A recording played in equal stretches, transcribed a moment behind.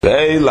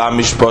These are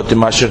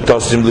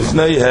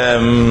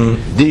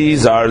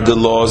the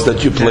laws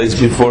that you place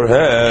before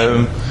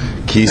him.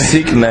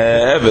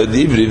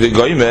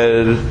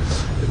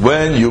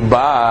 When you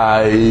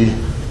buy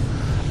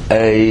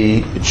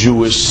a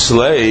Jewish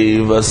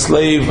slave, a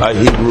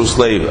Hebrew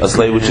slave, a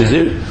slave which is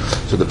here.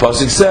 So the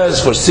pasuk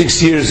says, for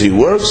 6 years he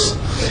works,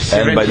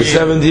 and by the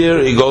 7th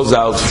year he goes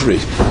out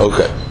free.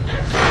 Okay,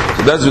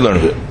 so that's what we learn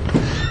here.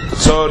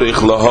 So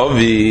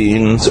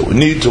we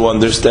need to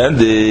understand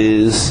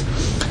this.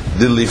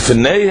 The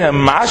lifneihem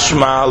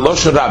mashma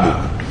loshen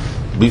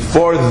rabbi.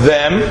 Before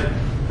them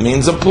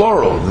means a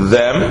plural.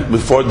 Them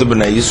before the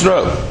Bnei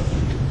Yisrael.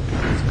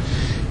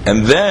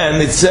 And then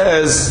it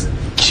says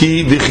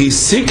ki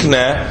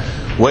v'chisikne,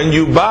 when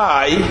you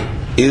buy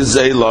is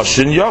a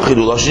loshen yachid.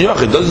 Loshen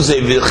yachid. It doesn't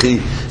say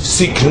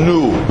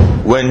v'chisiknu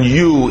when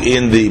you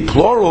in the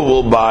plural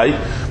will buy,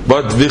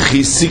 but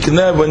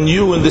v'chisikne when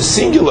you in the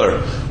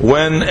singular,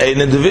 when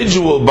an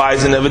individual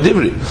buys an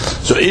evadivri.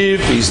 So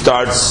if he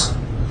starts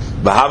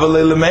he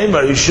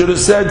should have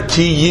said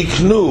ki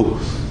yiknu,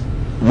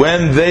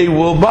 when they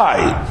will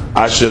buy.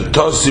 Asher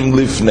tosim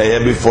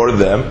lifneihem, before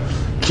them.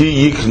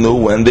 Ki yiknu,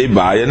 when they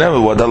buy. And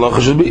then what halacha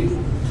should be.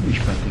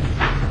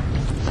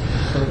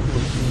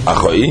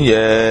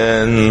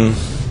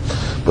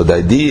 But the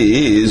idea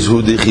is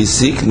hu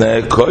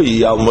dichisikne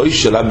koi al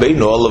Moshe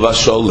Rabbeinu olav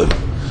hasholem.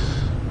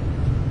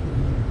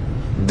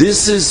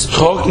 This is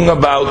talking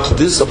about,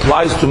 this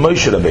applies to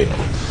Moshe Rabbeinu.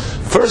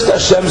 First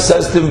Hashem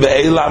says to him,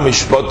 Ve'ela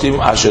mishpotim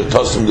asher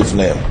tosim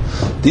lifneim.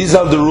 These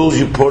are the rules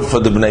you put for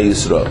the Bnei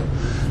Yisrael.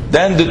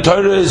 Then the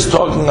Torah is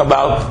talking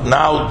about,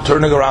 now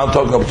turning around,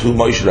 talking about to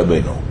Moshe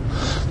Rabbeinu.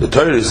 The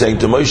Torah is saying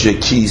to Moshe,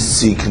 Ki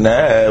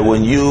sikneh,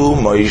 when you,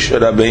 Moshe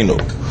Rabbeinu,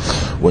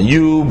 when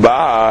you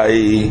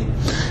buy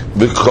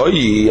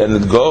B'koyi, and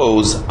it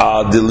goes,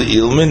 Adil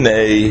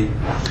ilminei,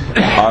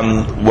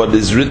 on what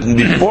is written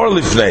before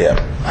Lifneim.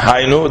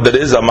 Hainu, that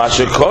is,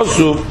 Amasher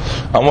Kosuf,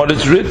 and what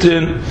is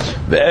written,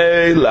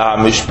 Ve'ela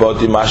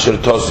mishpotim asher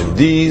tosim.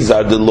 These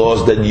are the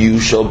laws that you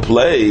shall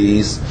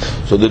place.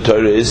 So the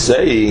Torah is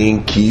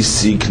saying, Ki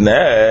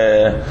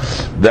sikneh,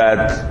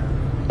 that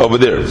over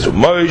there. So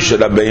Moshe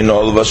Rabbeinu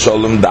olav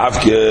hasholem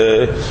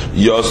davke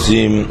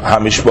yosim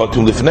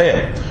hamishpotim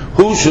lifneim.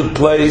 Who should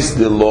place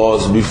the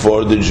laws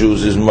before the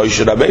Jews is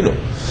Moshe Rabbeinu.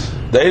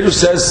 The Eilu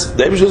says,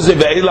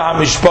 Ve'ela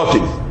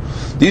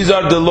hamishpotim. These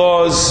are the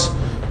laws,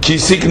 ki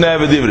sikneh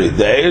v'divrei.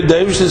 The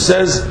Eilu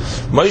says,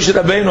 Moshe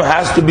Rabbeinu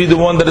has to be the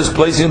one that is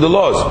placing the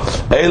laws.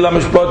 Ve'ela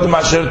hamishpotim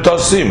asher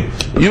tosim.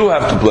 You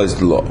have to place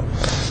the law.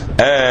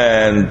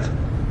 And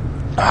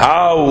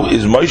how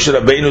is Moshe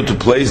Rabbeinu to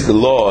place the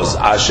laws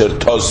asher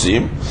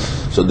tosim?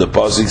 So the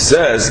pasuk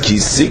says ki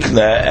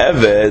sikna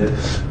eved.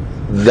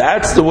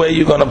 That's the way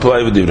you're going to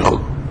apply with divrei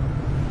chuk.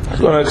 I'm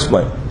going to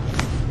explain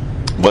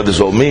what this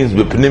all means.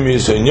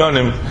 B'pnimius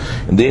inyonim,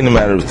 in the inner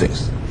matter of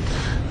things.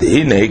 The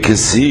inner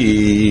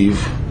kesiv,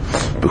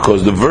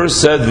 because the verse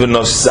said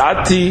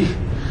v'nosati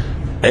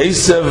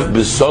esev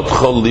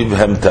b'sotcha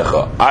livhem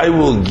techa. I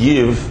will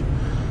give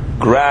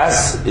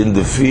grass in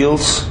the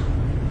fields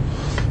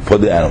for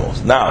the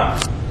animals. Now,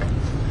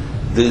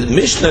 the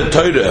Mishnah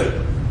Torah,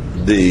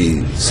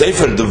 the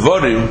Sefer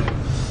Devarim,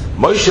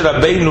 Moshe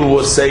Rabbeinu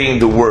was saying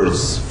the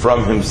words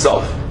from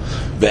himself.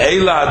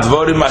 Ve'ela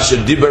advarim asher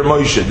diber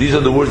Moshe. These are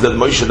the words that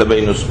Moshe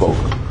Rabbeinu spoke.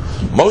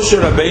 Moshe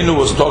Rabbeinu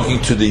was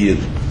talking to the Yid.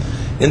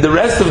 In the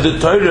rest of the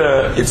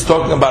Torah, it's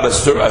talking about a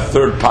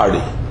third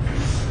party.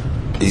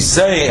 He's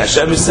saying,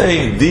 Hashem is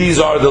saying, these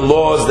are the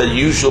laws that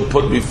you shall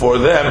put before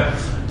them.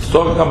 It's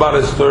talking about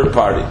a third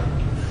party.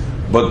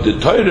 But the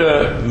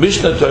Torah,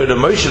 Mishnah Torah,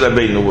 Moshe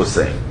Rabbeinu was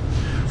saying.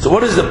 So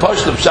what is the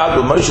Pashto Pshat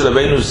when Moshe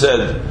Rabbeinu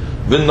said,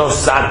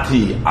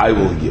 V'nosati, I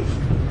will give?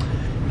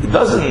 It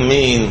doesn't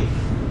mean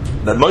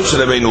that Moshe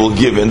Rabbeinu will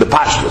give in the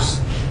Pashtos.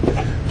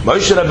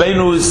 Moshe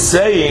Rabbeinu is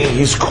saying,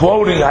 he's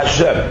quoting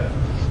Hashem.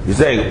 He's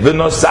saying,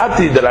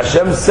 V'nosati, that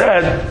Hashem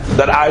said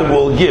that I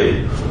will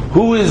give.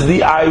 Who is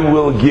the I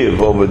will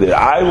give over there?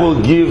 I will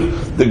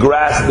give the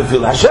grass in the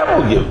field. Hashem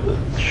will give.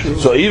 Sure.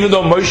 So even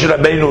though Moshe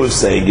Rabbeinu is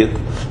saying it,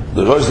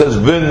 the verse says,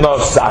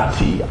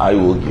 V'nosati, I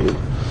will give.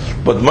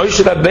 But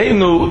Moshe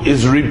Rabbeinu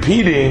is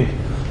repeating,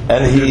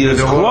 and he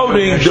is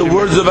quoting the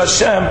words of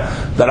Hashem,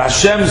 that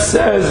Hashem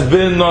says,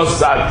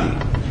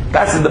 V'nosati.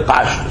 That's in the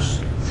Pashtus.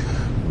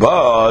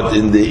 But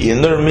in the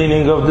inner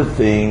meaning of the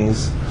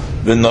things,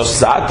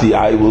 V'nosati,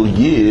 I will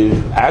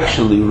give,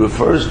 actually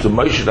refers to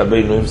Moshe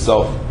Rabbeinu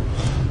himself.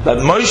 That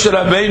Moshe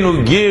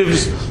Rabbeinu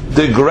gives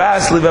the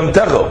grass livem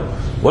techo.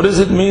 What does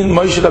it mean,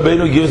 Moshe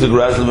Rabbeinu gives the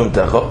grass livem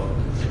techo?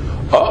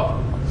 Oh,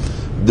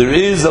 there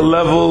is a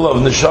level of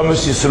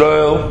Neshamas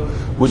Yisrael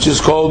which is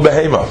called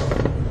Behema.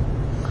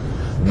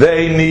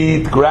 They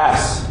need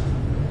grass.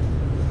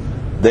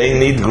 They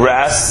need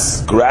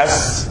grass.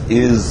 Grass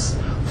is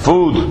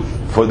food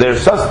for their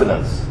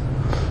sustenance.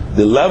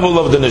 The level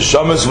of the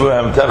Neshamas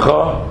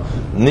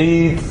V'Hamtecha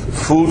need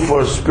food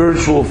for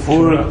spiritual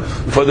food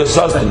for the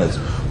sustenance.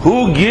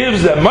 Who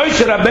gives them?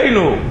 Moshe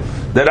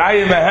Rabbeinu that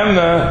Raya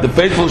Mehemna, the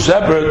faithful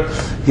shepherd,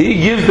 he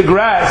gives the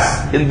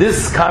grass. In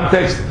this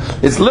context,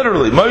 it's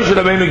literally Moshe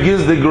Rabbeinu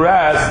gives the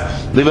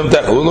grass.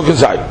 We'll look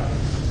inside.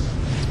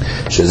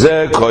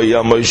 Shezeh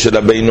koya Moshe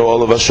Rabbeinu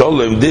olav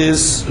hasholem.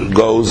 This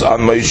goes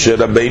on Moshe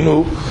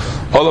Rabbeinu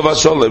olav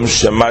hasholem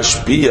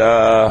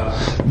shemashpia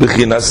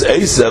b'chinas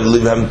Esav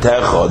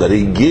livemtecha, that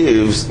he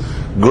gives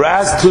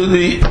grass to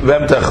the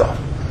vemtecha.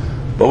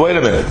 But wait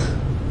a minute.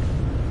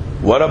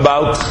 What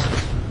about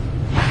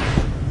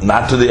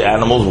not to the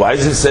animals? Why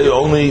does it say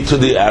only to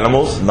the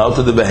animals, not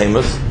to the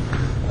behemoths?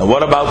 And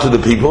what about to the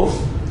people?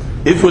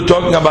 If we're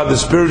talking about the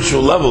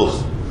spiritual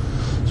levels,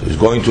 so he's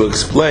going to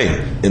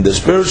explain. In the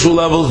spiritual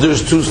levels,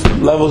 there's two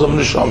levels of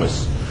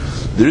neshamas.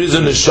 There is a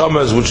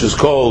neshamas which is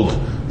called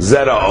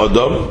Zera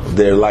Odom.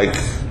 They're like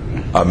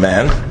a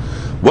man.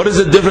 What is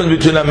the difference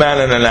between a man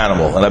and an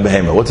animal and a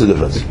behemoth? What's the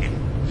difference?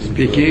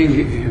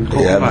 Speaking.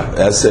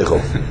 That's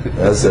seichel.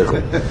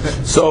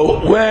 So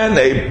when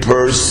a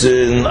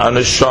person, a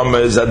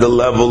neshama, is at the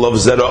level of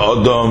Zera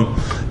Odom,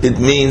 it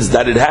means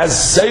that it has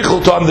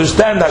seichel to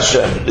understand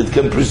Hashem. It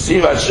can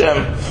perceive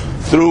Hashem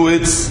through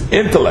its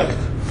intellect.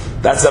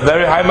 That's a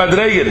very high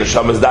madrega.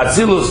 Neshamas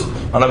datzilus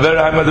on a very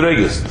high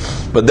madregas.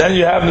 But then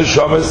you have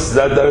neshamas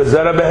that are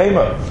Zera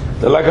Behema.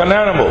 They're like an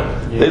animal.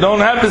 Yeah. They don't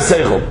have the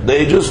seichel.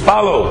 They just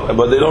follow,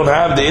 but they don't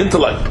have the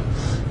intellect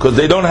because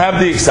they don't have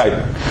the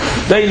excitement.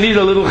 They need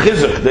a little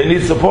chizuk. They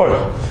need support.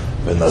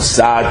 Moshe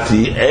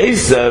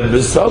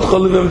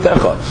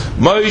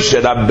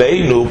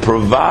Rabbeinu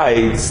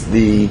provides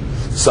the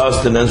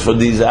sustenance for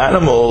these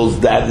animals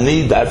that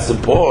need that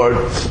support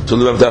to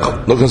live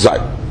techa. Look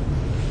inside.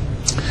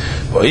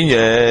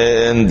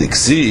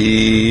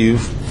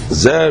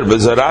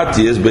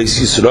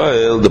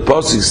 The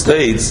pasuk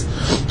states,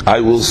 I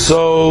will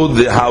sow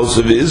the house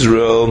of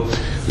Israel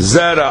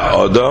Zera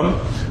Odom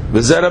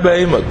v'Zera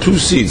Behema, two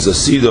seeds, a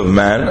seed of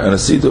man and a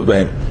seed of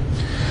Behema.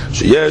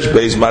 Sheyesh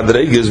beis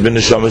madregas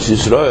b'neshamas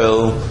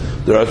Yisrael.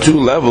 There are two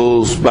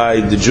levels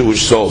by the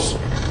Jewish souls.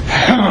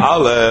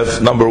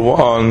 Aleph, number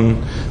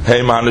one,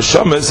 Heim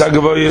haneshamas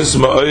hagavoyos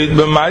ma'od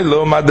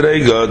b'maylo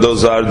madrega.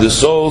 Those are the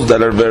souls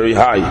that are very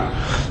high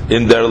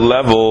in their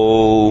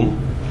level,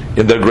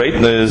 in their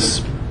greatness.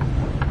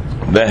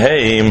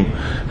 Beheim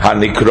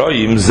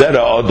hanikroyim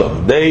Zera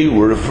Odom. They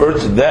were referred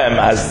to them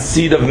as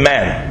seed of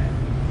man.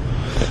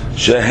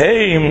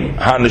 Sheheim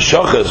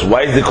haneshachas.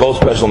 Why is they called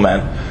special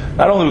man?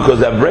 Not only because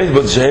they have brains,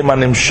 but sheheim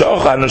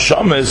hanimshach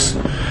haneshamas.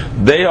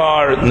 They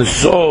are the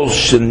souls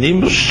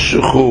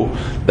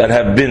shenimshuchu, that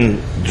have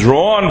been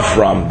drawn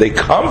from. They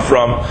come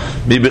from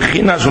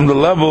bibechinas, from the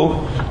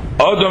level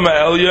Odom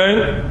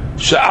Elyon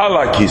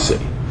she'ala kisei,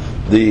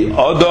 the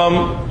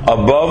Odom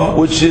above,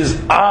 which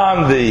is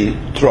on the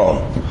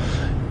throne.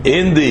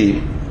 In the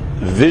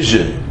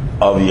vision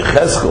of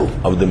Yechezkel,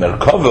 of the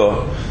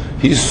Merkava,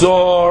 he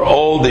saw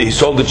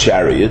the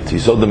chariot, he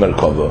saw the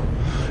Merkava,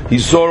 he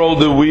saw all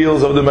the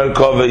wheels of the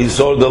Merkava, he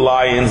saw the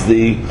lions,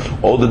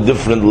 all the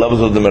different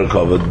levels of the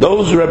Merkava.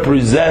 Those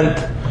represent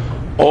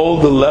all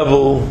the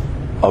level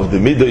of the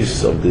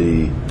midos, of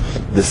the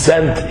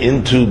descent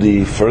into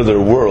the further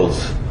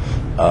worlds.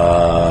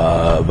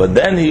 But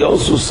then he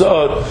also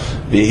saw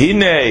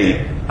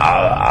Vihine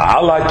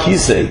ala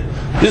kisei.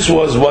 This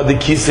was what the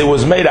kisei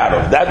was made out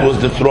of. That was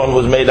the throne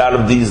was made out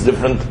of these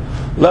different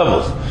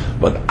levels.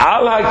 But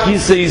ala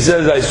kisei, he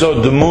says, I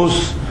saw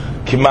Demus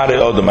Kimare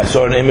Odom. I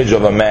saw an image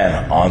of a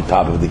man on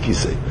top of the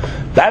kisei.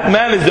 That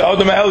man is the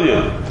Odom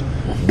Elyon.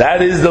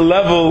 That is the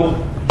level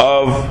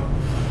of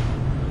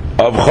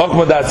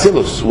Chokhmah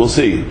Datzilus. We'll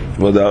see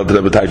what the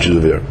Rebbe teaches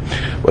over here.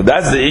 But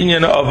that's the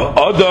inyan of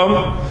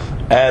Odom,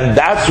 and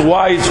that's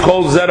why it's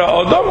called Zera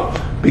Odom,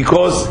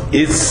 because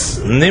it's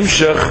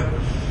nimshach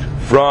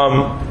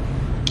from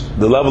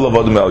the level of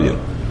Odom Elyon.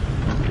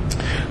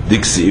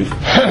 Diksiv.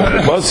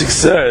 Pasuk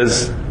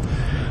says,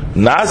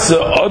 Nasa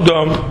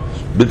Odom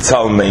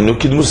b'tzalmeinu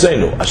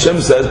kidmuseinu.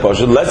 Hashem says,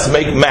 Pasha, let's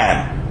make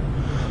man.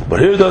 But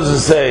here it doesn't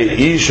say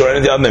Ish or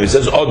any other name. It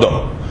says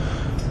Odom.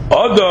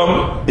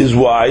 Odom is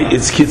why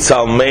it's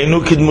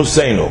kitzalmeinu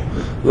kidmuseinu,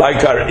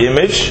 like our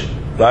image,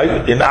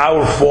 right? In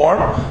our form,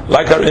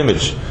 like our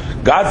image.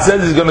 God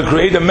says He's going to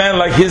create a man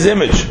like His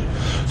image.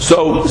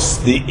 So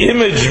the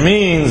image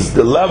means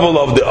the level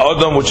of the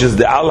Odom, which is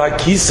the Al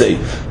HaKisei,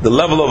 the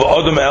level of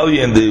Odom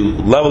Elyon, the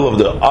level of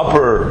the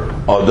upper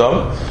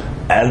Odom,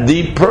 and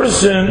the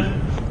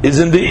person is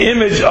in the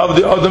image of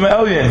the Odom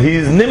Elyon. He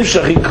is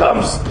Nimshach, he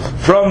comes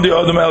from the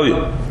Odom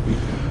Elyon.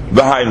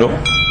 V'hainu,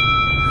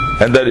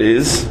 and that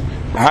is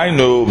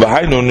V'hainu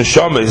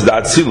Neshama is the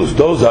Atzilus.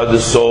 Those are the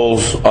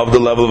souls of the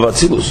level of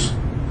Atzilus.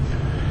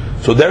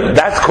 So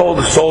that's called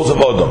the souls of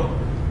Odom.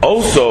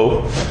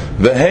 Also,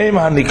 V'heim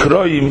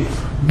hanikroim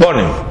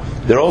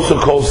bonim. They're also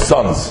called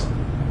sons.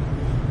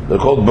 They're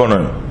called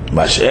bonim.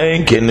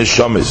 Mashen ken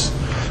neshamis.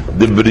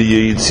 The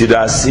B'riya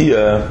Yitzira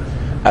Asiya,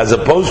 as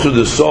opposed to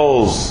the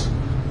souls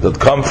that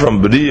come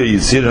from B'riya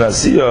Yitzira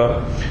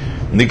Asiya,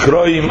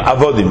 nikroim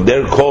avodim.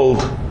 They're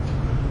called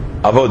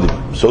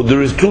avodim. So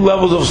there is two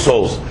levels of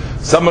souls.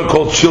 Some are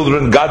called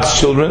children, God's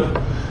children.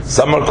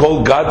 Some are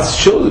called God's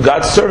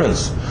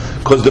servants.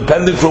 Because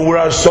depending from where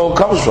our soul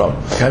comes from.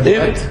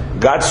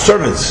 God's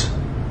servants.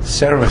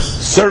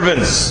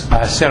 Servants.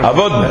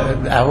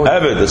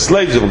 Avod, the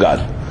slaves of God.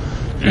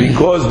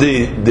 Because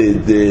the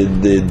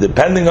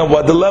depending on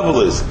what the level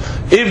is.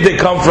 If they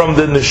come from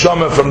the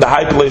neshama, from the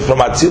high place, from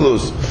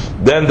Atzilus,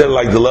 then they're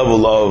like the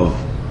level of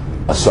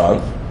a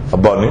son, a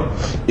bani.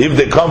 If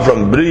they come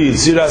from Bri,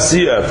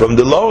 Sirasiya, from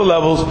the lower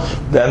levels,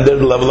 then they're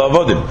the level of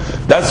Avodim.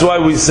 That's why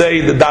we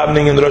say the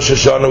davening in Rosh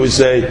Hashanah, we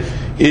say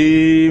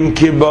Im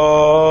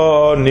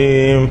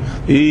Kibonim,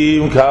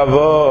 Im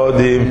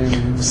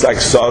Kavodim. It's like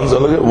sons.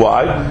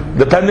 Why?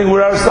 Depending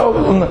where our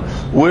soul,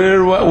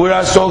 where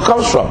our soul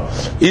comes from,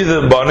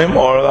 either Banim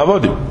or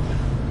Avodim.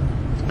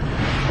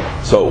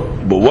 So,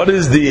 but what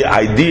is the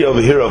idea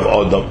over here of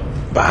Adam?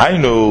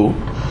 Bahainu,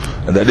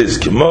 and that is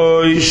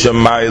Kimoy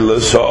Shemayla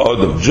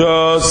Sa'odam,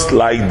 just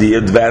like the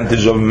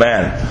advantage of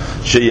man,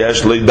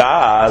 Sheyesh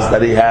Lidas,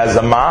 that he has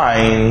a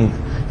mind.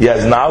 He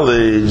has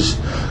knowledge.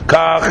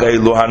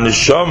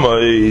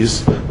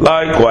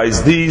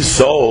 Likewise, these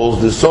souls,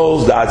 the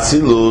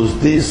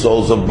Atzilus, these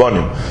souls of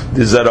Bonim,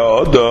 the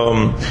Zera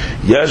Odom,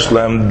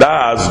 Yeshlem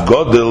Das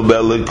Godel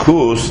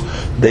Belikus,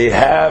 they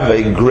have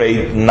a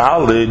great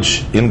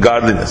knowledge in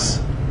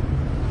godliness.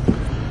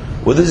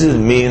 What does it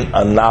mean,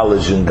 a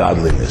knowledge in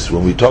godliness?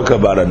 When we talk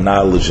about a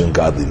knowledge in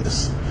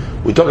godliness,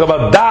 we talk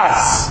about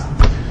Das.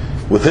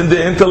 Within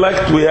the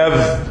intellect, we have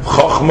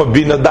Chochmah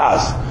Bina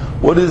Das.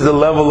 What is the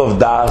level of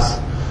Das?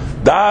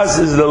 Das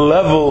is the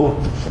level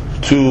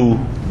to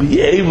be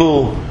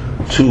able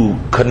to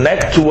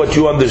connect to what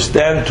you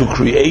understand, to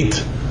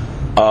create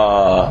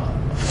a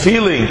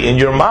feeling in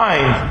your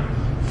mind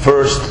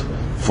first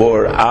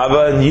for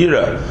Ava and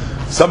Yira.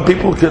 Some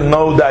people can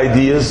know the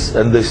ideas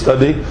and they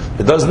study,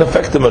 it doesn't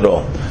affect them at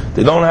all.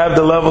 They don't have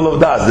the level of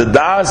Das. The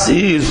Das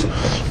is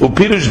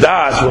Upirush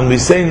Das, when we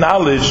say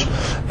knowledge,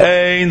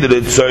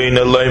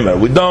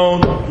 we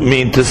don't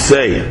mean to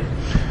say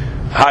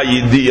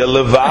Hayidiyah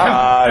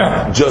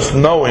levad, just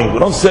knowing. We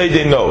don't say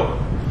they know.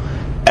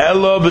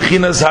 Elo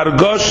b'chinas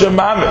hargosha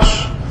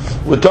mamish.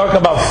 We're talking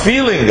about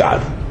feeling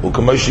God.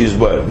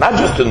 Not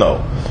just to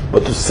know,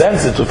 but to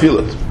sense it, to feel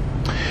it.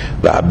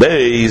 The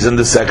is in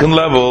the second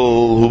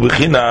level. Hu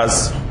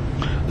b'chinas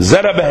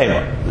zera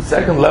behema. The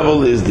second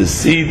level is the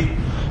seed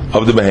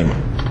of the behema,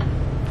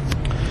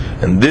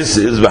 and this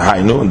is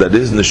v'hainu, and that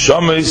is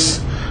neshamis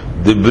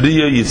the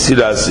bria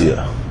yitzira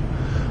asiyah.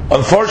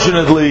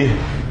 Unfortunately,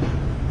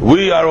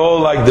 we are all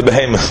like the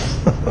behemoth.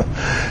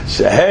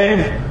 Shehem,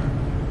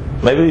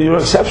 maybe you're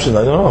an exception,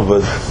 I don't know,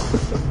 but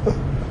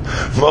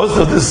most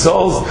of the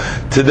souls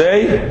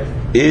today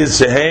is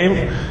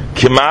Shehem,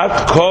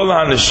 Kimat, Kol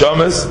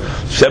HaNeshamas,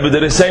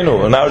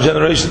 Shebedereseinu, in our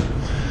generation.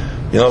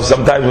 You know,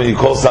 sometimes when you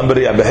call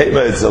somebody a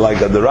behemoth, it's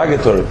like a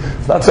derogatory.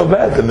 It's not so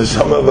bad. The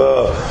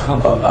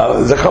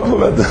neshama is a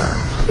compliment.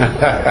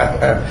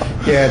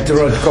 Yeah,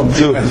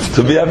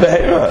 to be a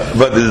behemoth.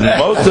 But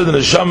most of the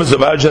neshamas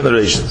of our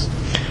generations.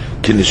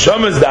 Ki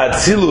neshamas the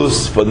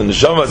Atzilus, for the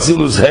neshama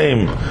Atzilus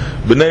heim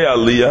b'nei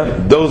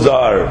aliyah, those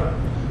are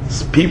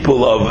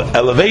people of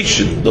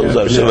elevation. Those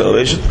are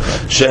elevation.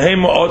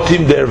 Shehem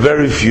otim, they're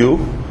very few.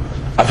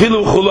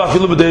 Afilu chulu,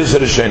 afilu b'dei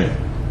seresheni.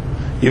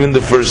 Even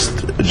the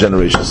first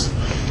generations.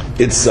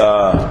 It's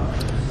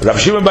Rav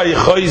Shimon Bar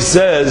Yochai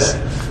says,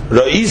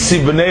 Ra'isi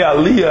b'nei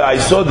aliyah, I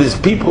saw these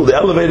people, the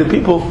elevated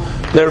people,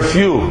 they're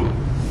few.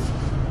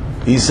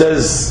 He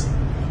says,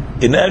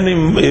 in any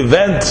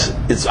event,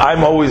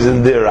 I'm always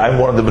in there. I'm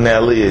one of the b'nei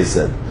aliyah, he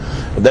said.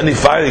 And then he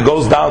finally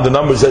goes down, the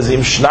number says, Im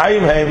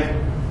shnayim heim.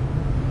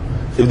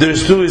 If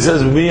there's two, he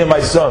says, me and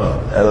my son,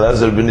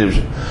 Elazar ben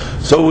Yirsh.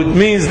 So it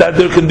means that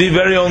there can be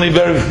only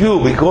very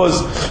few,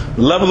 because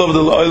level of the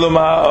olam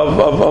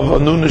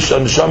of Anunish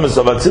and Shamas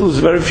of Atzilus is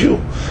very few.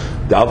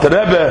 The Alter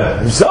Rebbe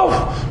himself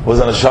was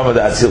an Neshama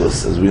de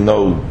Atzilus, as we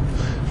know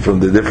from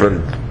the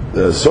different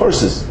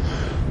sources.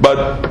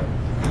 But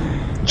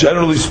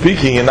generally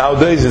speaking, and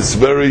nowadays it's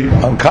very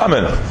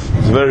uncommon,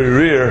 it's very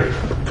rare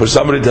for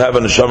somebody to have a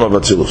Neshama of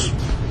Atzilus.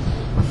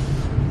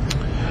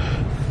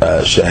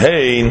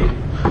 Shehein.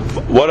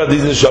 What are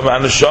these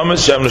neshamas?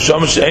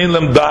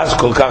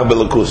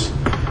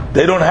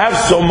 They don't have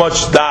so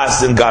much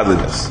das in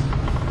godliness.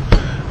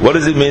 What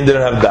does it mean they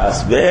don't have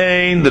das?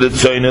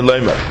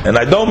 And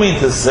I don't mean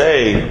to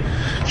say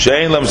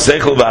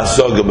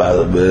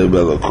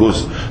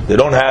they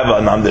don't have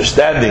an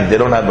understanding, they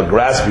don't have a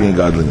grasping in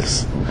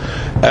godliness.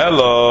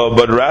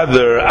 But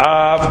rather,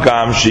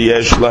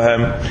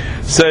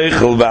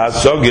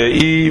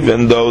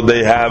 even though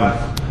they have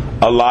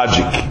a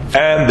logic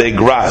and they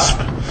grasp,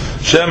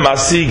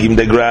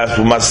 they grasp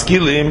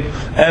maskilim,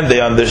 and they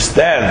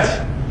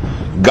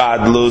understand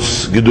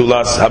godless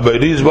gedulas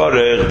habayris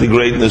barech, the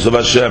greatness of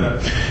Hashem.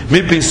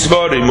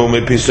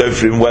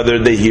 Whether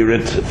they hear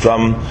it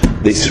from,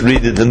 they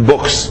read it in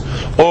books,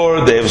 or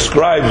they have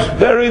scribes,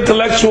 very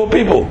intellectual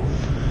people.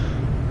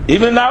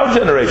 Even in our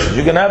generation,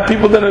 you can have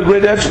people that are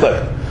great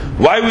intellect.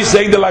 Why are we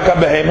saying they're like a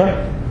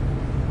behemoth?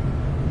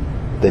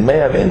 They may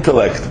have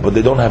intellect, but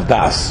they don't have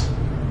das.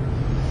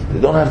 They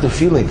don't have the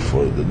feeling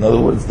for it. In other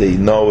words, they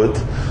know it,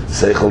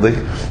 seichel,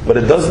 but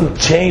it doesn't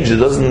change, it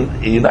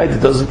doesn't unite, it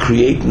doesn't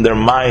create in their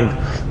mind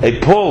a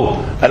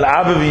pull, an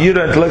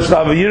avaviyira, intellectual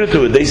avaviyira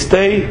to it. They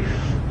stay,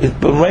 it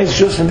remains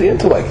just in the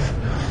intellect.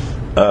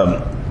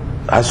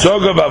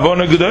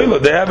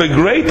 They have a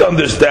great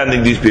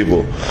understanding, these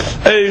people.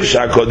 How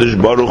HaKadosh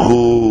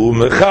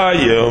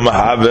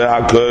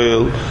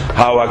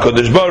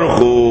Baruch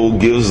Hu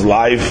gives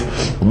life,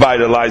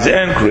 vitalizes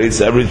and creates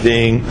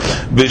everything.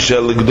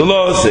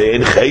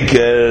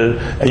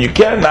 And you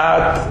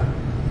cannot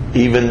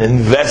even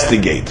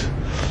investigate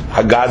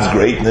how God's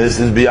greatness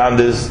is beyond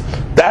this.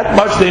 That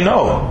much they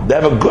know. They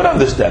have a good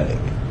understanding.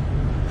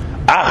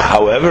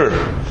 However,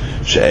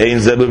 it's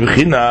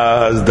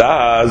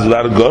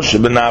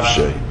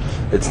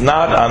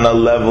not on a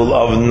level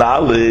of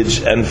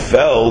knowledge and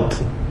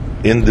felt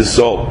in the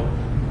soul.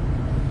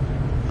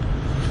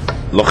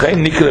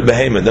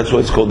 That's why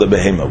it's called a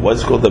behemoth. Why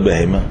is it called a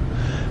behemoth?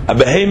 A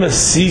behemoth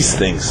sees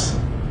things,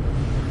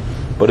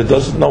 but it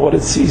doesn't know what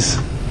it sees.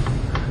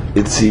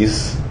 It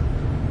sees,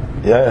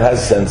 it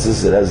has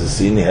senses, it has a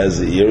scene, it has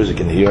the ears, it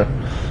can hear,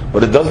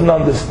 but it doesn't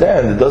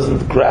understand, it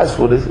doesn't grasp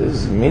what it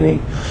is.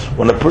 Meaning,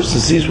 when a person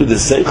sees with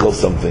his seichel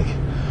something,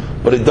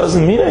 but it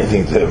doesn't mean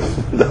anything to him.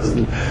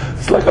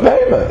 It's like a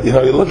behemoth.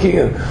 You're looking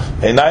at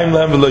Einayim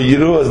Lehem V'lo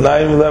Yiru, as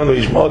Einayim Lehem V'lo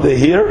Yishmo. They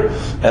hear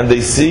and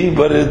they see,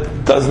 but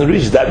it doesn't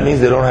reach. That means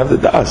they don't have the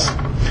das.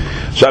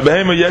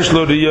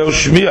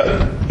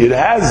 It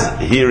has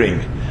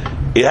hearing,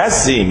 it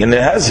has seeing, and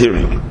it has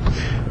hearing.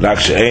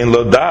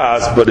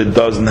 But it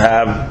doesn't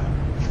have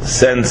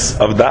sense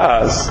of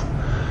das.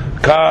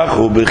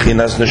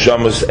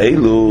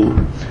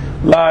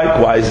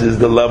 Likewise is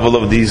the level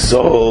of these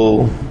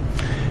soul.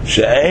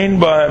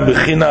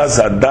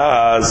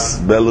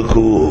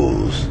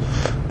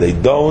 They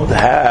don't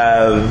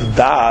have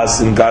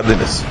das in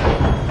godliness.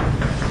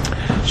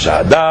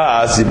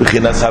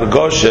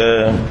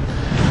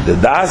 The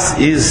das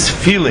is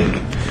feeling.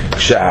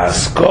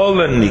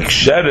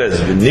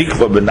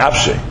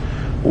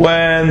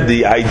 When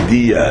the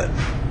idea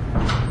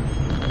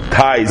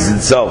ties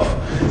itself,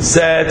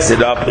 sets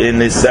up in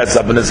his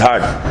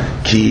heart,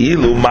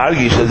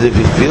 as if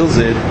he feels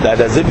it, that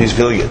as if he's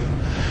feeling it.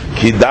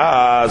 Ki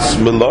das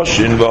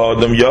meloshin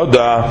v'adam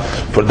yoda.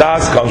 For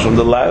das comes from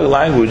the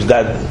language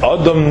that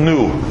Adam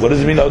knew. What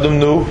does it mean? Adam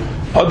knew.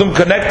 Adam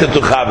connected to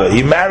Chava.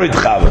 He married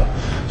Chava.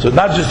 So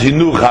not just he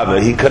knew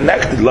Chava, he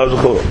connected.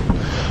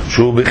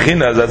 Shu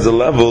b'chinas, that's the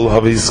level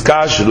of his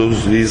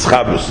kashrus, his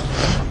chabrus,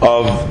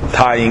 of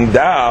tying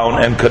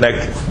down and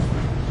connecting.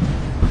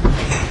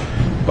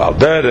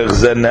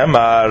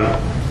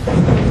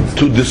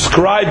 To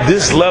describe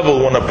this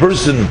level, when a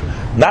person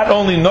not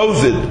only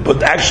knows it,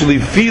 but actually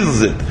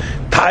feels it,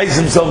 ties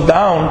himself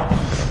down,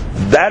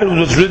 that is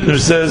what's written. It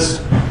says,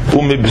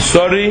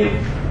 "Umibsori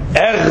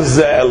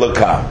erze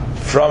eloka."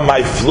 From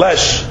my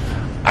flesh,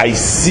 I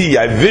see,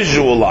 I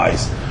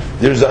visualize.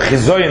 There's a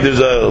chizoyin, there's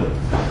a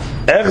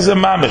erze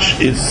mamish.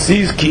 It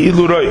sees ki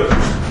ilu roy,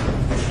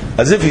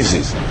 as if he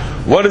sees.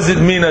 What does it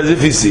mean, as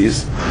if he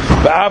sees?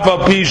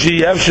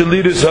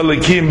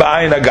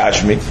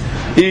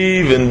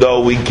 Even though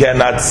we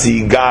cannot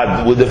see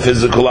God with the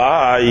physical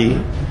eye,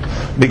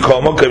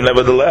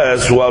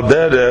 nevertheless,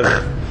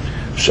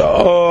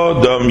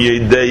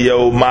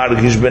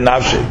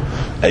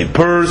 a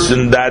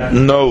person that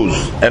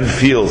knows and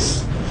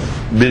feels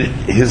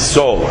his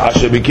soul,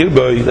 that's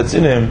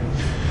in him.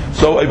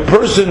 So a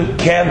person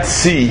can't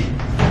see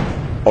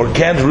or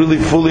can't really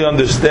fully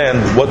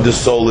understand what the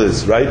soul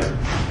is, right?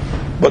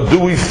 But do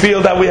we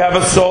feel that we have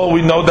a soul?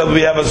 We know that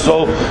we have a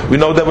soul. We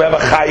know that we have a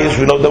chayish.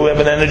 We know that we have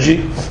an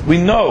energy. We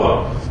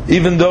know,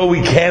 even though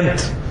we can't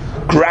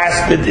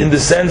grasp it in the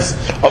sense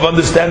of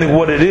understanding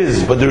what it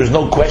is, but there is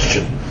no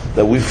question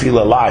that we feel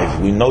alive.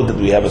 We know that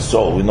we have a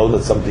soul. We know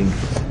that something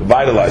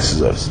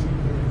vitalizes us.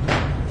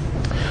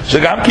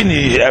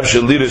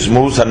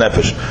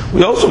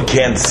 We also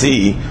can't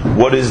see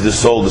what is the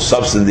soul, the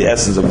substance, the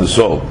essence of the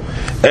soul.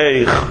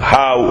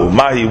 How,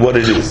 mahi, what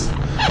it is.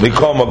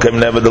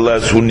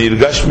 Nevertheless,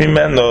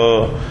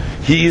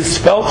 he is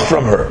felt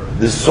from her.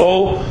 The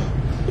soul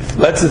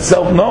lets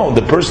itself know.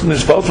 The person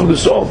is felt from the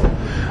soul.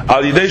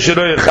 By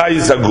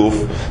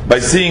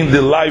seeing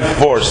the life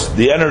force,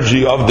 the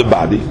energy of the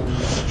body,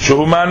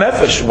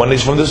 when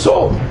he's from the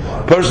soul.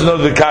 Person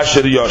of the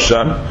kasher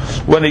yoshan,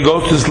 when he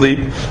goes to sleep,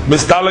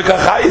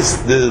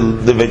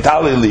 the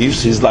vitali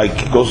leaves, he's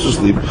like, goes to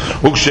sleep.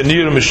 When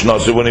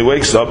he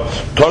wakes up,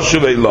 returns to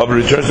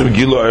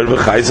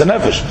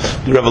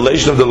the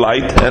revelation of the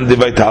light and the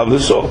vitality of the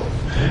soul.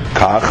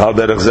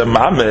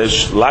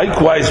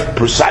 Likewise,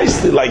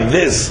 precisely like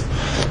this,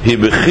 the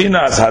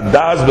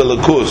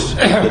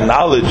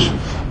knowledge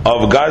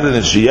of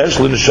godliness,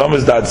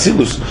 that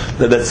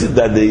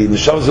the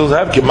neshamas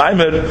have,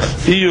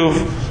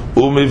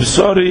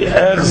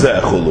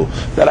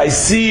 that I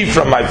see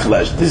from my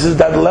flesh. This is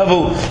that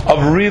level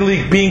of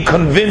really being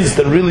convinced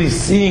and really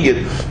seeing it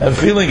and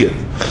feeling it.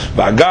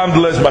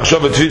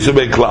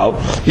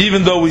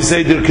 Even though we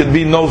say there can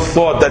be no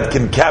thought that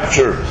can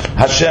capture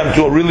Hashem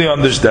to really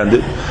understand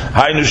it,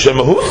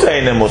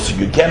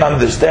 you can't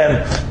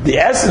understand the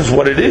essence,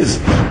 what it is,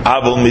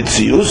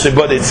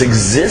 but its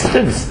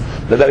existence.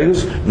 That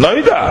is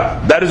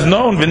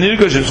known.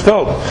 V'nirgash is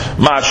felt.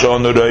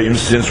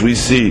 Since we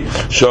see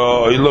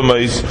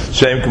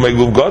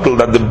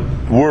that the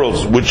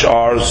worlds which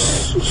are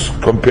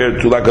compared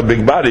to like a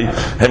big body,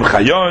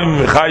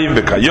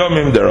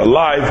 they're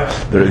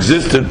alive, they're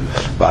existent.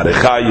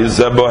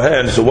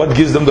 So what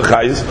gives them the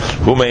chayis?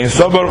 Who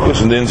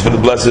the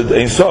infinite blessed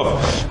Ein Sof,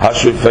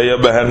 who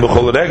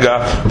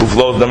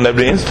flows them in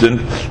every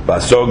instant.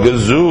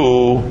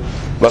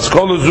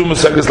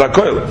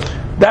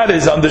 That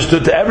is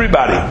understood to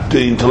everybody,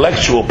 the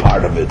intellectual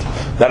part of it,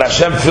 that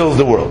Hashem fills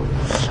the world.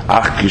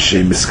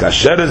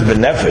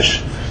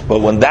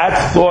 But when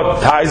that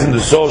thought ties in the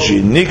soul, that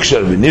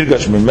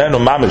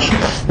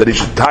he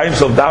should tie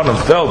himself down and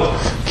felt,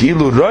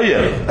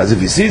 as if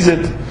he sees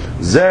it,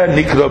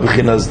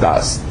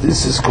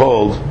 this is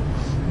called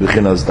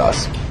B'chinas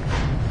Das.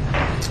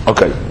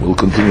 Okay, we'll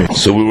continue.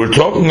 So we were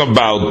talking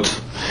about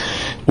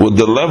with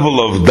the level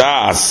of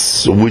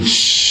Das,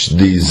 which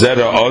the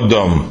Zera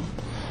Adam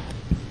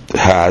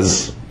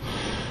has,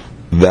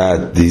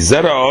 that the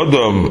Zera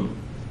Adam,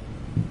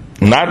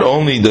 not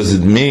only does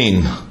it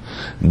mean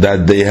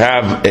that they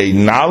have a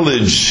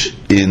knowledge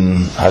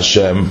in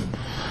Hashem,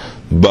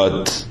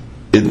 but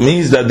it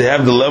means that they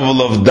have the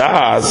level of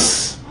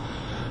Das,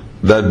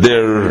 that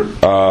their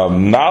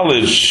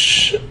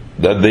knowledge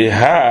that they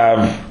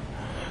have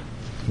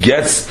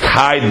gets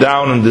tied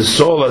down in the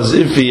soul as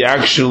if he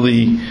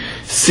actually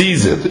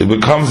sees it. It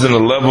becomes in a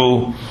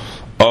level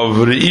of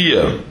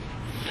Re'iyah.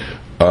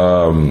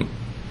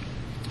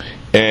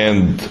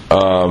 And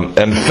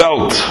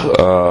felt,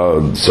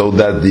 so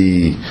that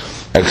the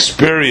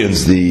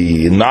experience,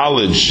 the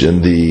knowledge,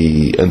 and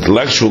the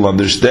intellectual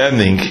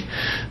understanding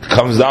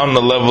comes down on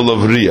the level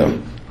of Riyah.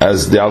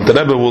 As the Alter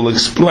Rebbe will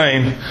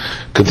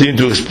continue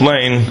to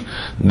explain,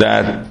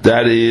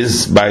 that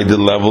is by the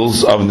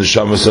levels of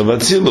Neshamas of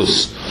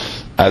Atzilus,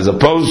 as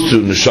opposed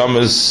to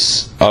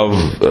Neshamas of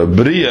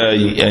Bria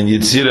and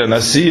Yitzira and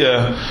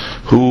Asiya,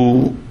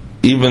 who,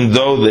 even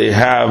though they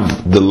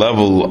have the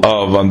level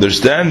of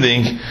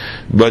understanding,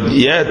 but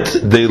yet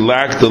they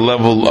lack the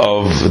level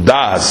of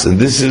Das. And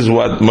this is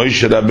what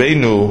Moshe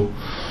Rabbeinu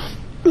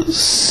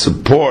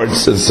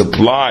supports and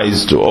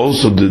supplies to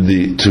also to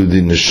the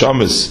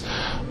neshamas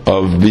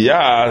of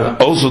Biyah,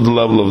 also the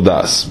level of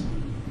Das.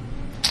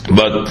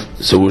 But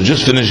so we're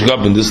just finishing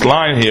up in this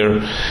line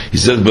here. He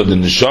says, but the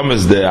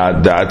neshamas the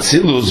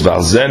atzilus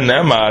v'alzen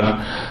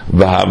nemar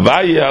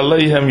v'havaya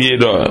aleihem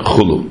yirah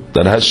chulu,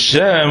 that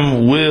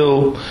Hashem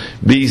will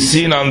be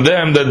seen on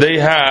them, that they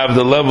have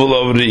the level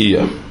of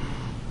Riyah.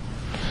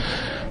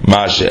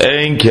 Ma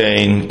she'ein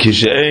kein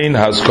kishe'ein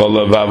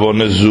haskola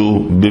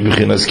v'avonezu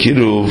b'bchinas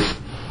kiruv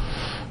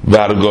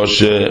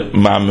v'argoshe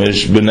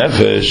mamish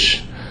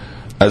b'nefesh,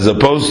 as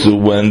opposed to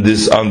when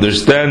this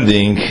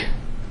understanding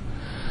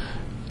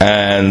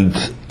and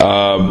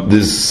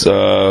this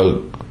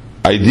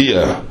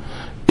idea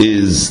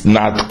is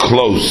not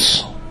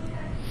close.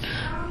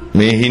 I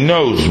mean, he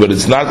knows, but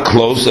it's not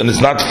close and it's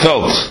not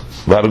felt.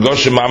 Not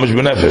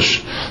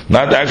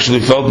actually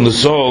felt in the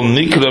soul.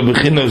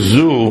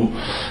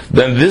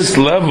 Then this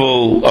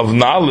level of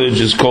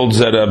knowledge is called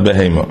Zera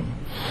Behema.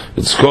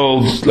 It's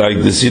called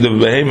like the seed of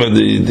Behema,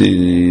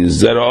 the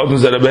Zera Odin,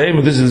 Zera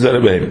Behema. This is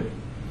Zera Behema.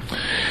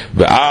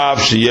 Even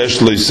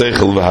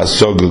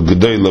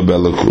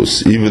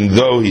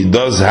though he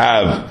does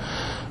have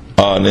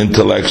an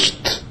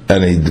intellect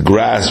and he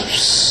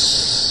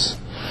grasps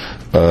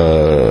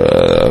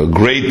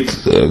great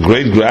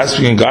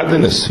grasping and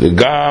godliness,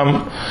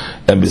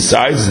 and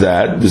besides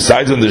that,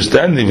 besides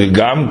understanding,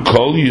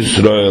 kol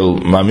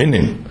Yisrael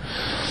maminim,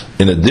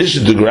 in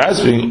addition to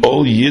grasping,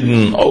 all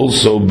Yidden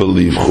also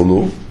believe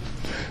chulu,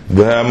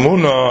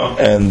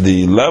 and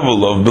the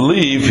level of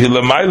belief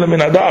hilamayla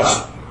min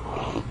hadas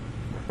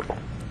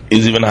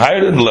is even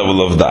higher than the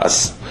level of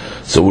Das.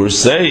 So we're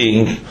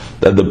saying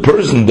that the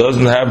person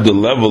doesn't have the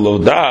level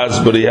of Das,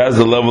 but he has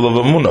the level of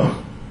Amunah.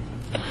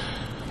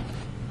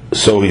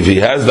 So if he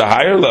has the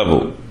higher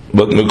level,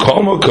 but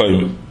Mikol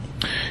Makom,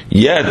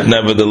 yet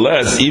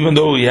nevertheless, even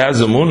though he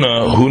has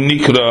Amunah, Hu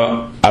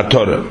Nikra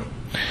Atorah.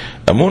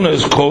 Amunah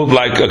is called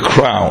like a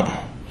crown,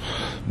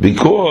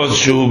 because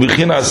Shu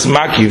B'chinas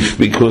Makif,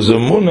 because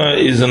Amunah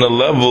is in a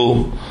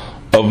level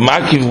of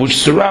Makif which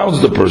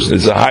surrounds the person.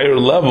 It's a higher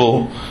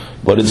level,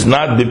 but it's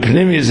not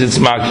b'pnimius, it's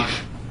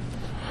makif.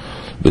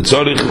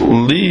 B'tzorich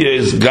liyeh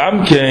is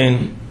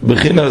gamkein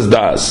b'chinas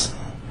das.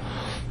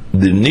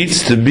 There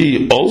needs to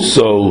be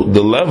also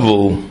the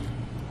level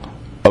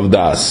of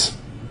das.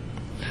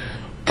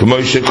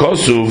 K'moshe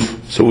kosuv,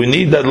 so we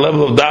need that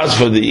level of das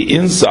for the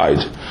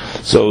inside.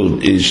 So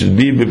it should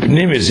be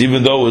b'pnimis,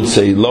 even though it's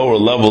a lower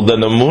level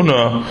than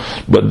emunah,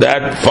 but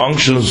that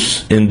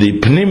functions in the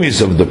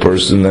pnimis of the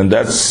person, and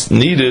that's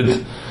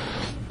needed.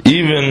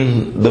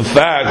 Even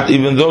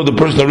though the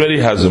person already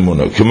has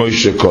emunah,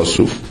 k'moshe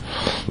kosuf,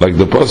 like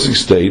the pasuk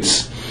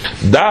states,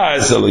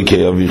 das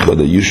elikei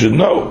avicha, you should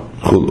know,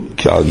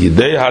 k'al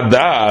yidei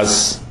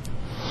hadas,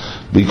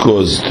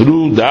 because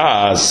through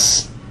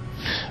das,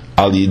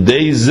 al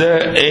yidei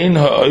zeh ein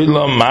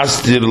ha'olam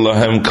mastir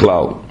lahem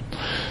klal,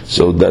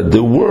 so that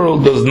the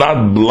world does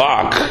not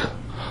block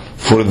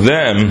for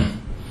them,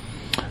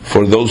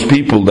 for those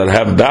people that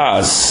have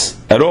das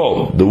at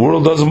all. The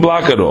world doesn't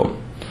block at all.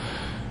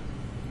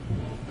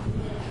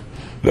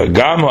 The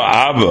gam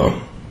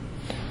ha'ava,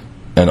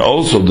 and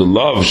also the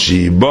love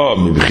shiba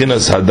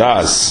mibchinas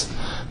hadas,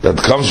 that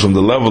comes from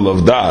the level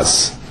of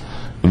das,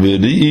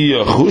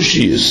 v'ri'iyah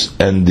chushiyus,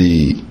 and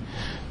the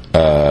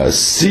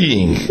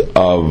seeing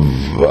of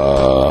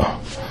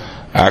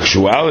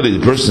actuality,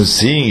 the person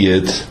seeing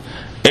it,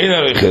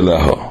 there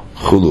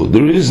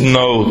is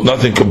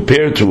nothing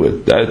compared to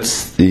it.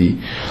 That's the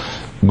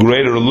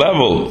greater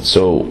level.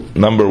 So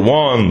number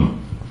one,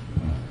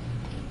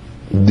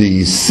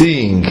 the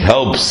seeing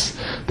helps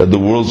that the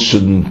world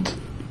shouldn't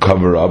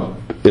cover up.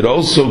 It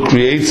also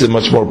creates a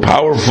much more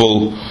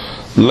powerful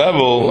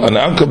level, an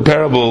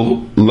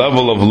uncomparable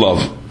level of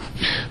love.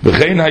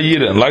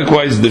 And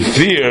likewise the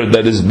fear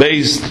that is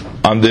based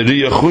on the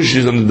riyah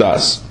chushis and the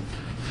das,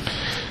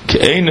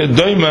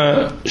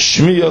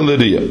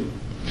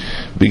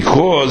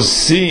 because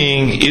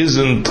seeing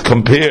isn't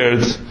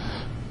compared,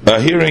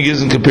 hearing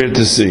isn't compared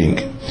to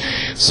seeing.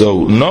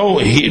 So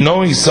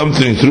knowing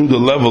something through the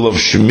level of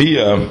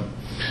shmiyah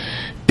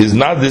is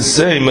not the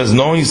same as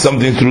knowing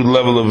something through the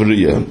level of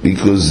riyah,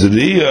 because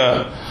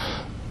riyah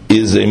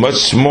is a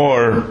much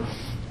more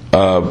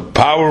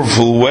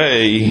powerful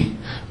way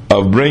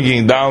of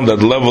bringing down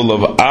that level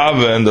of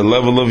ava and the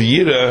level of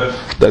yira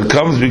that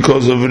comes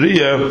because of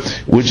riyah,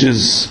 which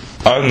is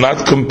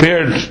not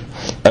compared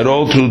at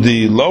all to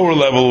the lower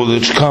level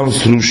which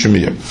comes through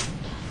shmiyah.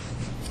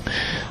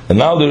 And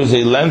now there is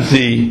a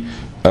lengthy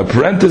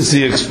parenthesis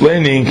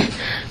explaining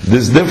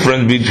this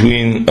difference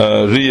between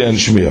riyah and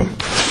shmiyah.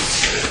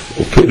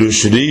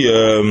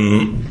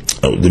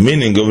 The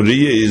meaning of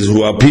riyah is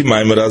huapi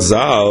ma'im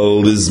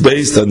razal, is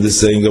based on the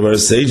saying of our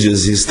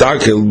sages,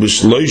 histakel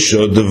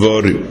b'shloisha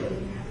devarim.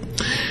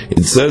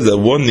 It says that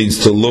one needs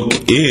to look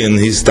in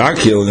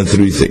histakel in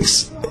three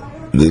things.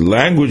 The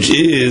language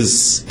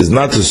is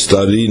not to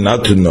study,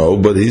 not to know,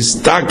 but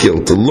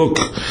histakel, to look.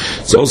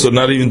 It's also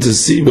not even to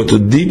see, but to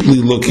deeply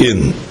look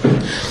in.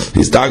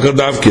 Histakel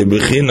davke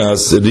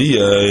b'chinas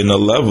riyah, in a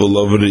level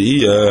of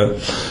riyah,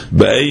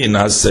 b'ein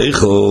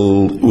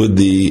haseichel, with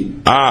the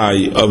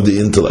eye of the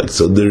intellect.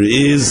 So there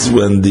is,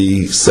 when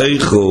the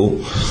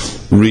seichel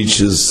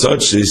reaches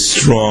such a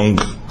strong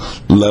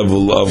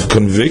level of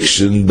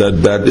conviction,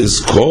 that is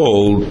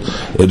called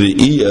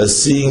riyah,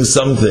 seeing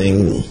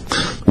something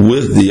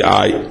with the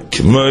eye,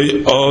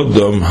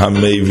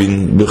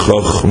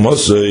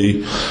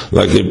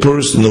 like a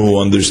person who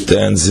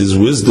understands his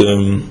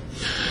wisdom,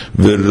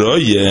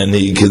 and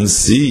he can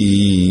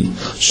see and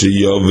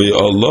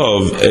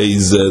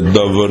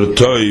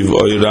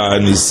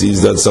he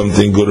sees that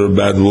something good or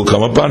bad will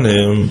come upon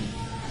him,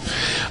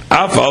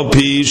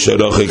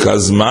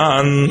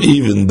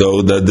 even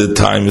though that the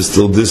time is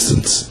still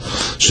distant,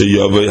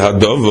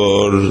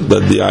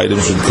 that the item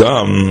should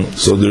come,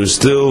 so there's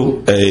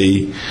still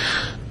a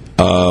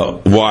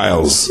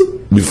whiles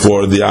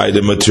before the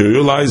item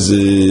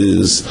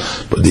materializes.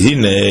 But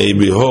hine,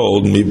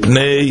 behold,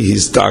 mipnei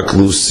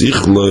histaklu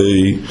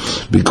sichloi,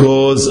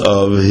 because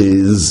of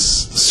his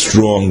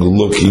strong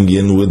looking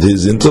in with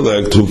his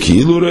intellect,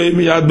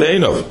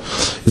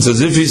 it's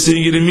as if he's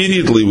seeing it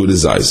immediately with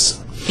his eyes.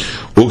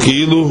 And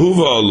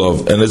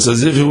it's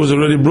as if it was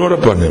already brought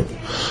upon him.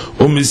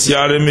 And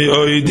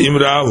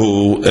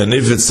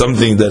if it's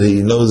something that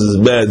he knows is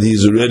bad,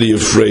 he's already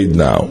afraid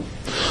now.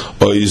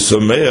 Or he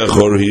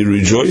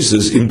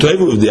rejoices if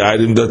the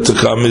item that to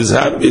come is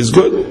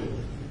good.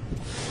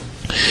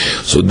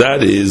 So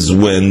that is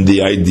when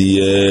the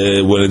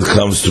idea, when it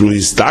comes through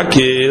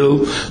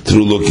histakel,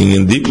 through looking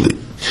in deeply.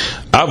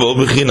 But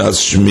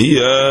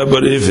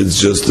if it's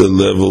just a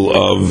level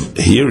of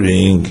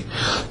hearing,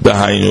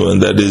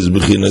 and that is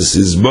b'chinas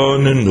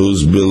hizbonin,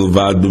 who's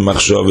bilvad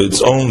b'machshav,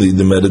 it's only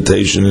the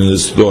meditation in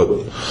his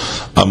thought.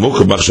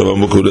 Amuk machshav,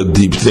 amuk,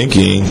 deep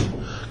thinking.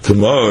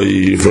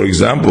 For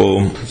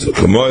example, if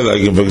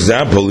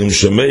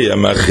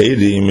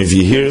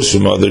you hear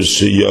from others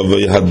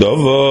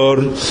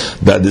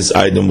that this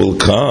item will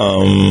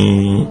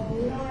come,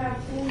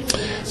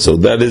 so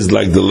that is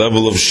like the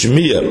level of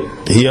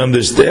shmiyah. He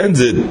understands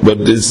it, but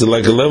it's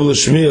like a level of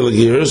shmiyah, like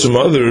he hears from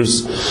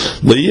others.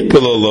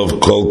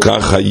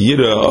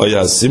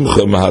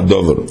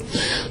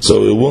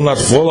 So it will not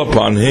fall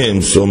upon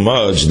him so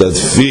much that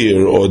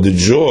fear or the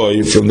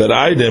joy from that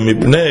item,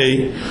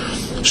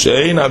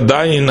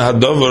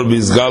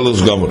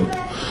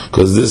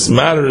 because this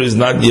matter is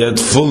not yet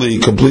fully,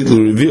 completely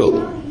revealed.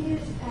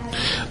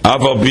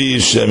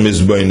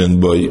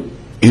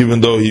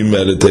 Even though he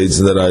meditates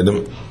in that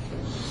item,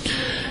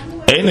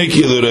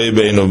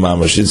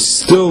 it's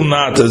still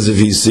not as if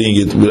he's seeing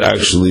it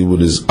actually with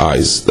his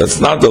eyes. That's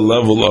not the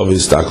level of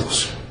his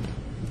taklus.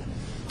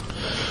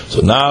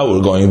 So now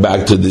we're going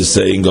back to this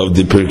saying of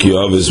the Pirkei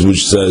Avos,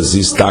 which says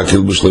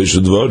Histakil b'shleisha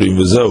dvarim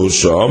v'zehu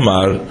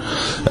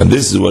sha'amar, and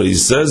this is what he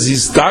says: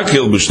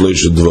 Histakil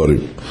b'shleisha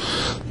dvarim,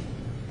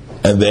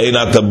 and the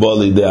einat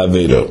aboli de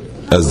avera,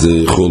 as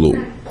the chulu,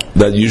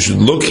 that you should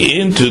look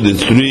into the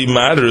three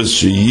matters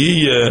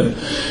sheyiyeh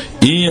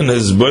in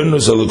his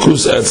bonus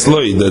alakus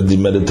etzloi, that the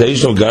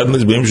meditation of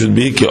godliness being should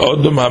be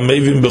ke'odom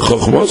hamevim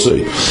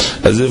b'chochmosoi,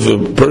 as if a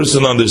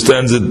person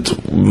understands it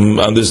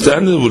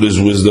with his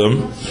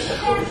wisdom.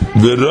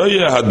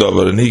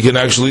 And he can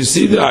actually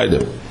see the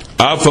item.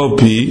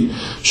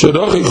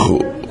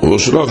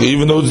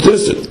 Even though it's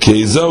distant.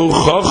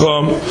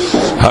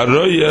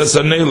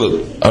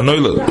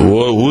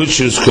 Which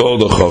is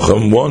called a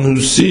chacham, one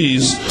who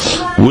sees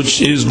which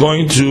is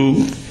going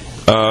to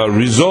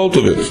result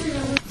of it.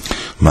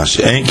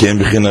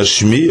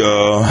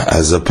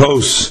 As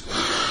opposed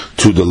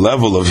to the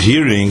level of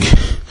hearing,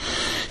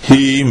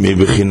 he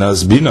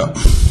mebechinas bina.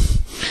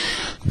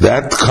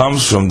 That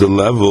comes from the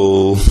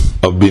level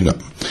of bina.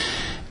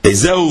 The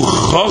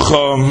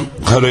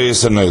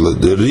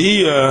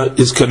riyah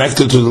is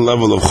connected to the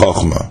level of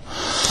chokhmah.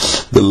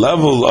 The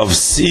level of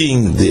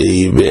seeing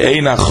the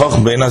be'eina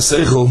chokhmah be'eina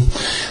seichel,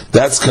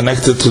 that's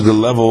connected to the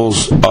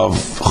levels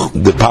of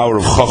the power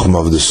of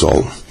chokhmah of the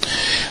soul.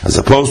 As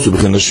opposed to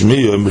b'chinas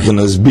shmiyah and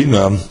b'chinas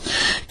bina,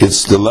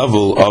 it's the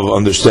level of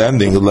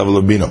understanding, the level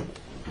of bina.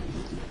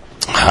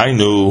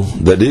 Hainu,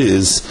 that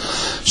is,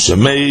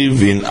 Shemei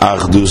vin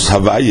achdus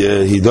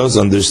havaya, he does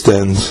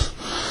understand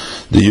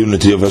the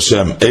unity of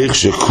Hashem. Eich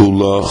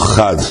shekula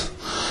chad,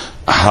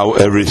 how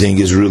everything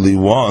is really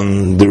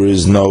one, there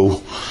is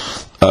no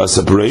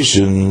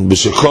separation.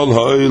 B'shekol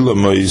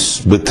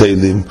ha'olamois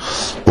betelim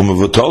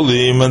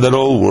u'mevatolim, and that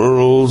all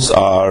worlds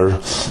are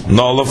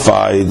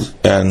nullified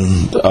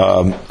and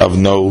of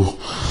no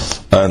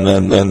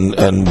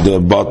and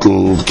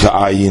bottled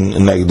ka'ayin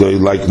negdoi,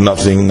 like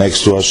nothing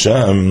next to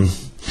Hashem.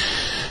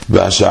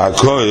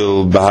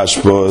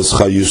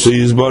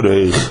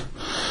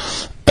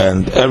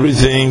 And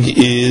everything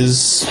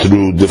is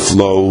through the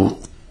flow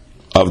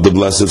of the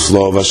blessed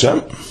flow of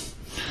Hashem.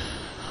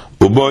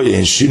 And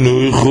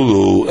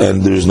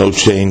there is no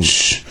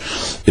change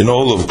in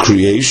all of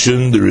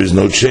creation. There is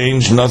no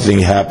change. Nothing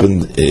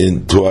happened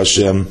to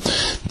Hashem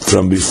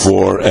from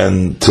before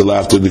and till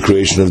after the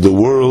creation of the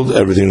world.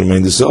 Everything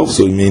remained the self.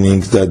 So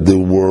meaning that the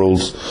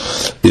world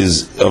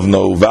is of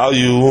no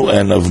value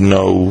and of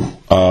no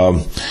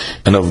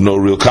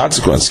real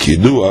consequence.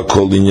 Kidua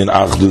kol inyan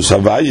achdus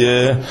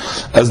havaya,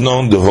 as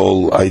known the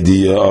whole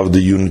idea of the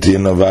unity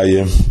in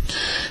havaya.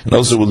 And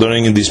also we're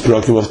learning in these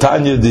Perakim of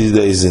Tanya these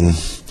days in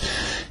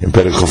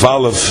Perek Chof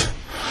Aleph,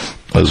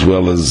 as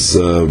well as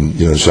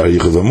Shari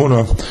Yichud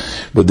Amuna,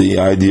 but the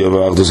idea of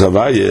Achdus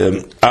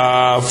Havaya,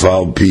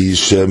 Afal Pi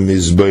Shem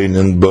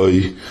Izbein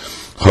Boy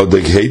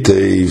Hodek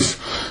Heitev.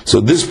 So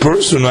this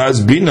person, as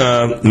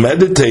Bina,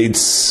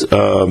 meditates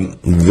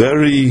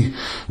very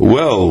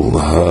well.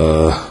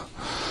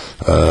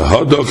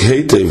 Hodok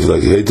Heitev,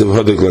 like Heitev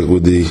Hodok, like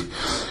with the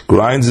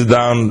grinds it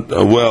down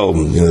well,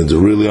 it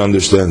really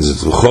understands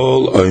it.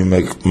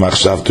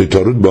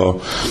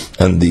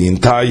 And the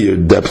entire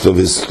depth of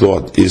his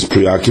thought is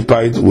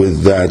preoccupied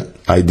with that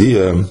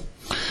idea.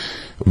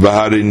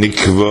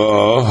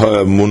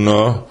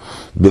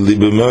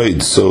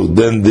 So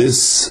then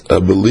this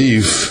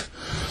belief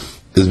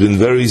has been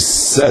very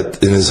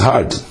set in his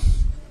heart.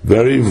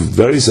 Very,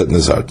 very set in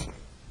his heart.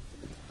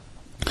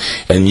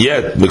 And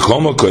yet,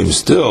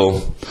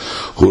 still,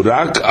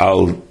 Hurak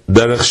al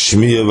derech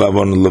shmiya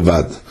v'avon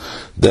levad.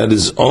 That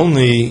is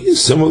only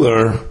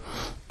similar,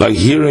 like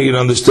hearing and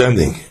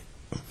understanding.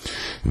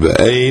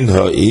 Ve'ein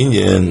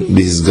ha'inyan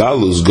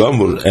b'hizgalus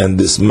gomur, and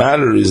this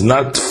matter is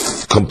not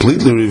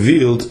completely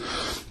revealed,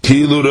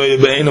 ki'ilu ro'eh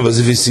be'einav, as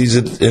if he sees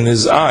it in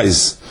his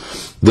eyes.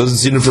 Doesn't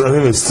see it in front of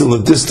him, it's still a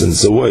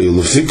distance away.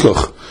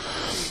 Lefikoch.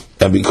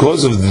 And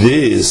because of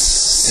this,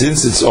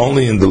 since it's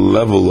only in the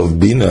level of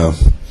bina,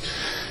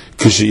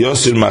 if he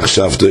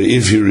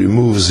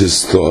removes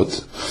his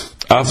thought,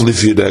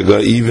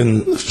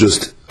 even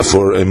just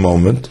for a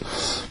moment,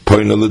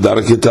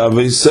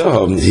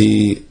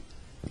 he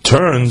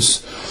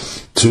turns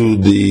to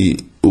the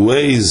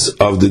ways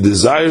of the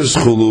desires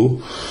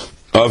chulu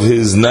of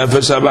his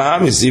nefesh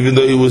habahamis, even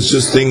though he was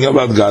just thinking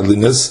about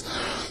godliness,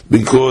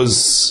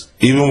 because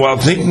even while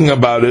thinking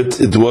about it,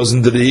 it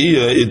wasn't the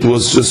re'iyah, it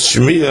was just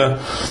shmiyah,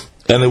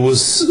 and it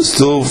was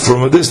still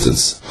from a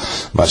distance.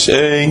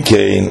 Mashein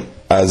kain,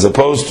 as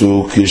opposed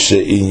to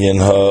kishe inyan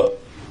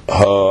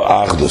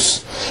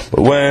ha'achdus.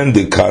 But when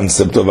the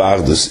concept of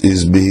achdus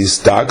is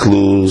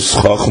bihistaklus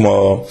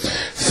chokhmah,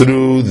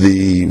 through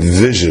the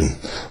vision,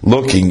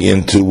 looking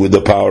into with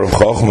the power of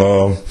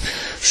chokhmah,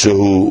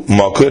 shehu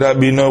makir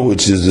habina,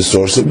 which is the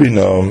source of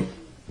bina,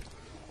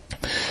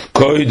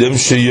 Koidem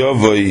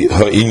sheyavai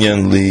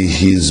ha'inyan li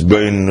his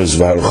beinus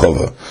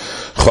v'harchova.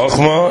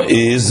 Chochma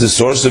is the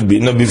source of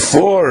bina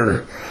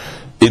before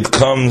it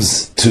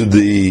comes to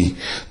the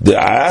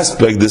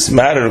aspect, this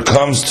matter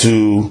comes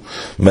to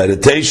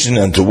meditation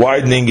and to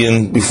widening,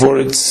 and before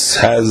it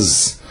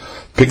has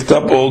picked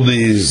up all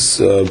these,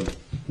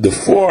 the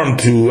form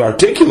to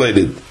articulate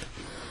it.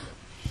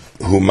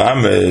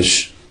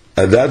 Humamesh,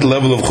 at that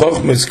level of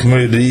Chochma is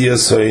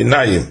k'meriyas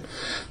ha'inayim.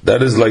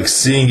 That is like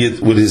seeing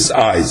it with his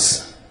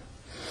eyes.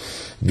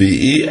 And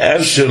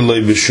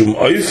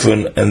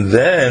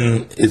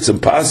then it's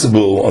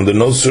impossible under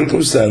no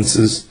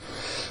circumstances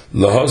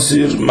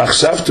lahasir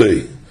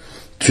machshavtoi,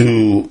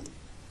 to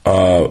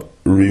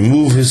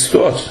remove his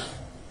thought.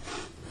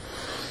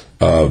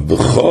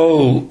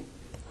 B'chol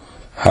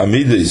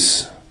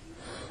hamidis,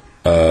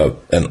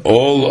 and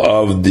all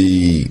of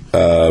the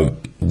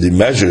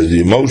measures,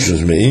 the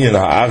emotions, me'inyan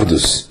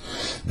ha'achdus,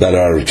 that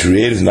are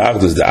created in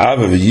achdus, the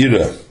ava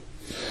v'yira,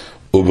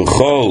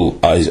 ubechol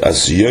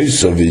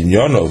asiyosav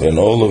v'inyanov, and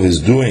all of his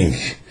doing,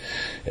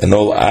 and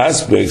all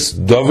aspects,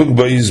 davik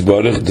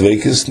ba'yizbarech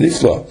dveikes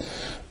nifla.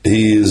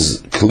 He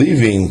is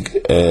cleaving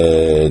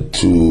to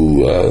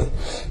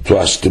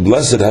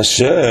blessed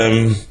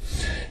Hashem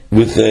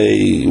with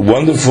a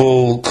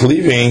wonderful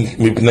cleaving,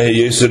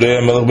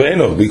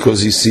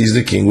 because he sees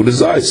the king with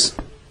his eyes.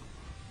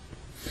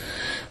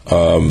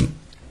 So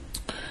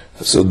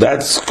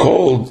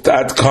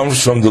that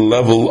comes from the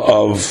level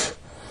of,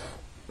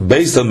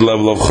 based on the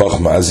level of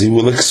Chochmah, as he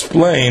will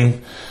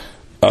explain.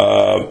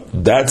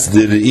 That's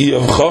the Re'iyah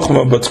of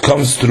Chochmah, but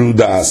comes through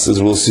Das, as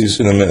we'll see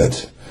in a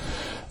minute.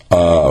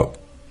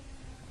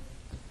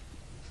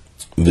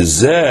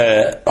 This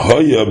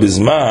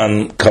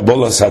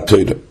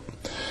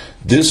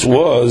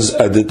was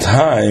at the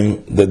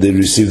time that they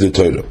received the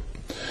Torah.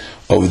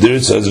 Over there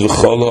it says, so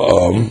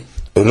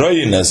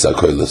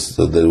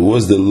there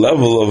was the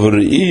level of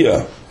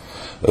Re'iyah,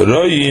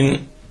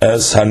 Royin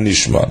as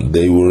Hanishma.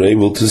 They were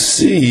able to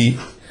see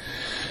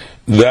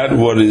that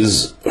what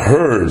is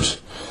heard.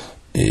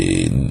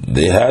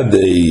 They had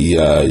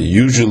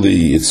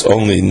usually it's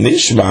only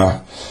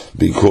Nishma,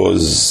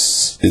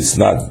 because it's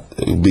not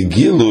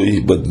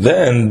Begilui, but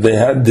then they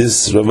had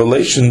this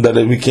revelation that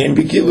it became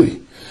Begilui.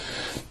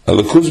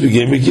 Alakus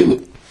became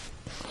Begilui.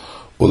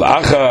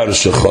 Ul'achar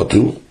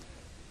shechotu,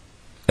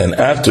 and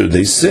after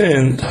they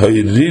sinned,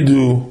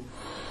 Hayridu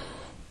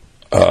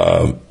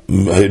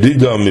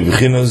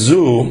mibchina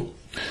zu,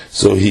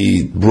 so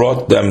he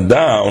brought them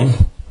down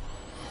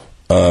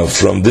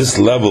from this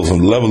level, from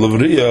the level of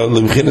Riyah,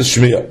 lebchinas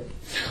Shmiya,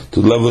 to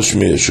the level of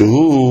Shmiya.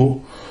 Shuhu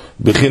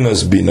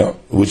Bechinas Bina,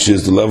 which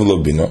is the level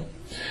of Bina,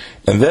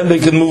 and then they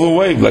can move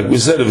away. Like we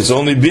said, if it's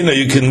only Bina,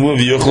 you can move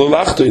Yochlo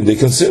Lachto, and they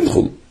can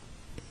Simchul.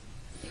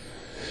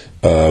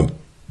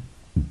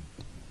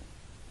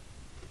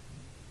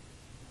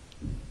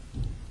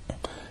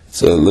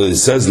 So it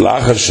says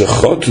Lachar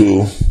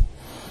Shechotu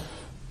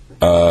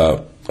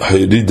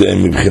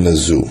Hayridaim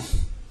Mibchinazu.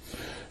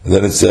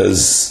 Then it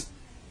says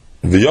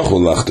V'Yochlo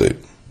Lachto.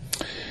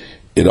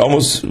 It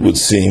almost would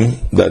seem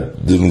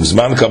that the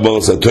Zman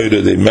Kabbalas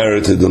HaTorah, they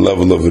merited the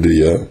level of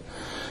Riyah,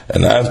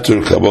 and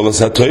after Kabbalas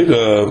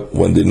HaTorah,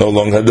 when they no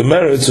longer had the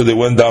merit, so they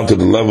went down to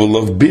the level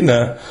of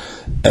Bina,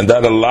 and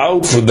that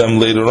allowed for them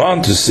later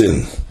on to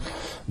sin.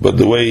 But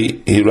the way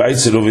he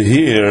writes it over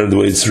here, the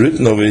way it's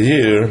written over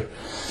here,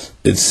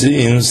 it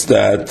seems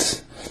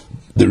that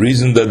the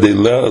reason that they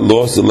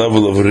lost the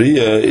level of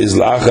Riyah is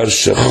La'achar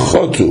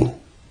Shechotu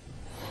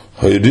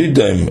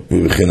Hayridaim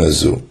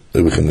Mibchinazu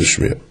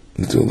Mibchinashmiyah.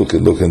 To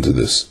look into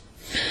this.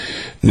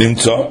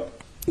 Nimtza.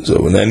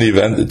 So in any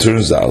event, it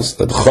turns out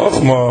that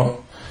Chochma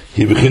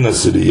he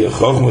bechinas Riyah.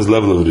 Chochma is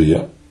level of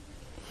Riyah.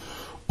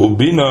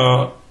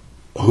 Ubina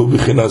hu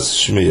bechinas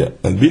Shmiya,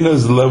 and Bina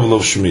is the level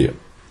of Shmiya.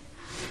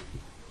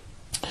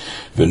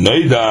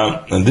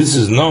 V'noida, and this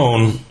is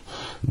known.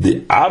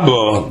 The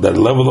Abba, that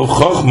level of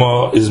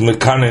Chochma, is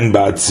mekanin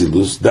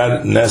ba'atzilus,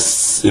 that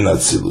nests in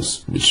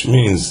Atzilus, which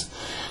means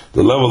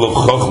the level of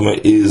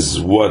Chochma is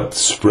what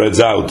spreads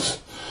out,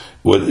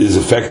 what is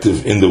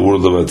effective in the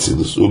world of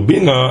Atzilus.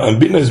 Ubina, and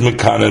Bina is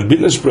Mekan, and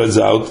Bina spreads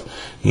out,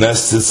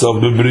 nests itself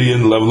bebriya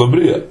in the level of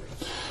Briya.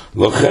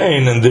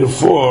 Lochein, and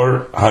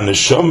therefore,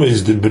 Haneshama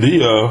is the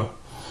Briya,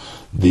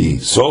 the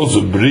souls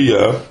of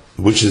Briya,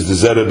 which is the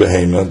Zera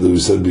Behema that we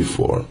said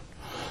before.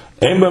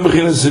 They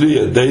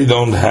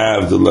don't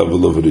have the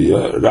level of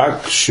Riya,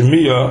 Rak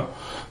Shmiya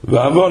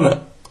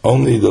V'Avona,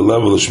 only the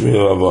level of Shmiya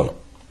V'Avona.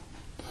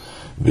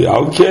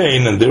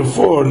 V'Alkein, and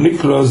therefore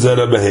Nikra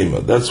Zera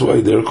Behema. That's why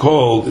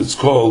it's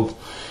called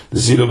the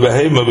Zera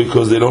Behema,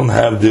 because they don't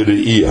have the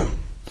Riya,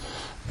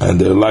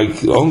 and they're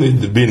like only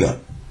the Bina.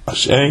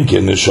 Ashenke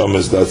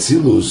Neshamas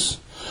Atzilus,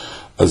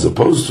 as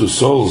opposed to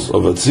souls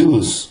of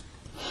Atzilus.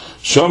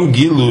 Sham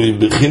Gilui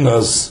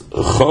Bechinas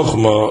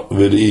Chochma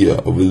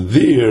V'Riya. Over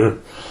there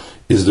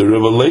is the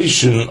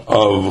revelation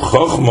of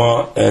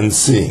Chochma and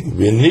seeing.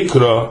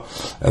 V'Nikra,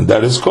 and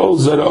that is called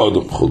Zera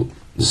Odom Chulu,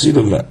 the seed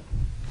of man.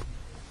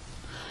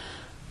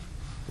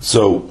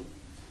 So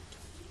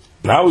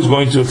now he's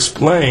going to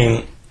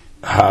explain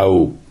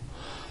how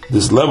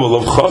this level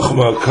of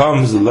Chokhmah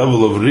comes, the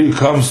level of Ri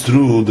comes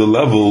through the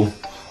level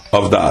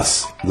of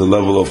Das, the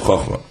level of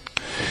Chokhmah.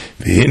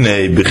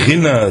 V'hinei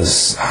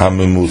b'chinas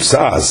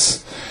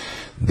hamemutzas,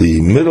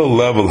 the middle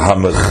level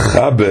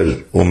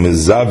hamechaber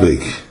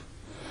umezabek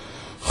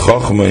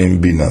Chokhmah in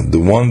Bina, the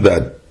one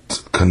that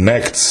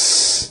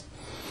connects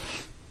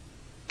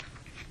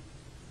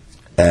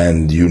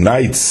and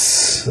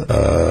unites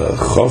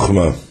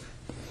Chokhmah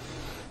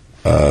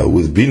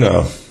with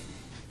Bina,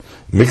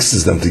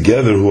 mixes them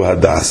together, who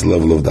had Das,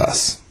 level of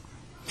Das.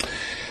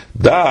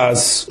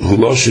 Das,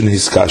 huloshin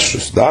his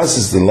kashrus. Das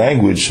is the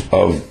language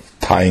of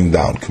tying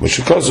down.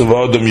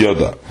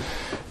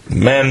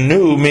 Man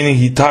knew, meaning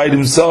he tied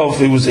himself,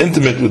 he was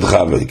intimate with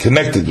Chava, he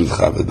connected with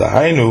Chava. The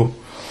Hainu,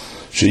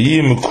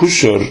 sheyim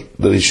kushor,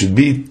 that he should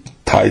be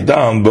tied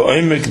down,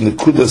 ba'omek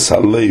nekudas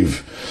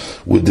halev,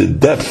 with the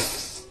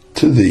depth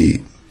to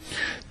the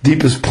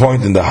deepest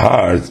point in the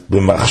heart,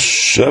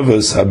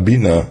 b'machshavas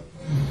habina,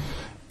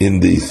 in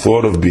the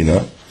thought of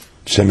Bina,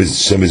 Shem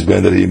is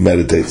Ben, that he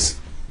meditates.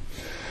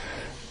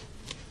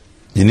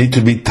 You need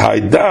to be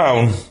tied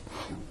down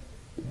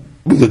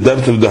with the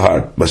depth of the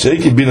heart.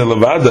 Masheiki Bina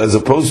Levada, as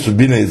opposed to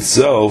Bina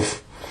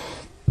itself,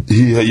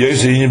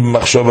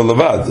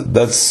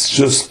 that's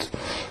just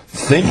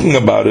thinking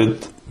about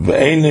it,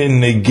 that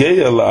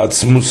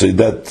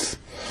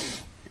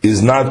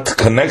is not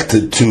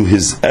connected to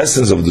his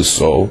essence of the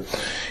soul.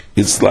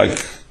 It's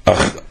like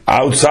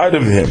outside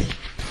of him,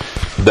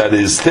 that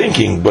is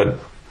thinking, but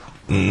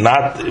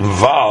not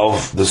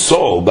involve the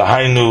soul. The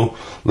Hainu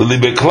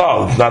Lilibe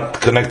Klal,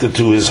 not connected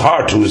to his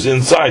heart, to his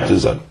inside.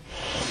 And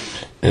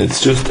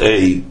it's just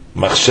a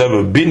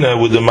machshava bina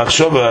with a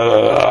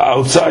machshava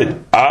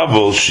outside.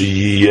 Avol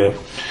shiyeh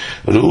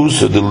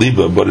reusa de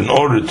liba, but in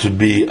order to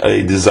be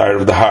a desire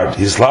of the heart,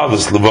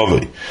 hislavas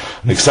levavi,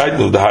 an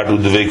excitement of the heart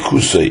with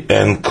deveikusei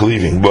and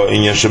cleaving, but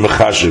inyan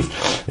shemechashiv,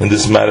 in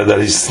this matter that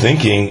he's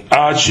thinking,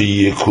 ad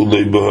sheyeh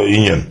kulei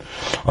b'ha'inyan,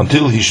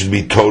 until he should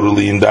be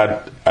totally in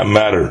that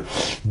matter.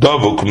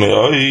 Davuk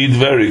me'oid,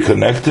 very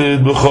connected,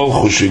 b'chol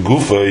chushi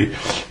gufei,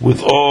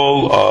 with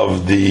all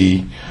of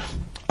the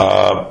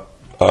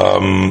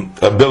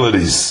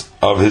abilities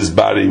of his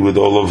body, with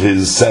all of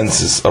his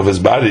senses of his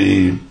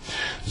body.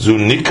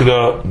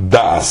 Zunikra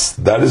das,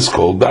 that is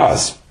called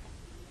das.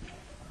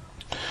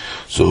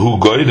 So who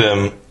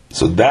goydem?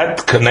 So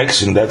that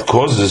connection that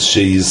causes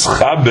sheis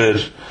chaber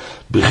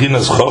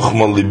b'chinas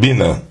chokhmah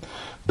libina,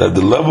 that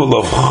the level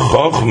of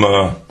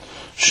chokhmah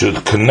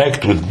should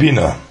connect with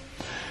bina.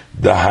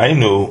 The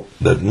hainu,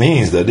 that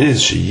means that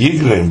is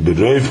sheyigrem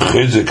b'roiv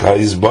chizek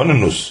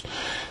ha'izbanenus,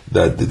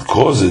 that it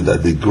causes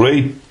that the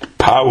great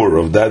power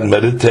of that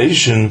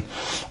meditation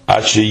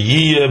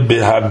ashiyah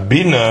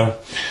behabina,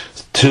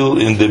 till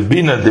in the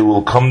bina they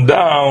will come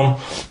down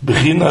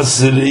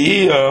b'chinas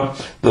riyah,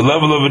 the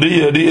level of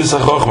riyah is a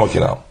chokhmah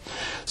kinam,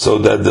 so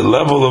that the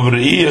level of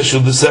riyah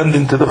should descend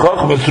into the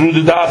chokhmah through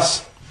the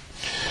das.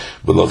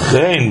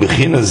 B'lochein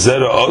b'chinas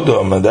zera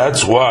odom, and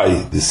that's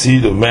why the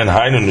seed of man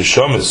hainu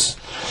neshamis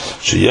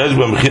sheyesh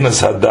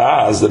b'chinas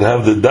hadas, that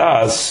have the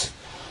das,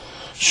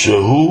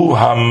 shehu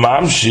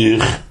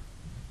hamamshich.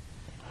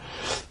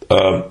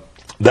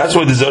 That's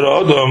why the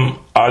zera odom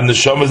are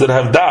neshamas that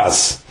have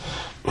das.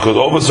 Because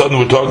all of a sudden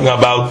we're talking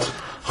about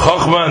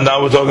Chokhmah and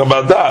now we're talking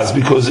about Das,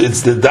 because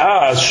it's the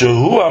Das,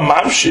 Shehu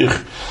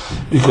HaMamshich,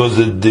 because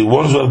the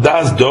ones who have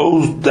Das,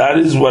 those, that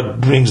is what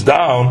brings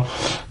down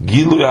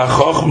Gilui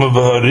HaChokhmah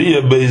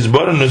V'Hariyah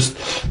Be'izbaranus,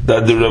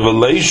 that the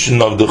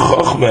revelation of the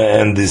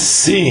Chokhmah and the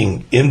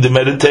seeing in the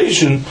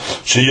meditation,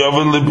 so you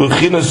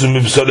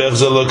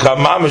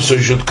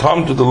should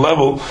come to the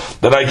level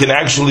that I can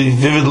actually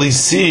vividly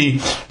see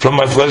from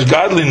my flesh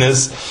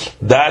godliness.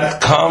 That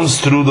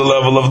comes through the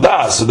level of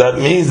Das. So that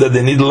means that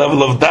they need a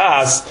level of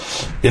Das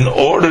in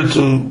order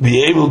to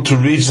be able to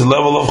reach the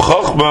level of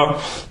Chokhmah,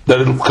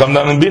 that it will come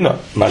down in Bina.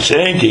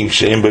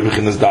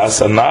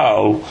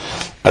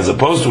 As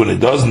opposed to when it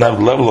doesn't have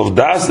the level of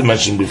Das they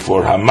mentioned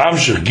before,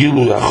 Hamamshich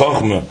Gilu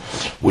HaChokhmah,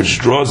 which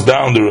draws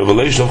down the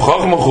revelation of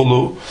Chokhmah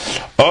Chulu,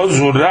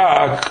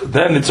 Ozurak,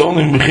 then it's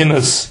only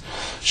Bechinas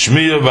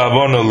Shmiya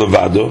V'Avona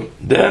Levado,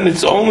 then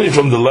it's only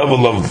from the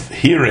level of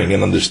hearing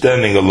and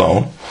understanding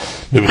alone,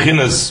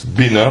 Bechinas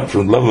Bina,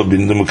 from the level of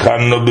Bina, the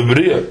Mekano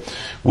B'Briya,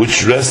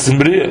 which rests in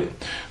Briya.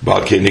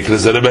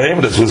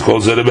 That's what's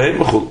called Zera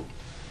B'Heim.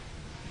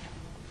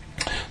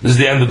 This is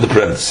the end of the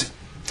parenthesis.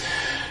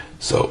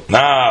 So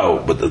now,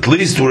 but at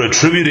least we're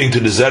attributing to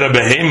the Zera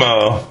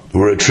Behema,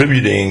 we're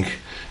attributing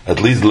at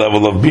least the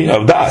level of Bina,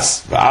 of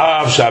Das. It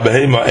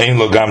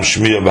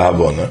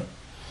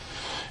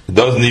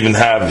doesn't even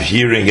have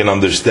hearing and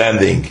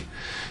understanding.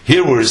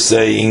 Here we're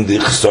saying the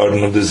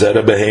chsarn of the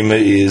Zera Behema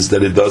is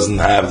that it doesn't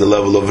have the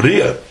level of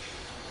Riyah.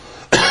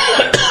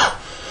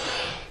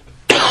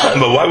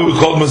 But why would we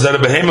call it a Zera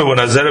Behema when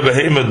a Zera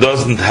Behema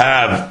doesn't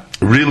have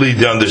really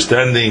the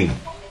understanding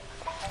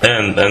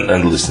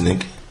and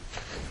listening?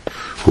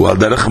 So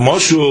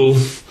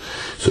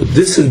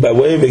this is by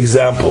way of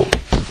example,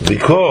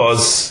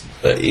 because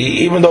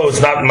even though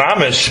it's not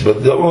mamish,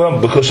 but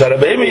because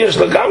Sharabeim yesh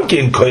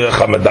lagamkin koyach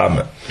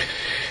hamadame.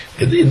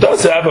 It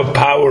does have a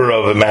power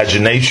of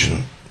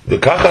imagination. And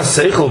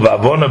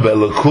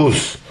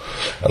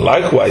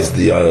likewise,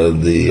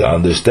 the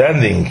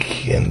understanding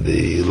and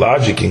the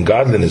logic in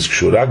godliness,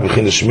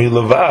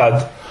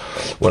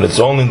 when it's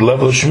only the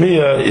level of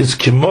shmiya, is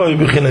kimoy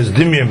b'chinas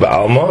dimyan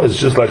ba'alma. It's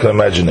just like an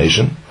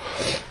imagination.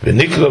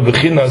 It's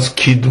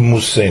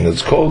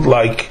called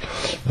like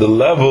the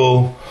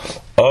level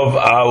of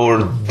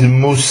our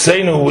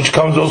dimuseinu, which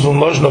comes also in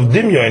lashon of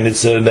dimyan.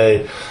 It's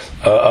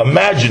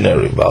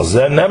imaginary.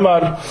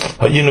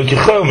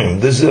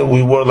 This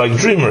we were like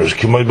dreamers.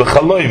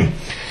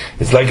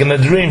 It's like in a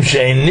dream. It's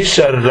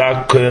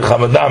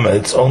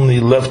only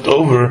left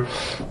over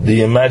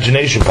the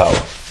imagination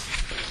power.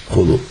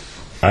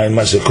 In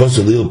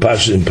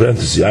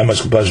parentheses,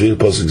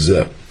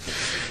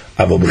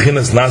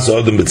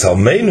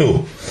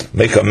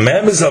 make a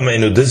man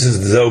b'tzalmeinu. This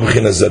is the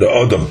b'chinas zera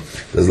odom.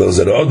 There's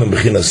zera odom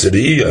b'chinas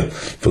seriyah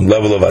from the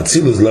level of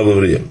atzilus, level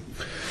of riyah.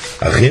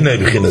 Achine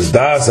b'chinas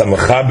das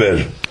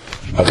ha'mechaber.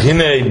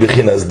 Achine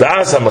b'chinas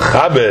das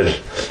ha'mechaber.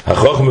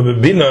 Ha'chochma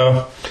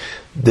b'bina.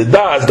 The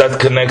das that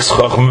connects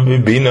chochma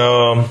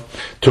b'bina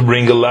to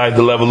bring alive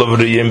the level of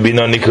riyah and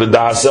bina nikra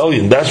das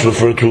elyon. That's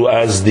referred to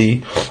as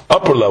the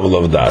upper level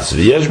of das.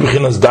 V'yesh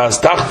b'chinas das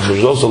tacht.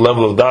 There's also a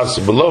level of das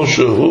below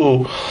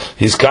shehu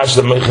his kash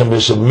the meichem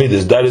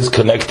b'midas. That is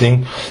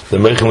connecting the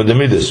meichem with the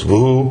midas.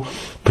 V'hu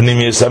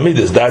pnimiyas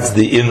hamidas. That's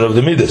the inner of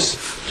the midas.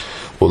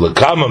 And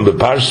later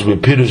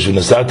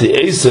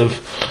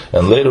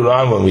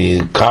on, when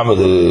we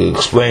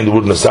explain the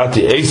word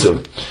Nasati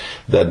Esav,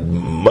 that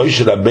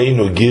Moshe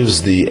Rabbeinu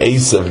gives the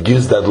Esav,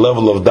 gives that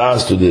level of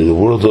das to the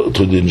world,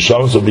 to the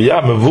Neshamas of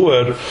Biyam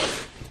Mevuer.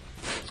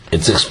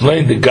 It's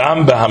explained the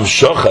Gam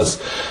B'Hamshochas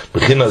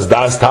B'chinas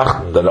Das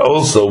Tach, that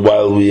also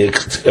while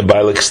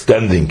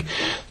extending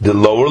the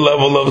lower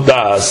level of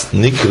das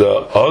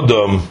Nikra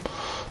Odom.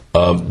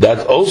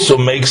 That also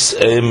makes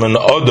him an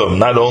Odom,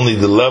 not only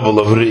the level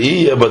of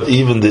Re'iyah, but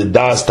even the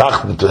Das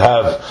Tachten, to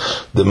have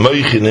the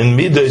Moichin in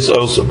Midas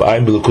also. To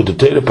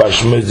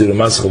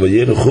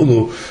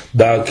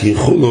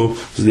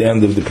the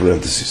end of the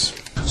parentheses.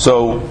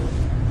 So,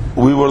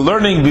 we were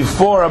learning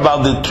before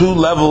about the two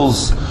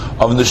levels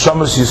of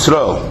Neshamas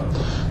Yisrael,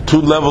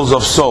 two levels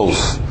of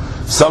souls.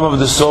 Some of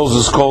the souls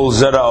is called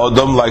Zera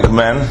Odom, like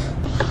man,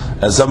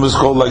 and some is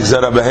called like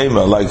Zera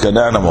Behema, like an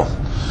animal.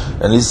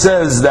 And he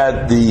says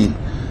that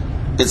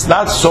it's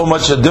not so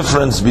much a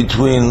difference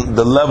between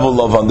the level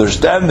of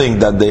understanding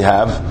that they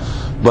have,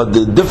 but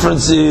the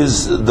difference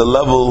is the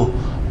level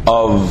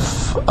of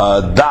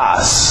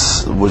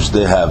das, which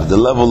they have, the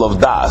level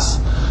of das.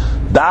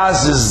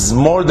 Das is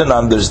more than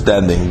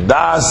understanding.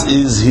 Das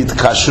is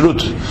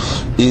hitkashrut,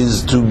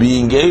 is to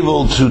being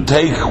able to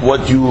take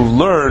what you've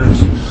learned,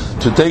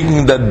 to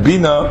taking that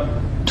bina,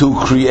 to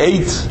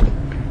create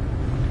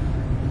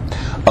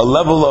a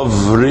level of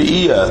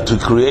re'iyah, to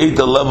create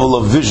a level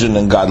of vision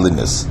and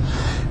godliness.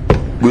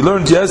 We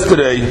learned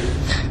yesterday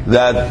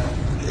that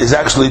it's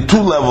actually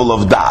two levels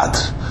of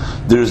dat.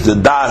 There's the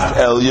das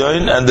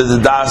elyon and there's the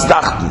das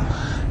tachten.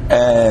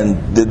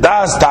 And the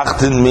das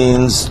tachten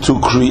means to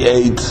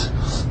create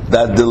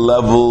that the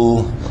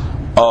level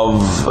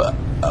of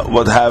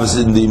what happens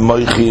in the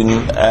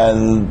moichin,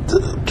 and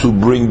to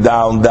bring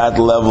down that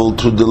level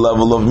to the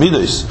level of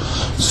midas,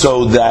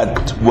 so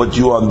that what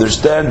you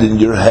understand in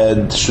your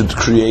head should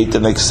create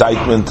an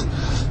excitement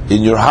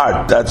in your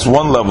heart. That's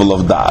one level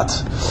of dat.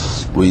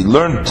 We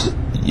learned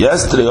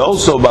yesterday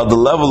also about the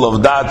level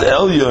of dat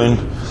elyon,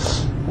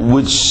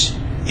 which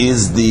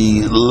is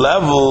the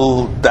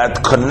level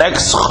that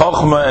connects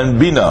chokhmah and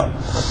bina,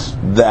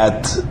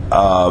 that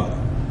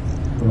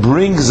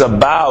brings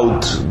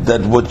about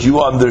that what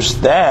you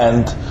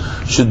understand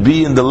should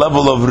be in the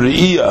level of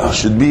re'iyah,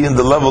 should be in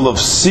the level of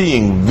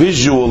seeing,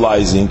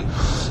 visualizing,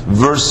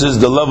 versus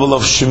the level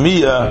of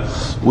shemiyah,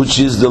 which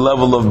is the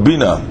level of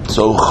bina.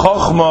 So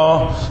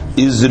chokhmah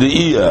is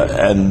re'iyah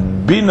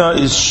and bina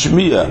is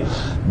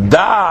shemiyah.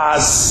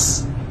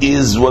 Das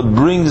is what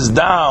brings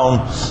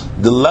down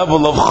the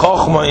level of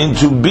chokhmah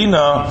into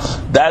bina.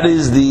 That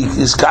is the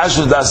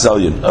iskashus das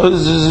elyon.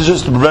 This is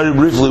just very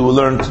briefly we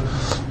learned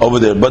over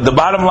there. But the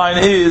bottom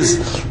line is,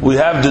 we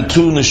have the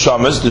two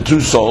neshamas, the two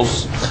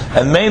souls,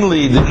 and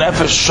mainly the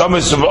nefesh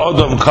shamas of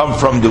Adam come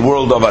from the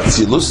world of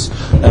Atzilus,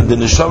 and the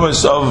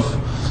neshamas of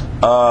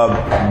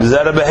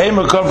Zera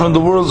Behema come from the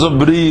worlds of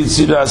Bri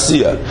Yitzira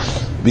Asiya,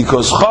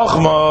 because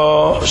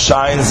Chokhmah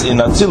shines in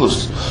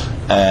Atzilus,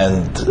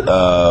 and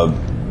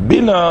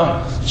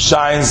Bina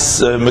shines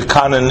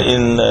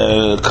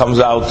Mekanen comes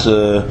out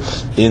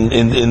in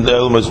the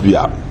Elmas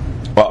Biyah.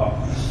 Well,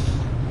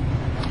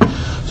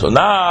 so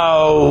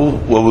now,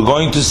 what we're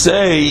going to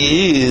say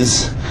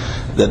is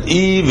that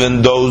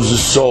even those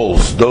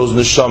souls, those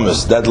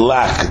neshamas that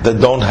lack, that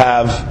don't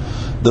have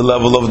the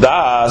level of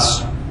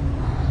das,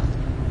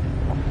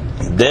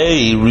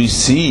 they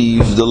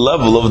receive the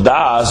level of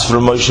das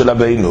from Moshe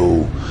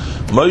Rabbeinu.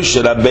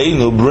 Moshe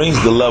Rabbeinu brings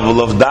the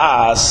level of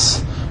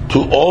das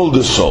to all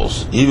the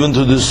souls, even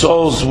to the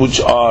souls which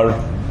are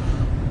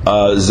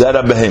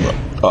Zera Behema.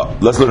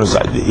 Let's learn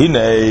inside.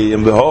 Hine,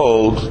 and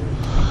behold,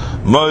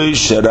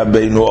 Moshe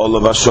Rabbeinu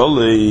Olav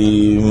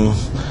Hasholim,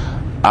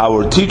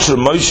 our teacher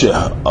Moshe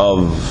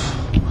of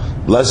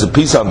blessed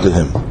peace unto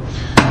him,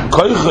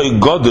 Koichei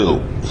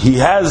Godel, he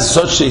has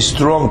such a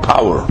strong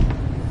power,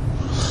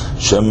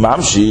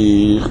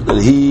 Shemamshich,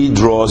 that he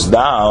draws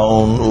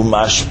down,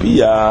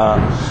 Umashpia,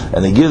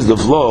 and he gives the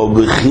flow,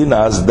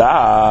 Bechinas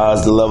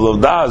Das, the level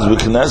of Das,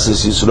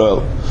 Bechineses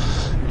Yisrael,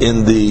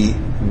 in the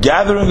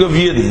gathering of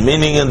Yidden,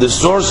 meaning in the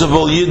source of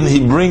all Yidden, he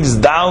brings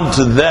down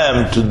to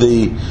them, to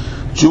the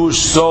Jewish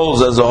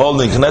souls as a whole,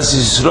 in Knesset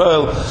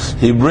Yisrael,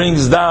 he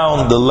brings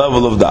down the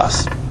level of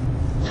Das.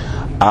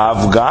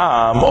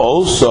 Avgam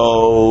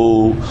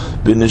also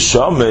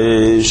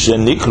b'neshamesh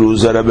shenikru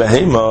zera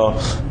behema,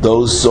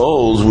 those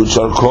souls which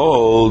are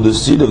called the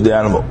seed of the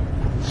animal.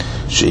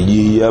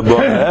 Sheyiyeh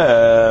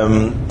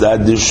bohem,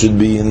 that there should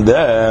be in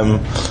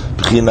them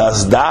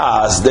b'chinas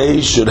das,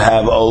 they should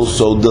have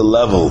also the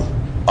level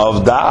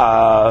of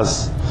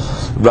das.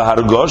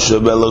 V'hargosha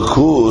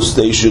b'elakus,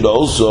 they should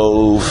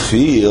also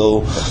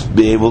feel,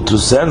 be able to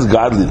sense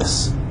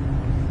godliness.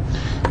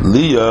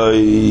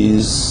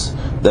 Liyos,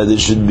 that it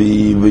should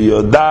be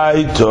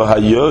v'yodai to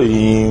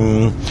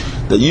hayoim,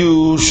 that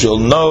you shall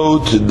know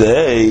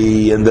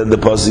today, and then the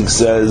pasuk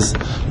says,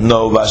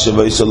 no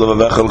v'ashavayso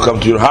levavecha will come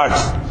to your heart,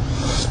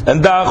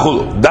 and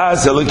da'achulu,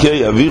 das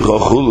elokei avicha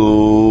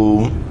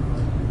chulu.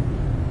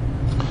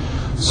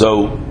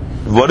 So,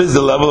 what is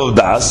the level of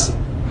das?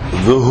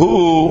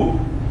 V'hu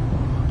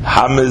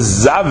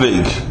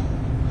hamezavig,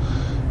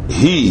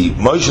 he,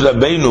 Moshe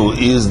Rabbeinu,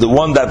 is the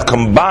one that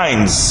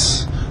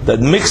combines, that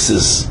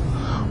mixes,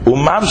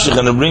 umamshich,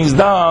 and it brings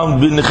down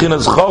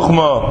b'nechinas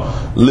chokhmah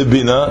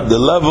lebina, the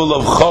level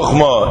of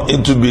chokhmah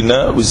into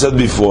bina. We said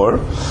before,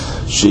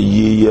 that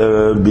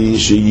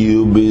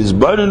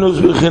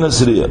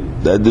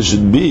there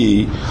should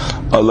be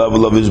a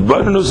level of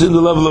isbarinus in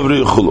the level of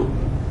riyah chulu.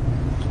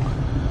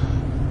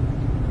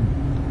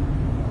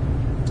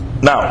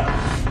 Now,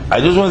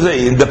 I just want to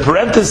say, in the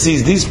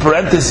parentheses, these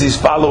parentheses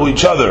follow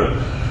each other,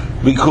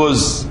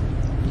 because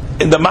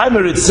in the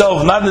Maimer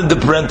itself, not in the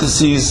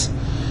parentheses,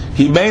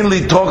 he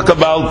mainly talked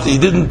about, he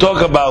didn't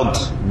talk about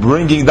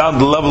bringing down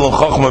the level of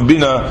Chokhmah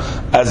Bina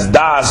as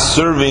Das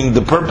serving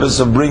the purpose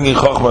of bringing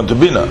Chokhmah to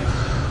Bina.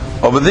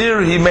 Over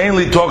there, he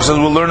mainly talks, as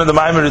we'll learn in the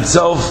Maimer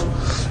itself,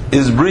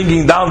 is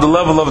bringing down the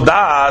level of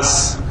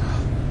Das,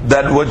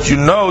 that what you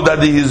know,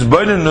 that the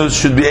Hizbonenus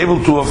should be able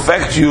to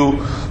affect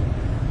you,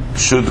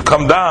 should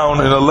come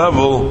down in a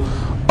level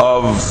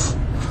of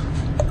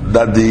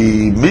that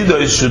the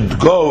midah should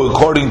go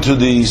according to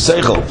the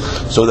seichel,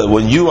 so that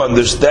when you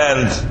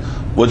understand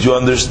what you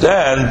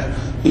understand,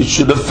 it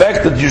should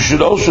affect that you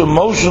should also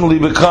emotionally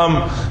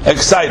become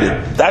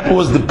excited. That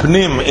was the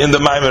pnim in the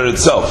Maimer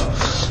itself.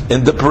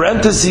 In the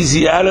parentheses,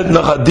 he added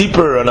a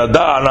deeper and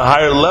on a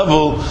higher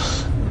level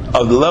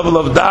of the level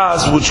of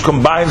das, which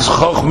combines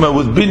chokhmah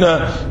with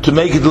bina to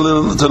make it to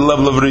the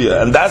level of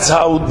riyah, and that's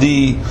how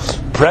the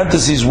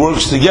parentheses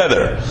works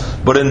together.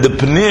 But in the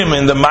pnim,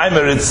 in the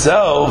Maimer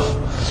itself,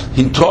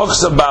 he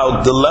talks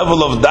about the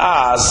level of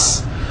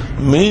das,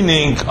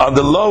 meaning on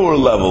the lower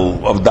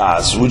level of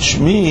das, which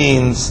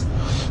means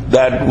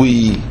that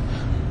we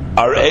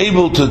are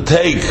able to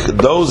take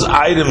those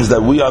items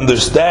that we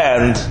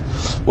understand,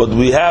 what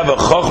we have a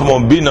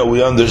chokhmah bina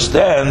we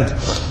understand,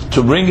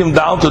 to bring him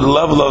down to the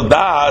level of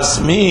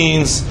das,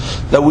 means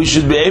that we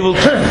should be able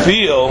to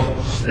feel,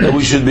 that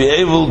we should be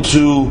able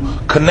to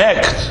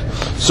connect,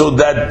 so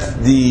that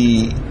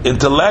the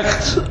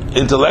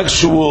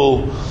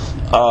intellectual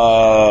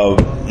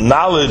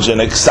knowledge and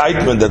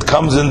excitement that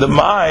comes in the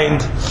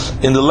mind,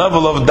 in the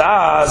level of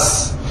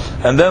das,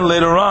 and then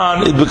later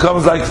on it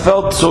becomes like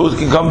felt, so it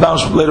can come down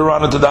later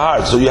on into the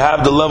heart. So you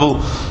have the level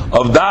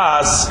of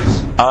das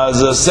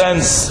as a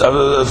sense of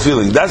a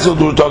feeling. That's what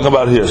we're talking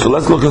about here. So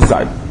let's look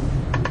inside.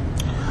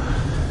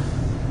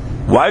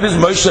 Why does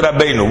Moshe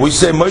Rabbeinu, we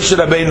say Moshe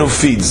Rabbeinu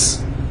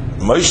feeds.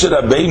 Moshe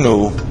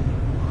Rabbeinu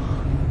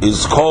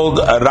is called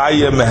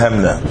Araya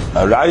Mehemna.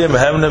 Araya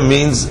Mehemna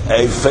means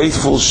a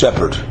faithful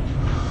shepherd.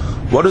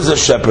 What does a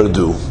shepherd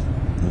do?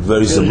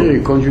 Very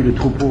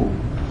simple.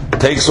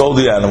 Takes all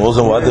the animals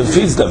and what? They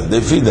feeds them. They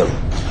feed them.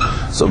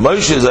 So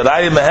Moshe is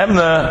Araya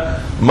Mehemna.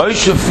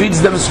 Moshe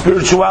feeds them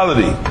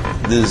spirituality.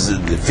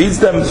 He feeds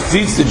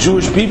the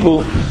Jewish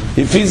people.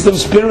 He feeds them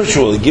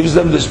spiritual. He gives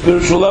them the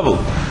spiritual level.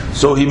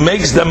 So he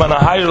makes them on a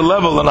higher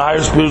level, on a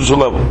higher spiritual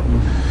level.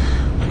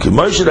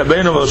 Moshe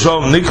Rabbeinu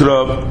V'Shalom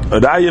Nikra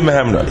Araya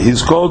Mehemna.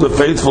 He's called a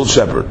faithful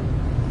shepherd.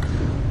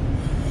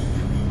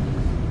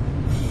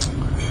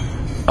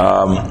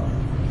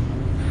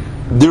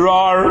 There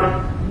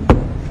are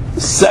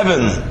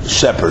 7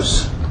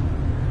 shepherds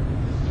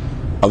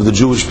of the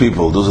Jewish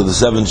people. Those are the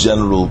 7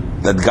 general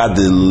that got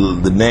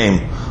the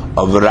name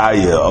of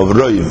Raya, of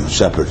Royim,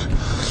 shepherd.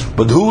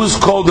 But who is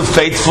called the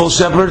faithful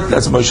shepherd?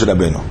 That's Moshe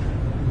Rabbeinu.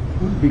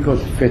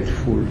 Because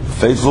faithful.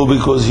 Faithful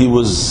because he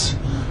was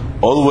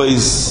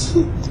always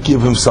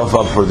give himself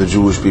up for the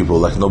Jewish people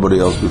like nobody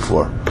else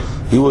before.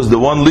 He was the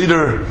one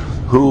leader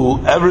who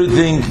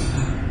everything,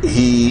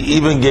 he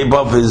even gave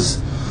up his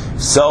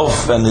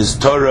self and his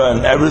Torah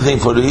and everything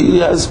for he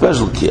has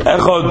special. He's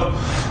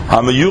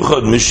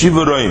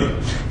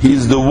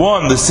the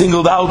one, the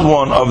singled out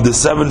one of the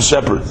seven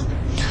shepherds.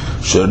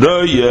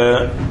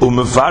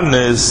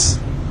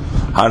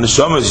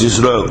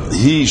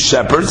 He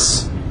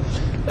shepherds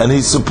and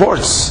he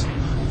supports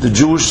the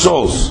Jewish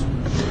souls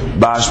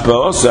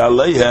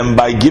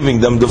by giving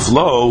them the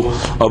flow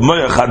of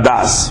Moyach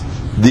Hadas.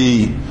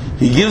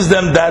 He gives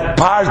them that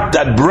part,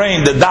 that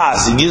brain, the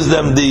das. He gives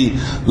them the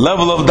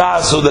level of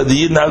das so that the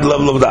Yidden have the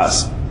level of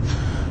das.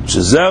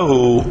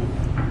 Shezehu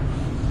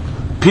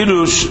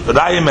Pirush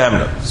Raya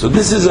Mehemna. So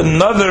this is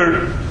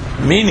another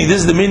meaning.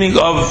 This is the meaning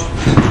of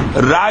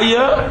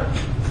Raya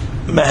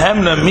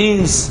Mehemna,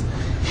 means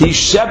he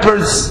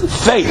shepherds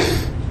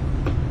faith.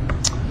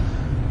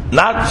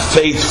 Not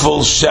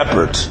faithful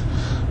shepherd.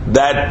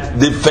 That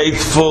the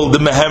faithful, the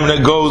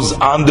Mehemna goes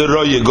on the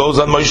Roya, goes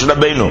on Moshe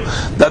Rabbeinu.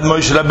 That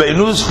Moshe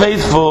Rabbeinu is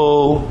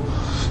faithful,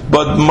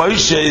 but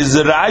Moshe is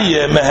a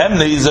Raya,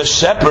 Mehemna is a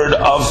shepherd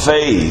of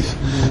faith.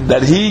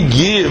 That he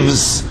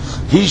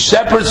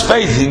shepherds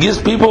faith. He gives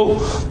people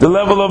the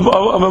level of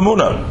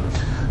Amunah.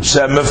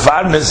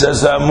 Shemefarnes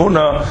as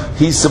Amunah,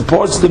 he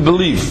supports the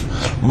belief.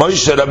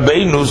 Moshe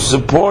Rabbeinu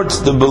supports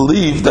the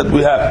belief that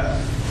we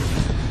have.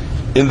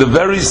 In the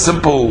very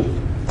simple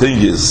thing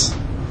is,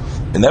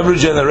 in every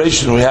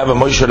generation we have a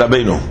Moshe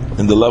Rabbeinu,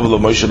 in the level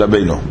of Moshe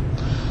Rabbeinu.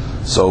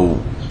 So,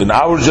 in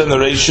our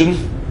generation,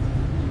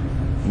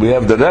 we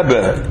have the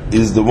Rebbe,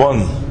 is the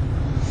one,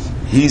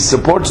 he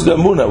supports the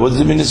Emunah. What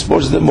does it mean he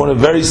supports the Emunah?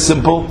 Very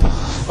simple.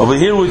 Over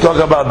here we talk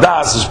about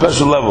Das, a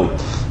special level.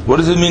 What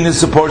does it mean he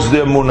supports the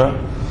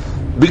Emunah?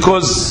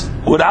 Because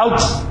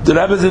without the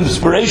Rebbe's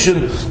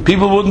inspiration,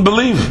 people wouldn't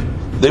believe.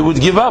 They would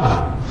give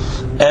up.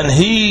 And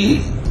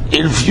he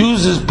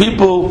infuses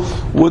people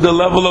with a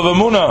level of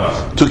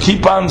Emunah to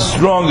keep on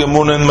strong.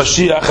 Emunah in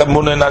Mashiach,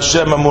 Emunah in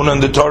Hashem, Emunah in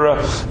the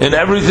Torah, in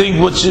everything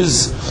which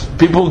is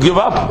people give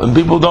up and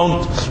people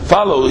don't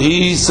follow.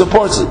 He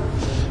supports it,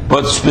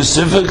 but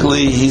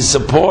specifically he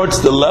supports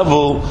the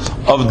level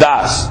of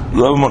Das.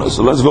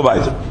 So let's go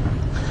back.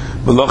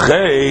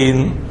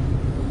 V'lochein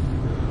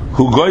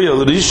hu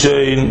goyel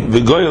rishein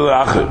v'goyel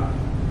acher.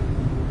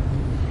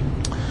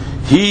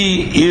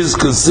 He is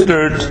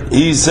considered,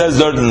 he says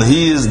that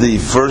he is the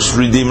first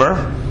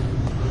Redeemer,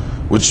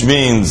 which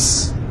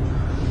means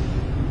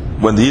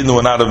when the Yidden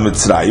went out of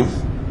Mitzrayim,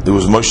 there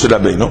was Moshe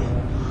Rabbeinu,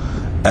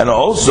 and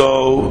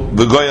also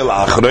the Goyel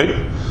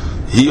Achrei,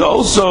 he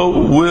also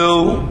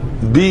will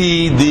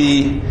be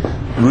the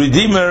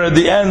Redeemer at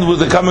the end with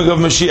the coming of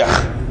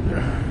Mashiach.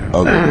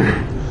 Okay.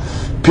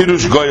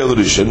 Pirush Goyel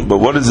Rishon, but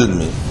what does it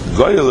mean?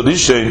 Goyel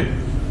Rishon,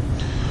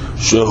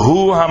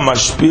 Shehu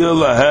HaMashpil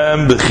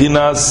Lahem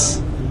Bechinas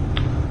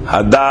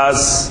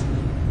Hadas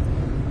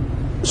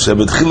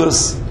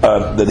Shebetchilas,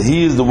 that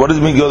he is the, what does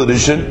it mean Goyel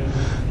Rishon?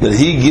 That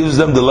he gives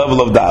them the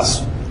level of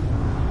Das.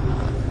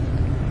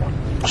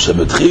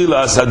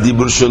 Shebetchilas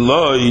Hadibur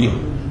Shaloi,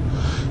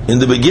 in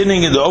the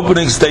beginning, in the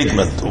opening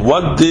statement,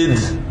 what did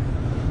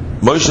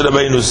Moshe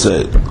Rabbeinu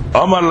say?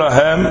 Amar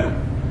Lahem,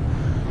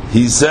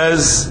 he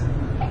says,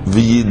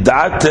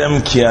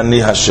 V'yidatem ki ani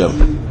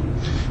Hashem.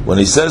 When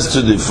he says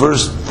to the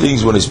first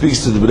things, when he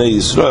speaks to the Bnei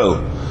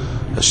Yisrael,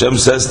 Hashem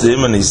says to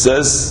him, and he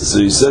says to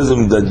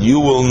him that you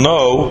will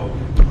know,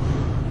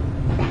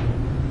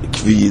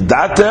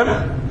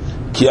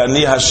 V'yidatem ki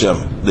ani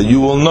Hashem, that you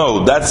will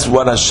know. That's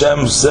what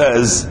Hashem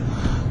says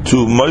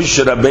to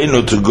Moshe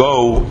Rabbeinu to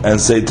go and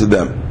say to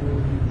them.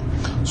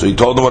 So he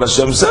told them what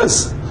Hashem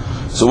says.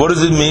 So what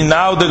does it mean?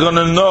 Now they're going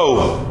to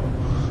know.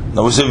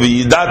 Now we say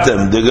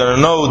V'yidatem, they're going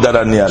to know that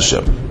ani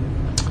Hashem.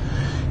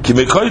 Ki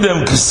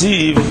mekoydem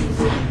kisiv.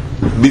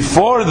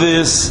 Before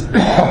this,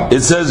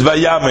 it says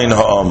Vayamin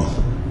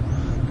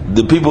Ha'am.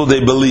 The people they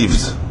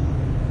believed.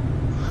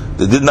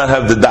 They did not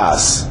have the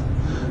Das.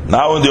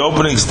 Now in the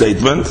opening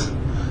statement,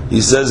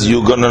 he says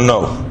you're going to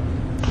know.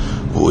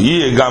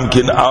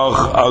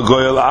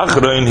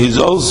 He's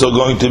also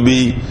going to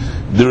be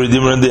the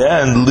Redeemer in the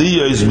end.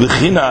 Liya is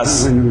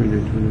Bechinas.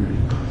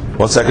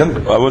 1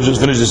 second, I will just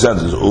finish the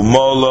sentence.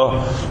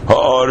 Umola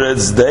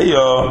ha'aretz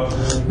deya,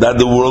 that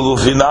the world will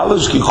feel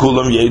knowledge, ki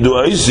kulam yedu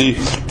aisi,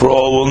 for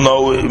all will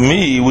know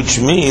me, which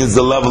means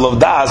the level of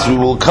Das we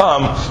will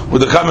come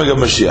with the coming of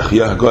Mashiach.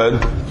 Yeah, go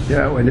ahead.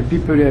 Yeah, when the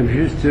people have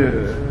just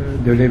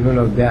the level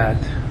of that.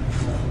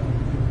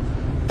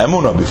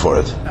 Emunah before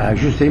it.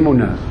 Just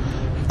Emunah.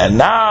 And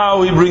now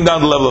we bring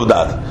down the level of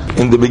that.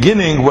 In the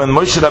beginning, when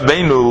Moshe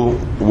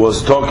Rabbeinu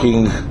was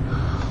talking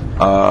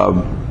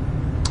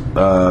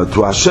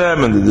to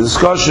Hashem and the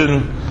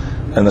discussion,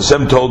 and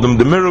Hashem told him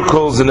the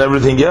miracles and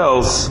everything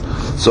else.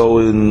 So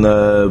in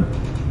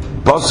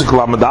Pasuk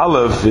Lamed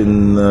Aleph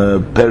in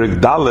Perek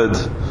Daled,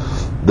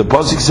 the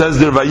Pasuk says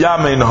there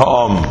Vayamin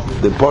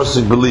Ha'am. The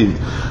Pasuk believed.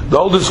 The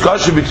whole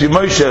discussion between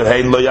Moshe,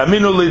 Hein lo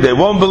yaminu li, they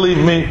won't believe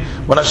me,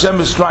 when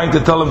Hashem is trying to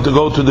tell him to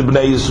go to the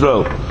Bnei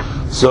Yisrael.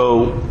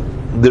 So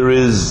there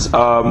is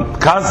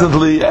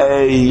constantly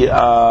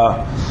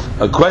a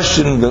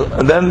question,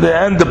 and then the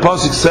end the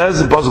pasuk says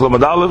in pasuk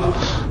Lamed Aleph,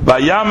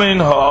 Vayamin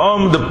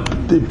ha'om,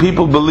 the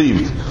people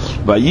believed,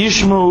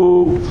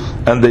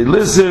 Vayishmu, and they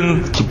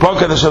listened,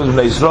 Kipokan Hashem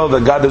Bnei Yisrael,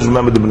 that God has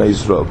remembered the Bnei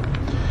Yisrael.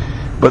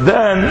 But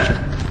then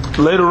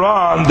later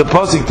on, the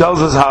pasuk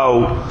tells us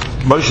how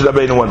Moshe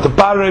Rabbeinu went to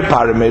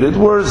Pare made it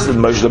worse, and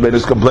Moshe Rabbeinu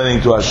is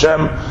complaining to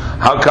Hashem,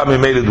 how come he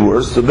made it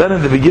worse? So then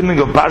in the beginning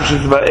of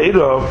Parashat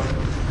Va'era,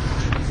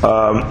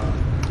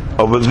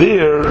 over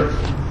there,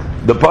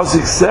 the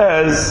pasuk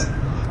says,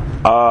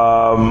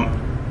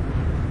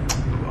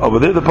 over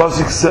there the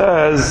pasuk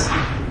says,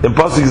 in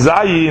pasuk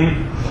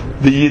Zayin,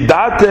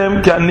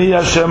 V'yidatem kani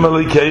Hashem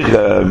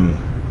Elokeichem.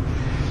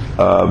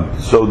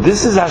 So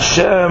this is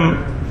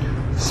Hashem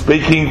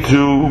speaking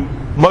to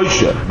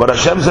Moshe, but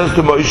Hashem says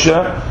to Moshe,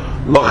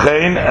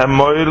 Lochein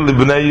emoir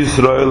libnei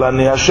Yisrael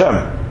ani Hashem.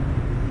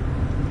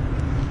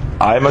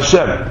 I am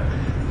Hashem.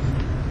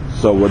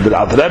 So what the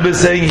Alter Rebbe is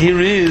saying here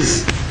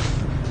is,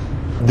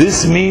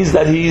 this means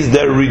that he is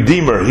their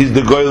redeemer, he's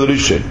the Goyel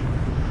Rishon,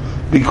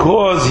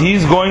 because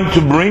he's going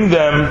to bring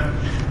them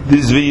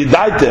this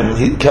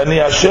v'yidaitem kani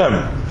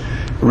Hashem.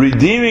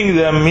 Redeeming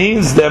them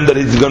means them that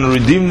he's going to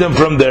redeem them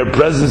from their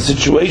present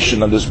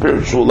situation on the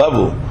spiritual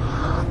level,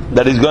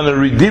 that he's going to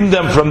redeem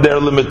them from their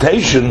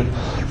limitation,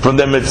 from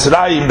their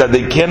Mitzrayim, that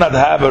they cannot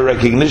have a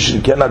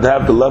recognition, cannot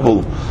have the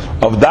level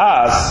of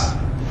Das,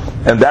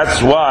 and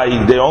that's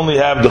why they only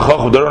have the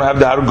Chochmah, they don't have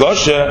the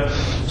Hargosha.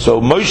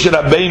 So Moshe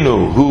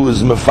Rabbeinu, who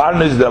is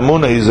Mefarnes the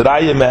Amunah, he's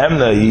Raya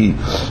Mehemna, he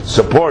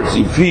supports,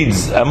 he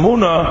feeds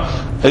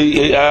Amunah,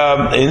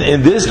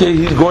 in this case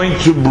he's going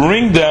to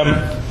bring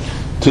them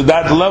to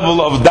that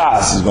level of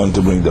Das, he's going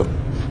to bring them.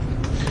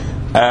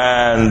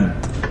 And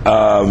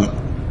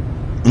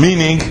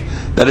meaning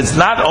that it's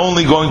not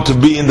only going to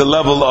be in the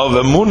level of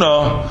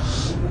Emunah,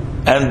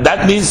 and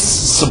that means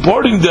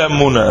supporting the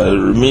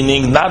Emunah,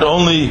 meaning not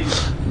only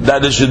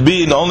that it should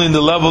be only in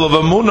the level of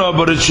Emunah,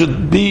 but it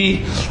should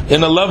be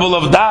in a level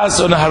of Das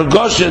or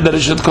Hargosha, that it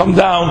should come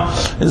down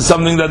in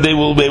something that they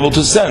will be able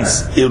to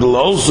sense. It will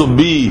also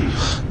be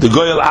the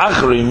Goyel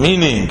Achri,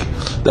 meaning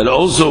that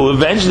also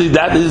eventually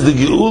that is the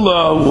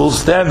Geula will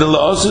stand in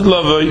La'asid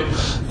Lavoi.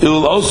 It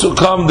will also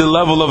come the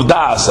level of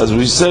Das, as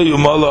we say,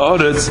 Yumala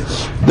Oretz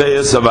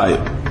Deyes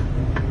Havayim.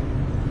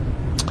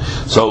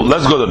 So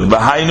let's go to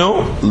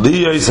Bahainu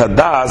Liyos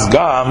Hadas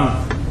Gam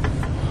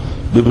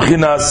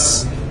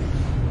Bibchinas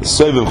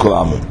Soviv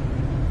Kolamim.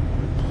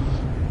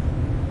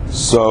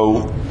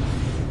 So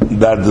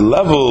that the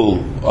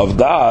level of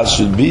Das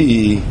should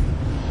be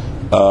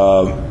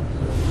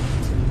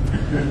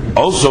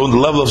also in the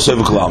level of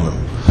Soviv Kolamim.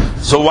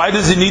 So why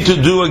does he need to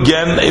do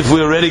again if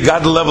we already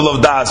got the level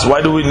of Das?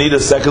 Why do we need a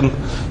second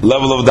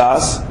level of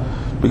Das?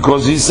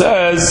 Because he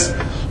says,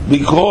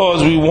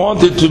 because we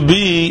want it to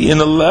be in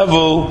a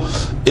level,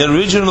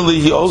 originally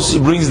he also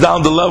brings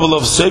down the level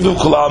of Soviv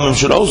Kolamim,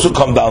 should also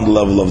come down the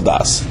level of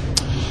Das.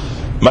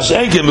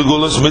 Mashenke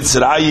Megulos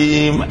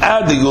Mitzrayim,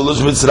 at the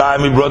Gulos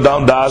Mitzrayim, he brought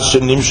down Das,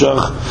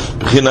 Shenimshach,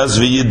 B'chinas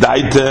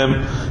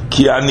V'yidaitem,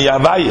 Ki Ani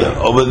Havaya.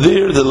 Over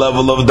there, the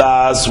level of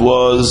Das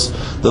was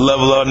the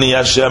level of Ani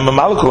Hashem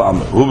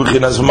Malkulam, Hu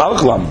B'chinas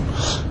Malkulam,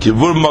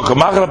 Kivur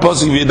Mokamachra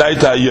Posik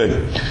V'yidaita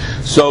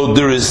Ayon. So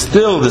there is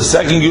still, the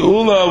second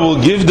Geula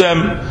will give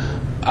them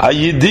a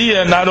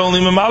Yidiyah, not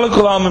only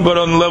Malkulam, but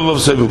on the level of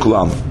Seviv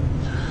Kulam.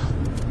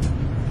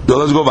 So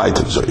let's go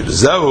weiter. So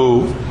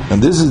Zehu,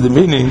 and this is the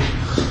meaning,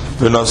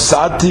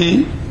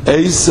 V'nosati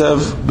Eisav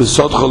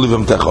B'sotcha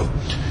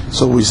Livamtecha.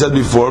 So we said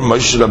before,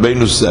 Moshe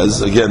Rabbeinu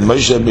says, again,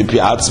 Moshe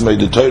B'pi'atzmei,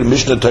 the Torah,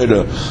 Mishnah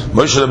Torah,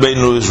 Moshe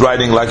Rabbeinu is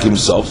writing like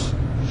himself.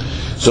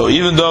 So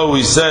even though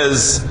he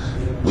says,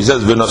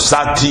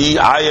 V'nosati,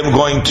 I am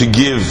going to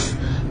give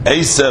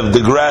Eisav,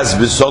 the grass,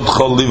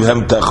 B'sotcha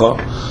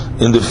Livamtecha,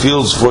 in the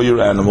fields for your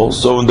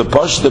animals. So in the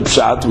Pashut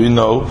Pshat we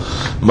know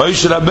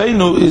Moshe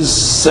Rabbeinu is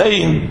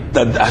saying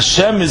that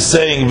Hashem is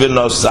saying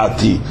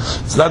V'nosati.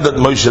 It's not that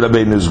Moshe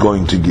Rabbeinu is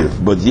going to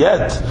give, but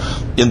yet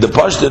in the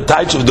Pashut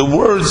touch of the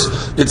words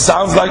it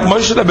sounds like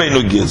Moshe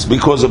Rabbeinu gives,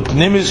 because of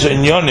Pnimis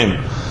and Yonim.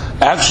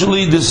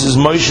 Actually this is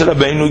Moshe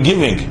Rabbeinu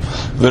giving.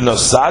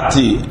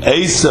 V'nosati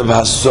Eisav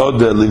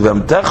Hasoda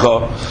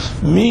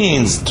Livamtecha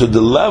means to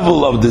the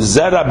level of the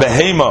Zera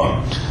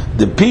Behema,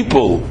 the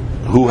people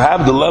who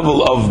have the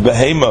level of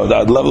Behema,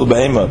 that level of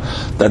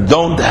Behema, that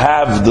don't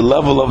have the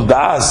level of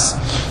Das.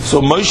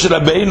 So Moshe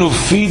Rabbeinu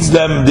feeds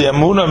them the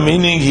Emunah,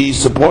 meaning he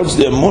supports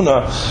the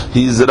Emunah,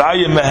 he's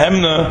Raya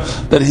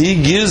Mehemna, that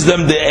he gives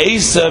them the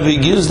Eisav, he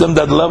gives them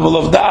that level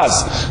of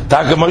Das.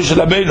 Taka Moshe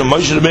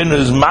Rabbeinu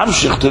is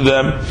mamshich to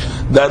them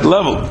that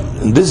level.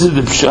 And this is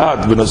the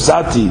Pshat,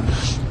 V'nosati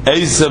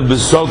Eisav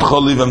B'sot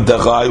Choliv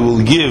Amtecha, I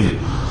will give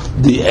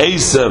the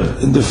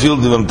Eisav in the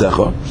field of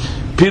Amtecha.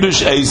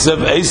 Pirush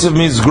Eisav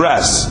means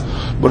grass,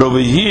 but over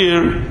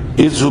here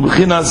it's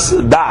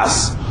Ubchinas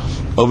Das.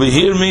 Over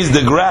here means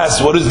the grass.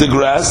 What is the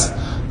grass?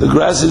 The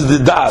grass is the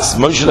Das.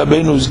 Moshe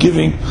Rabbeinu is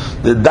giving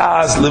the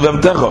Das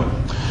Livamtecha.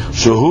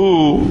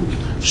 Shehu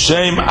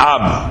Shem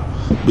Ab,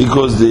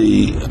 because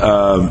the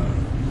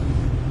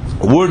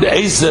word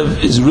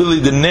Esav is really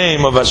the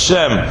name of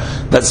Hashem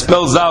that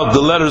spells out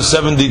the letter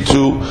 72,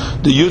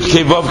 the Yud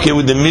Kei Vav Kei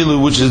with the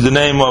Milu, which is the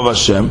name of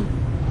Hashem.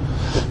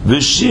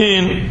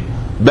 V'shin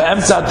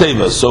be'emtza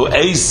teva. So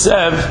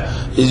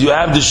Esav is you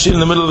have the shin in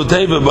the middle of the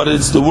teva, but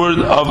it's the word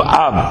of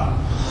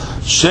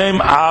Ab.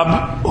 Shem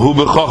Ab hu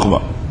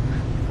b'chochma.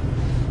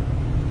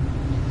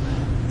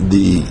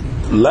 The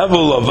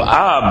level of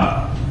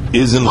Ab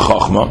is in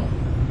Chochma.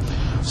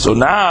 So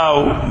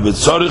now,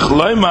 v'tzorich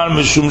loymar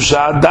mishum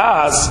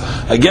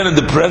sha'adas, again in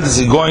the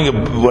parenthesis, going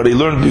what he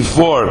learned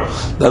before,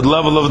 that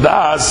level of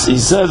das, he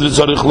says,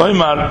 v'tzorich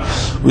loymar,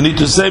 we need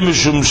to say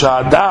mishum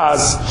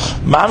sha'adas,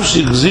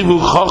 mamshik zivu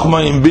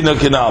chochma im bina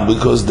kenal,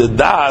 because the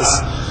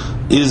das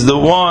is the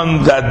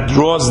one that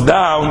draws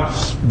down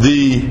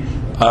the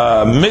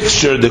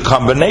mixture, the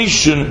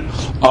combination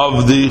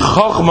of the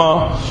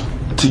chochma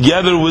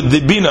together with the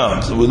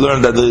bina. So we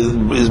learned that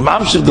is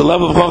mamshik, the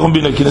level of chochma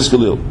bina kinis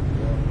kalil.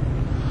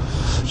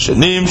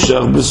 Shanim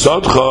shech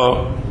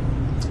b'sodcha,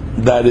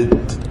 that it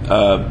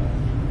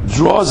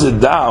draws it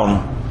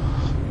down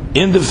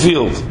in the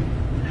field.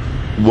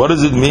 What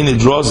does it mean? It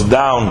draws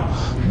down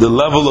the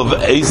level of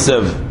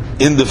Esav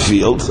in the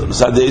field.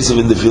 Beside the Esav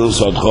in the field,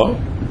 sodcha.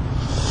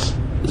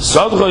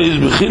 Sodcha is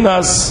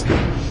b'chinas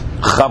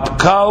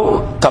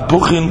chapkal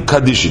tapuchin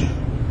kadishin.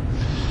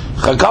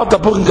 Chapkal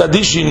tapuchin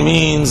kadishin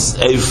means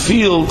a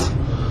field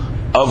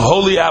of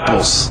holy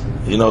apples.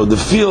 You know, the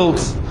field.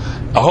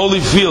 A holy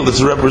field, it's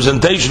a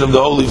representation of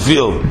the holy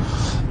field.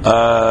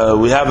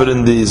 We have it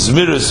in the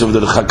Zmiris of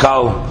the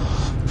Chakal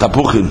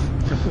Tapuchin.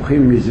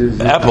 Tapuchim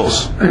is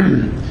apples.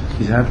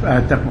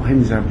 Tapuchim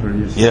is apple,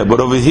 yes. Yeah,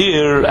 but over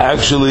here,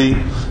 actually,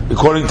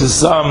 according to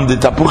some, the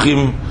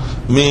Tapuchim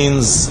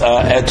means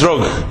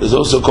etrog. It's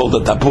also called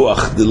the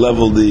tapuach, the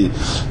level, the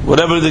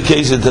whatever the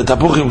case is. The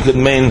tapuchim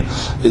can mean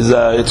is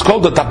it's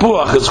called the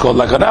tapuach. It's called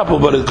like an apple,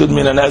 but it could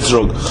mean an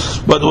etrog.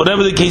 But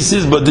whatever the case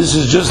is, but this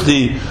is just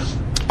the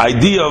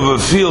idea of a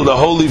field, a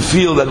holy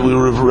field that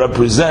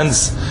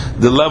represents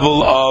the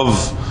level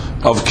of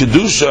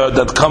kedusha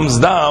that comes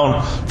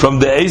down from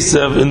the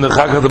Esav in the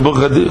Chakal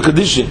Tapuchin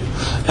Kadishin.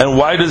 And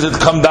why does it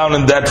come down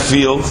in that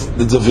field?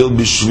 It's a field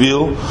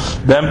bishvil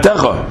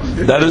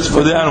be'emtecha. That is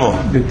for the animal.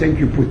 The thing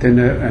you put in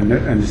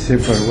a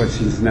sefer, what's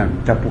his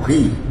name?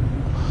 Tapuchim.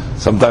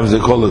 Sometimes they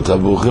call it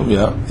tapuchim.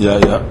 Yeah.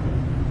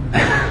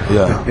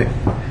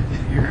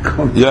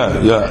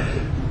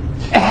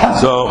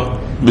 So.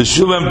 That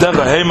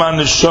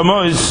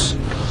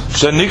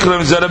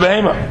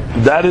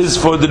is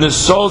for the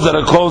souls that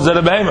are called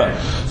Zera Behema.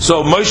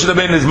 So Moshe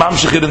Rabbeinu is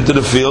mamshechid into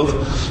the field,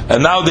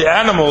 and now the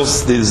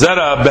animals, the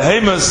Zera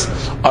Behemas,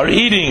 are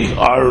eating,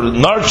 are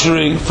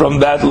nurturing from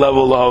that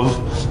level of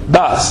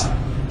Das.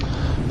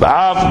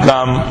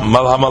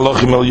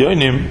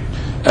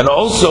 And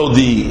also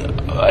the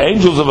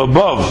angels of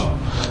above,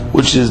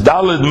 which is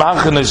Daled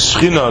Machanes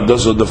Shechina,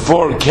 those are the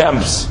four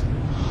camps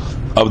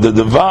of the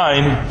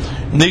divine.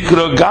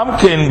 Nikra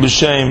Gamkein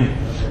b'shem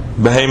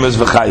behemas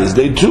v'chayis.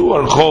 They too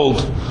are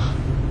called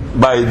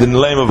by the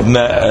name of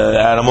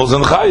animals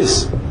and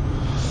chayis.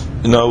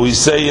 You know, we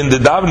say in the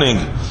davening,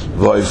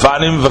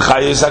 v'oifanim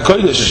v'chayis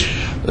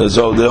hakodesh.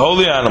 So the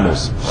holy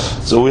animals.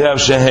 So we have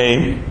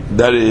shehem,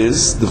 that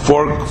is the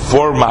four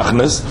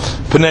machnas.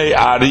 Pnei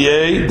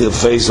aryeh, the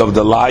face of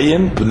the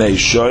lion. Pnei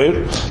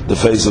shoir, the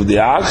face of the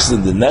ox,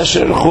 and the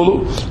nesher,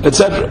 chulu,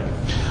 etc.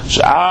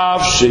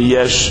 Sha'af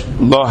sheyesh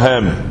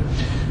lohem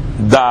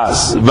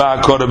das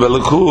va'akor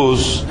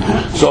belikus.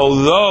 So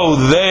although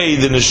they,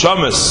 the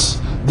neshamas,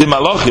 the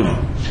malachim,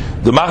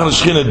 the machnas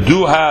shechina,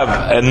 do have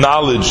a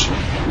knowledge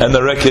and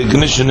a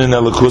recognition in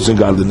elikus and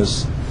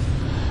godliness,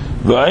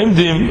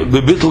 v'aimdim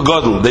bebitl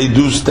gadol, they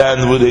do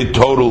stand with a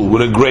total,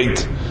 with a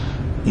great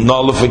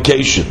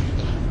nullification,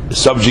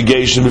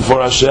 subjugation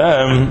before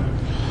Hashem.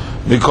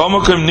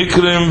 V'komakim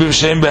nikrim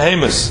b'shem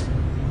behemas.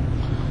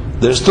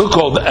 They're still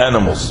called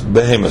animals,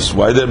 behemoths.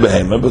 Why they're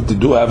behemoth? But they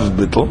do have a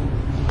bittul.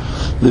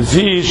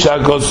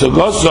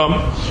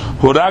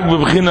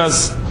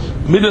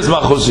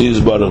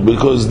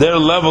 Because their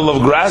level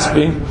of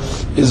grasping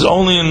is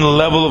only in the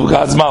level of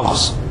God's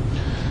malchus.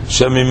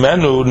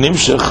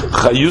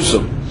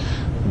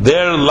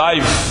 Their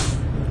life,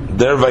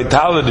 their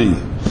vitality,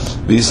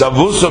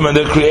 and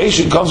their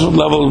creation comes from the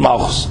level of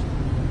malchus.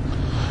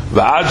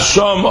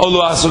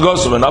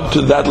 And up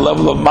to that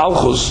level of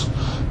malchus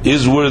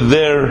is where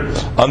their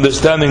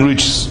understanding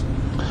reaches.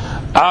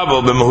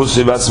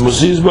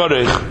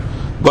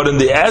 But in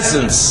the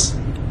essence,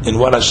 in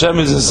what Hashem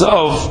is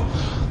Himself,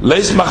 there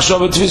is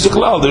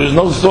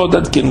no thought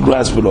that can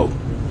grasp it all.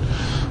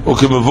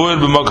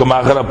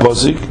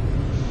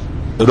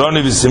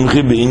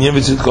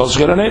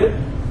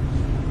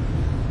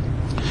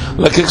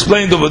 Like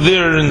explained over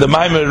there in the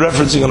Maimer,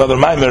 referencing another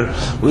Maimer,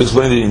 we'll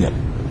explain the Inyan.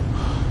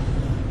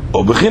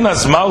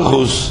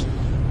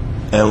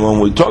 And when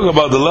we talk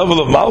about the level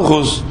of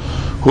Malchus,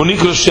 hu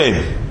nikra Shem.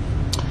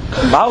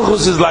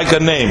 Malchus is like a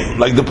name,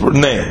 like the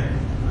name.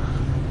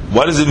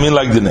 What does it mean,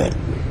 like the name?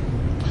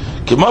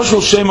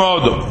 K'mashal Shem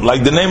Adam,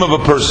 like the name of a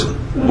person.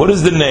 What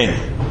is the name?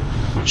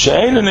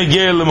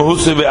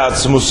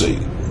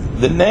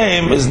 The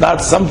name is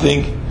not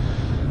something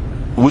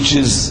which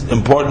is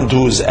important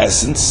to his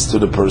essence, to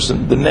the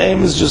person. The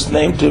name is just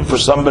named to him for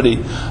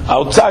somebody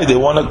outside. They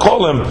want to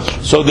call him,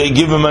 so they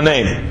give him a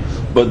name.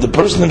 But the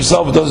person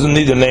himself doesn't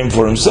need a name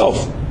for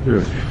himself.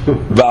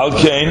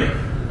 Valkain.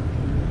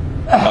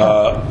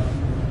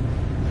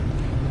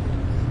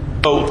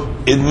 So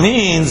it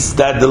means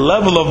that the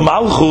level of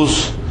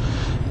Malchus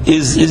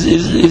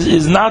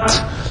is not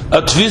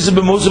a Tvisa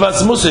b'Musav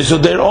Atzmusay. So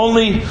they're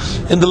only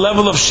in the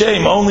level of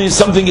shame, only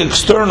something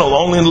external,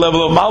 only in the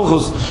level of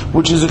Malchus,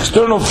 which is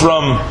external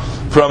from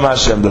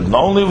Hashem.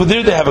 Only over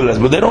there they have a grasp,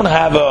 but they don't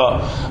have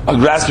a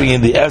grasping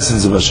in the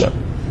essence of Hashem.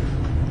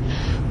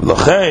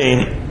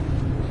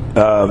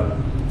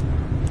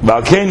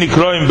 Valkein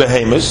nikroim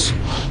behemus.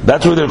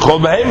 That's why they're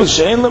called behemus.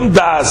 She'en lem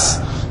das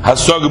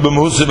hasog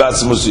b'Musav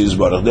Atzmusay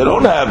Yisbarach. They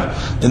don't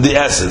have in the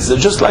essence. They're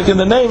just like in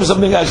the name,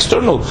 something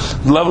external,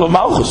 the level of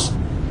Malchus.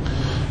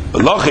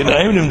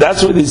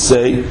 That's what they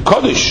say.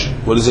 Kodesh.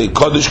 What do they say?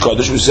 Kodesh,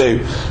 Kodesh. We say,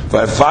 they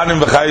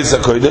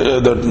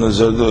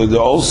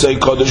all say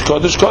Kodesh,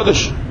 Kodesh,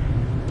 Kodesh.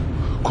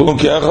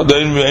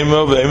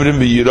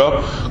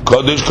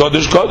 Kodesh,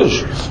 Kodesh,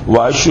 Kodesh.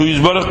 Why should you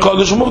Yisbarach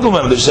Kodesh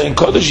Mugdal? They're saying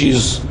Kodesh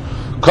is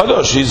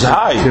Kodesh. He's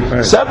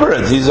high,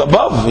 separate. He's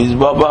above. He's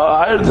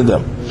higher than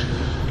them.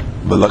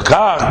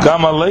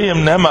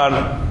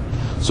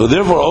 So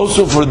therefore,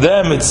 also for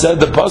them, it said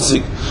the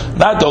pasuk,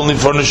 not only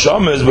for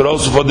neshamas but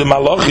also for the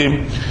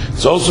malachim.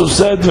 It's also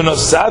said,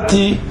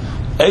 "V'nosati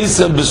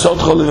eisel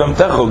b'sotcha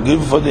levamtecho."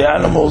 Give for the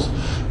animals,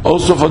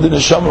 also for the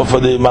neshama,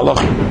 for the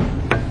malachim.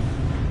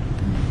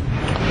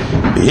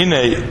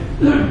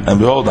 And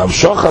behold,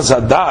 Amshochas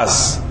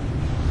hadas.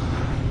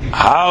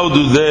 How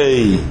do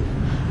they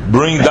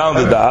bring down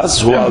the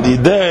das? Who al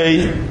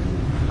yidei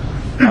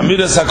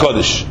amidas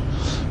hakodesh.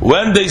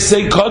 When they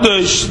say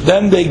kodesh,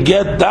 then they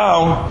get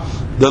down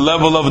the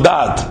level of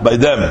that by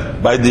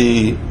them, by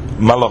the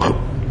malachim.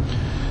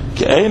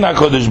 Ke'ein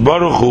HaKadosh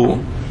Baruch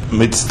Hu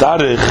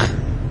mitztarich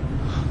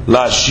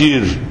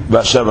la'ashir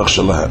v'ashevach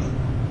shalahem.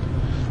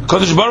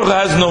 Kadosh Baruch Hu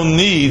has no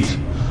need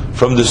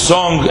from the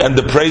song and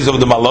the praise of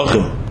the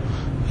malachim.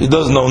 He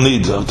does no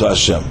need to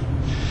Hashem.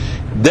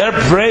 Their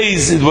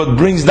praise is what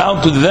brings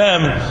down to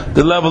them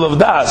the level of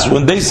das.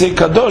 When they say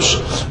kadosh,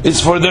 it's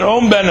for their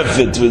own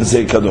benefit when they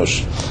say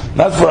kadosh,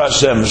 not for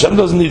Hashem. Hashem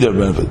doesn't need their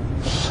benefit.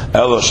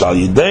 Through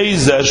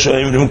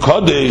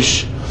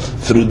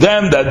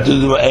them that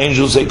the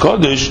angels say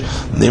kodesh,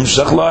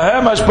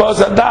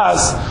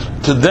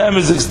 to them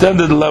is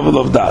extended the level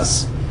of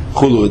das,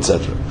 chulu,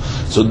 etc.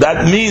 So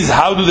that means,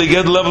 how do they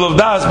get the level of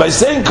das? By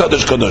saying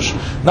kodesh, kodesh.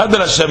 Not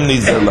that Hashem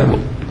needs their level.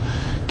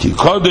 Ki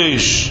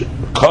kodesh,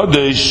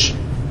 kodesh.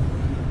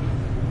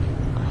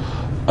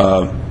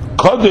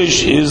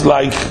 Kodesh is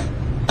like,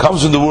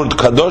 comes from the word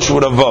kadosh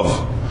with a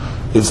vav.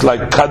 It's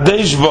like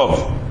kadesh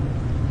vav.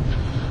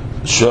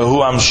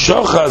 Shehu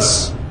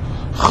amshochas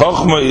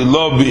chochma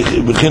ilo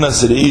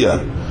b'chinas re'iyah.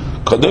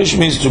 Kadosh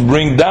means to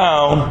bring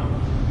down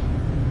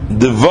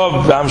the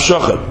vav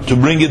b'amshochet, to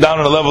bring it down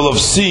on a level of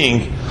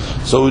seeing.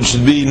 So it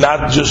should be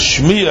not just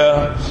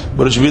shmiyah,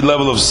 but it should be the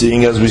level of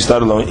seeing, as we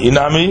started on.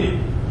 Inami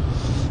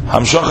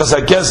hamshochas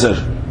hakeser,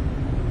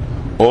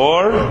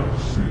 or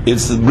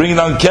it's bringing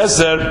down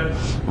keser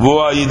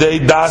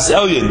v'ayidei das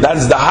elyon.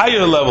 That's the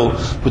higher level.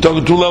 We're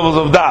talking two levels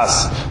of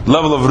das.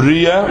 Level of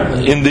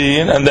riyah in the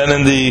yin, and then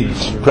in the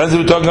present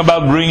we're talking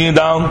about bringing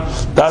down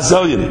das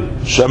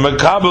elyon.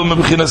 Shemekabel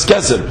mebechinas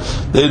keser.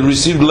 They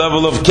received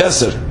level of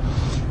keser.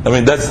 I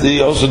mean, that's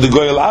also the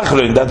goyal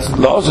achrein. That's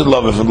also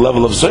love from the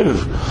level of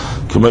seviv.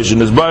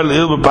 Commission is by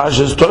leil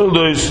b'pashas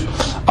toildois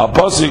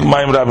apasik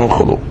ma'im rabim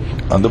chulu.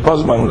 And the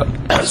pasuk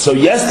ma'im. So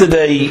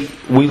yesterday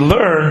we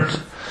learned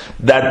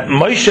that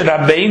Moshe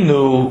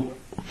Rabbeinu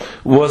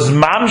was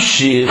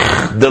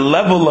mamshich the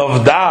level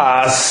of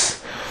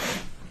das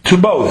to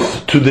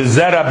both, to the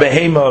Zera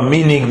Behema,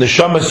 meaning the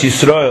Neshamas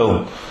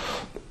Yisrael,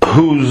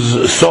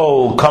 whose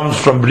soul comes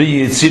from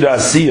Bri Yitzira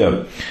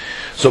Asiyah.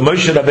 So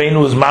Moshe Rabbeinu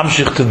was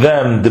mamshich to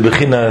them the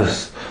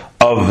bechinas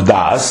of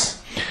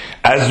das,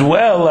 as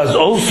well as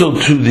also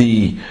to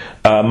the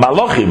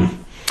Malachim,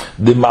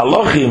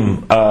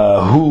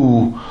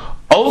 who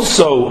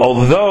also,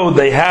 although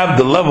they have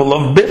the level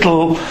of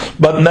bittul,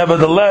 but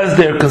nevertheless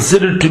they are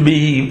considered to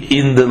be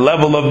in the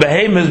level of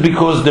behemoths,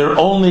 because their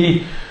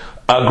only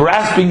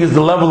grasping is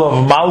the level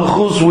of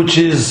malchus, which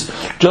is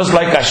just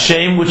like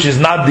Hashem, which is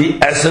not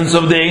the essence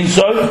of the Ein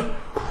Sof,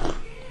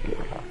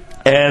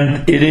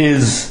 and it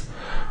is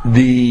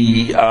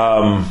the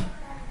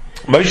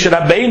Moshe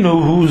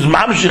Rabbeinu who's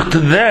mamshich to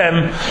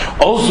them.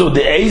 Also,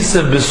 the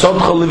Esav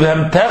b'sodcha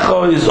livhem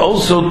is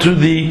also to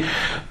the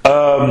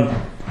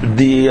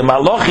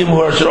Malachim,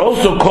 who are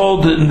also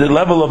called in the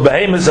level of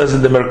behemoths, as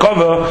in the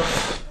Merkava,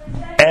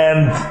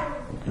 and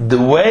the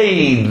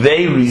way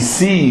they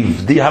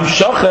receive the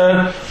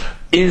Hamshacha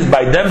is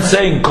by them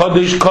saying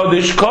Kodesh,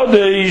 Kodesh,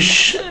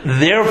 Kodesh.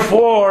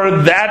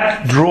 Therefore,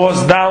 that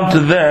draws down to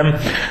them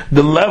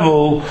the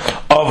level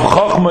of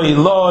Chochma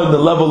Ilah and the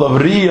level of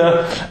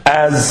Riyah,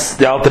 as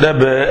the Alter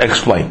Rebbe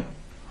explained.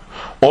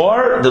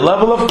 or the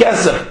level of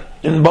Keser,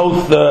 in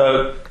both,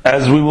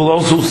 as we will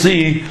also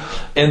see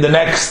in the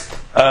next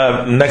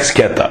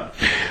Keta.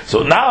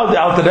 So now the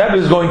Alter Rebbe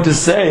is going to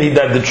say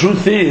that the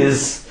truth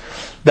is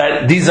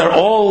that these are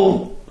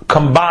all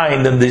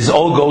combined and these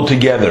all go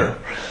together.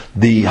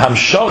 The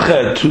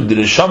Hamshocha to the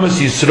Neshamas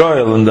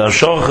Yisrael and the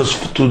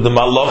Hamshocha to the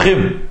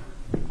Malachim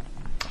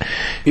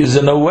is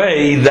in a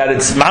way that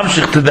it's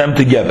mamshich to them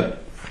together.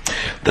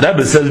 The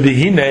Rebbe says,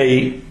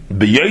 "V'hinei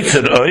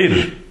b'yotzer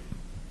oir."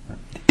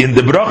 In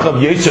the bracha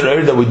of Yotzer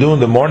Oir that we do in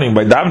the morning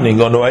by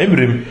davening on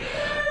Oimrim,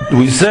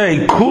 we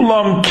say,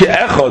 "Kulam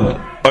ke'echad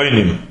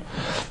oinim."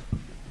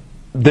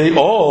 They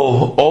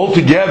all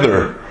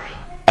together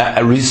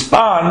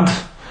respond.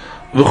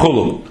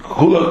 V'chulu,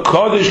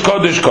 kodesh,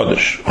 kodesh,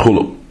 kodesh.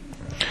 Chulu.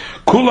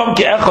 Kulam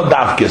ke'echad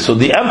davke. So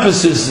the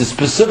emphasis is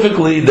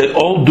specifically they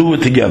all do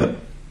it together.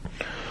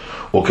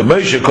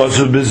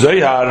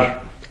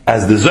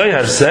 As the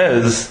Zohar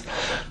says,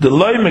 the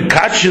loy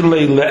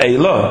mekachilei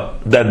le'ela,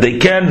 that they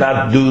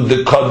cannot do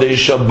the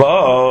kodesh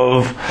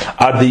above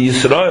at the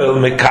Yisrael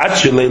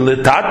mekachilei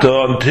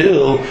letato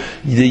until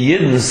the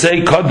Yidden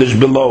say kodesh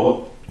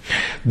below.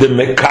 The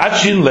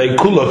mekachilei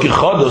kula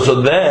kichodo,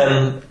 so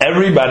then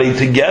everybody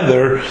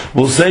together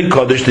will say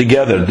kodesh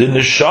together. The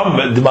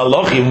neshama, the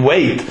malachim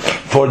wait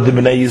for the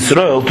Bnei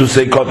Yisrael to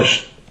say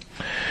kodesh.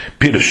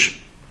 Pirush.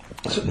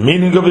 So the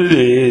meaning of it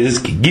is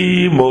for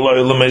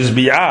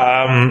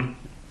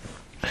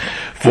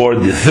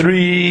the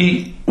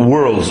three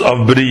worlds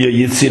of Bria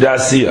Yitzira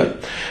Asiya,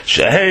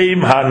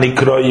 Sheheim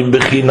Hanikroim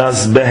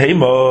Bechinas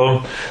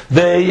Behema,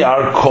 they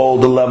are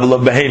called the level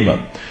of Behema,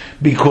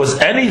 because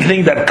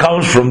anything that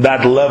comes from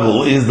that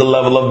level is the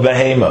level of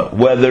Behema,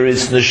 whether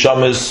it's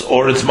Neshamis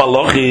or it's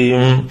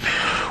Malachim.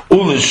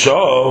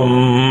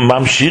 Ulishom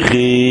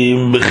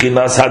mamshichim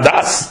b'chinas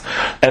hadas,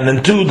 and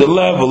then to the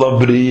level of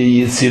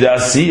Bria Yitzira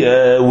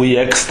Asiya we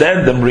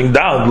extend and bring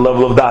down the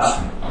level of das.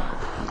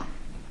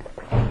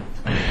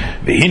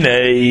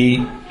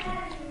 V'hinei,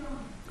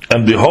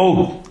 and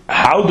behold,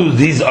 how do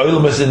these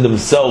oilmas in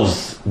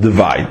themselves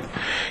divide?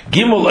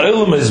 Gimel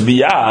oilmas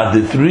biyah,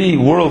 the three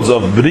worlds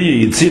of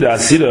Bria Yitzira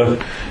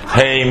Asiya,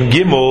 Heim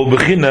Gimel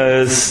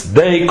b'chinas,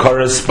 they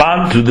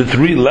correspond to the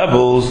three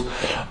levels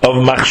of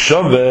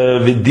machshava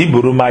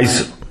v'dibur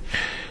u'maisa,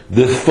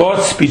 the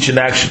thought, speech, and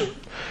action.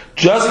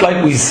 Just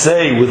like we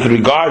say with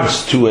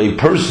regards to a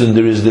person,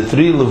 there is the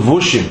three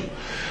levushim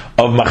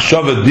of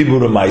machshava,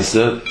 dibur,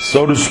 u'maisa,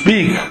 so to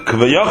speak,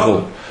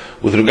 k'vayachol,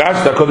 with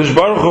regards to HaKadosh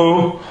Baruch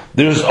Hu,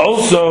 there is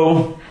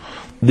also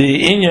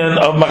the inyan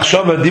of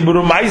machshava, dibur,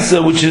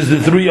 u'maisa, which is the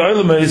three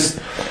olames,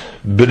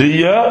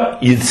 Bria,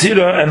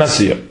 Yitzira, and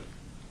Asiya.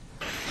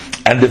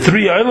 And the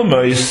three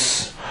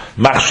olames,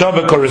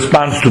 machshava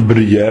corresponds to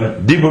Bria,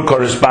 dibur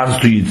corresponds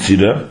to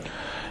Yitzira,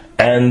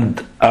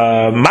 and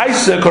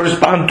Maisa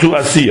corresponds to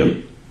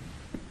Asiya.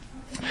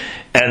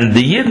 And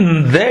the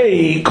Yidden,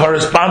 they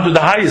correspond to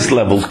the highest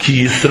levels.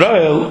 Ki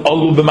Yisrael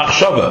olu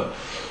b'machshava.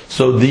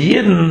 So the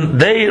Yidden,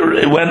 they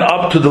went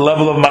up to the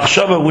level of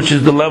machshava, which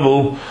is the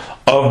level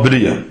of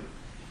Bria.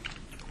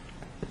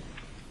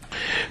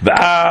 And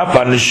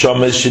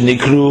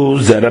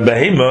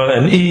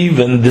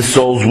even the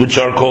souls which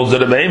are called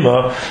Zera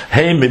Behema,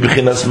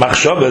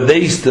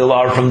 they still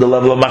are from the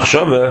level of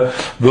Machshava,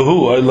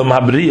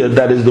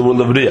 that is the world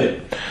of Bria.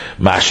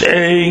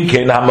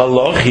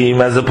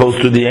 As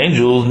opposed to the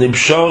angels,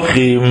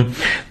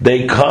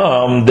 they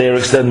come, they are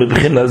extended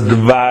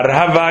Dvar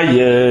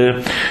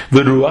Havaye,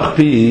 V'ruach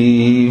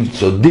Piv,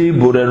 so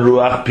Dibur and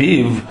Ruach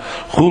Piv,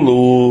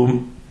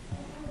 Chulu,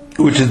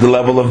 which is the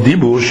level of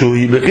Dibur,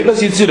 Shuhi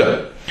Bechinas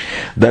Yitzira.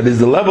 That is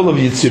the level of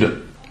Yitzira.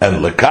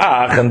 And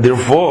Lekach, and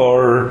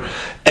therefore,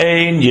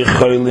 Ein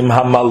Yecholim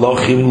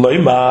HaMalochim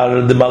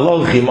Loimar, the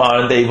Malachim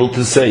aren't able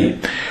to say,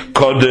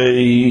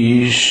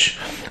 Kodesh,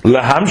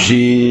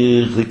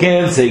 Lahamshich, they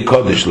can't say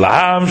Kodesh,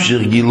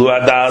 Lahamshich, Gilu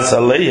Adas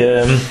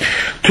Aleim,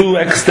 to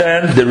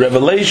extend the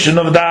revelation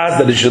of Das,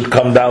 that it should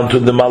come down to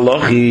the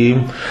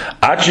Malachim,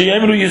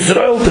 Achayemru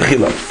Yisrael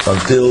Techila,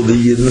 until the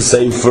Yidden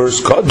say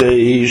first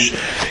Kodesh,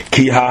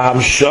 Ki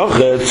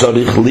HaHamshochet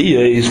Tzorich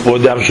Liyes, for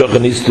the Hamshochet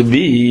needs to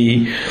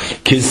be,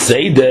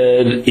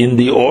 Kiseder, in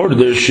the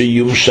order,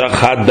 Sheyumshach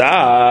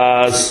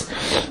Hadas,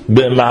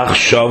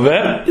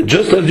 B'machshove,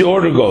 just as the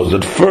order goes,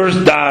 that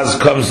first Das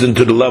comes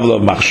into the level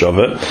of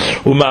Machshove,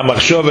 Uma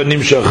Machshove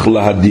Nimshach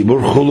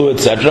Lahadibur, Chulu,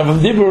 etc. From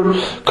Dibur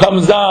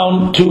comes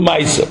down to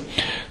Maisa,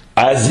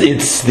 as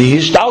it's the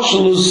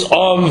Hishtalshalus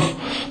of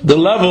the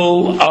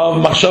level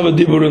of Machshove,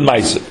 Dibur, and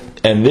Maisa.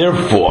 And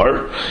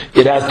therefore,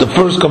 it has to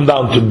first come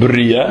down to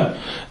Bria,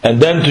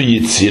 and then to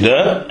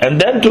Yitzira,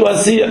 and then to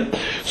Asiya.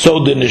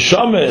 So the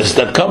Neshamas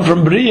that come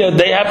from Bria,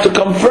 they have to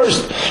come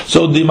first.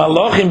 So the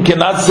Malachim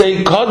cannot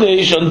say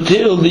Kodesh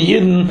until the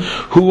Yidden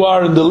who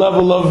are in the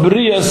level of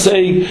Bria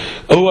say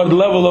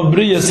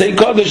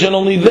Kodesh, and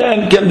only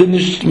then can the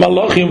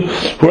Malachim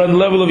who are in the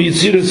level of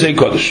Yitzira say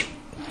Kodesh.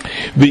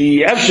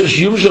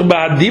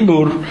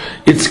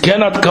 It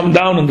cannot come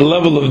down in the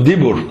level of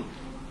Dibur.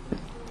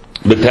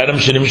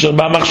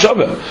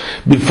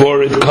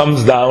 before it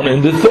comes down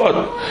in the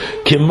thought.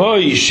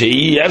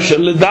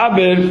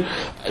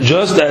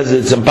 Just as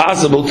it's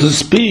impossible to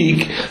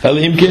speak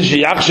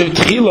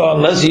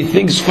unless he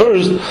thinks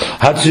first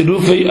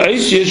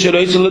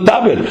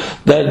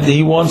that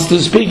he wants to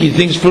speak. He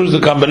thinks first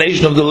the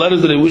combination of the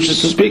letters that he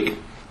wishes to speak.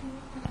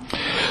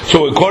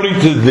 So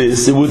according to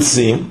this, it would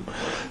seem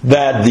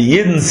that the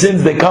Yidden,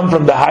 since they come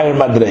from the higher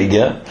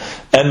Madrega,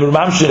 and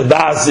Rumamshir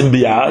Das in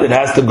Biyah, it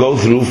has to go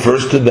through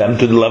first to them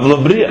to the level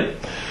of Bria.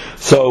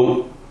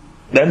 So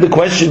then the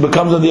question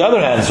becomes on the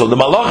other hand, so the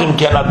Malachim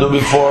cannot do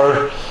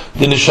before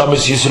the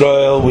Neshamas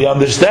Yisrael, we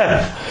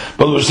understand.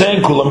 But we're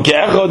saying Kulam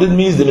Ke'echad, it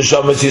means the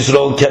Neshamas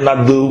Yisrael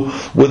cannot do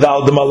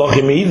without the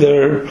Malachim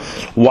either.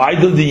 Why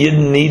do the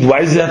Yidden need,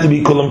 why does it have to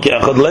be Kulam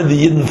Ke'echad? Let the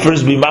Yidden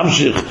first be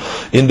Mamshich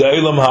in the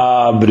Eilam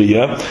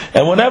HaBriya,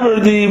 and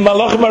whenever the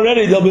Malachim are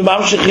ready, they'll be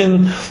Mamshich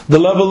in the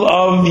level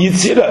of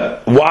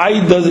Yitzira. Why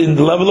does it in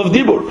the level of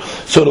Dibur?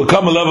 So it'll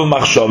come a level of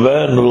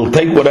Machshava, and it'll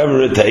take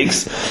whatever it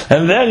takes,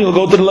 and then you'll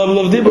go to the level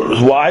of Dibur.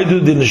 Why do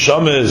the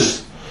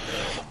Neshamas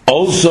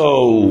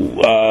also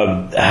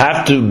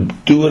have to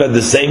do it at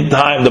the same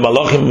time? The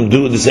Malachim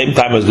do it at the same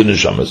time as the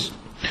Neshamas.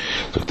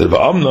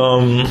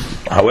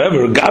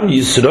 However, Gam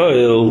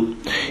Yisrael,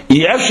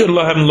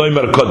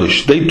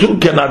 they too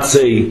cannot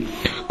say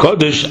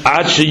Kodesh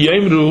ad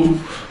sheyemru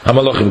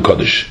hamalachim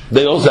Kodesh.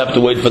 They also have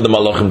to wait for the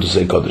Malachim to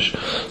say Kodesh.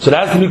 So it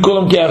has to be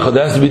Kulam Ke'echad, it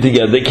has to be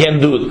together. They can't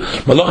do it.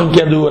 Malachim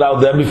can't do it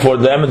without them, before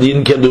them, and the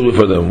Yidden can't do it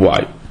before them.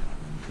 Why?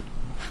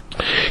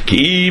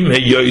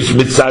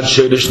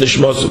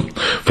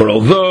 For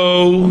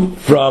although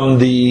from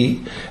the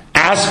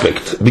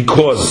aspect,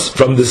 because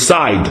from the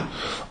side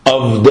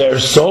of their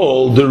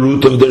soul, the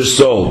root of their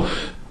soul,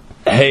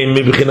 they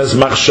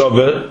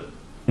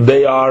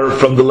are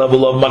from the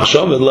level of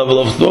machshava, the level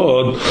of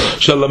thought,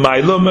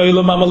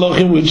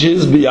 which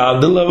is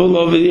beyond the level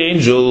of the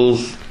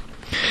angels.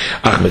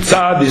 But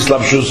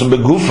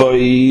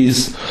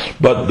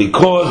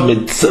because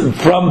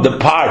from the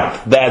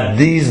part that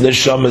these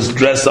neshamas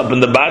dress up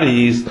in the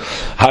bodies,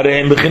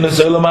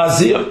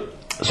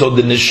 so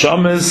the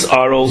neshamas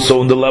are also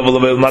in the level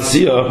of El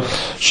Masiyah,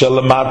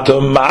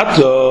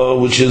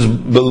 which is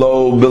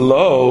below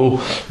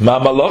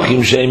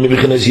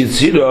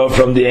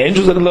from the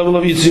angels at the level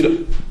of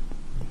Yitzira.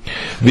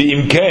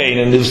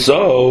 And if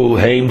so,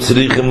 they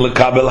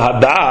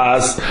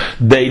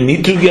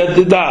need to get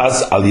the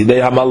das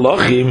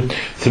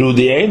through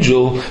the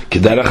angel,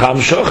 as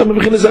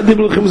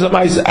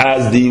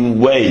the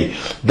way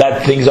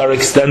that things are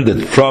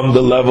extended from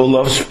the level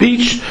of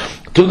speech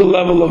to the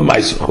level of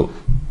Maisachul.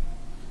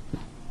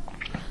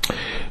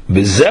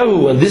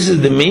 And this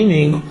is the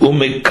meaning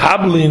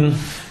umekablin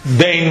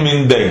dein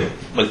min dein.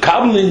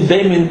 Mekablin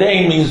dein min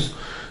dein means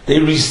they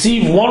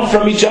receive one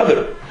from each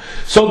other.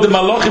 So the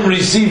Malachim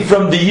receive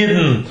from the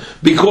Yidden,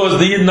 because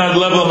the Yidden are at the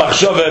level of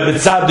Machshava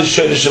mitzad the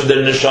shirish of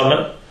their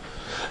neshama,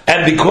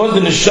 and because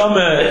the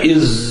neshama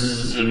is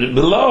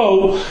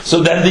below,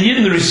 so then the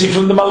Yidden receive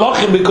from the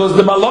Malachim, because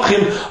the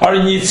Malachim are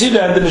in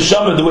Yitzira, and the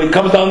neshama, the way it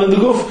comes down in the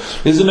guf,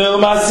 is in El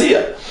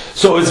Masiyah.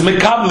 So it's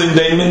mekablin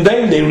dein min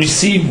dein, they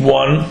receive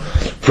one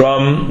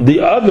from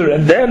the other,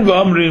 and then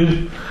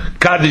v'amrim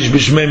kaddish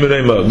b'shmei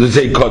merema, they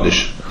say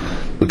kaddish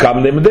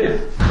mekablin dein min dein.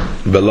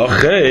 That's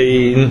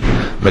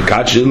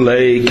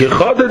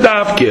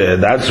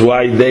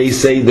why they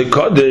say the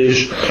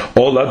Kodesh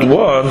all at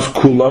once.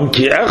 Kulam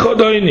ki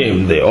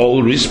echodoinim. They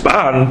all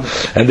respond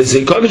and they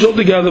say Kodesh all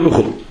together.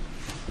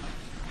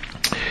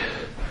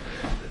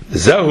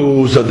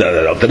 Zehu. So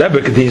the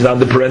Rebbe continues on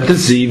the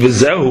parenthesis.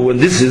 Zehu, and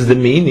this is the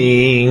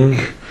meaning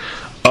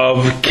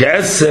of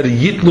Keser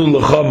Yitnu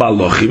L'cha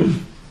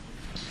Malachim,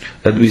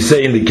 that we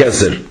say in the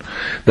Keser,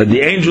 that the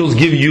angels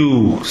give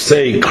you,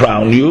 say,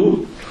 crown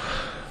you.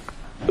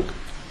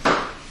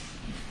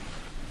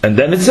 And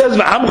then it says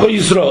V'amcha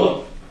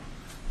Yisrael,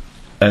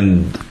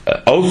 and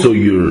also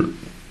your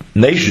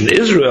nation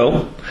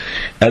Israel.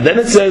 And then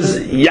it says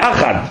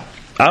Yachad,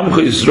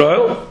 Amcha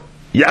Yisrael,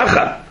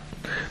 Yachad,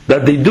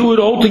 that they do it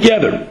all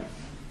together.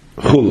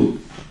 Chulu.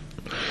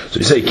 So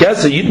you say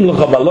Kesa Yidin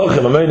L'cha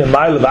Malachim Amein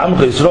Ma'il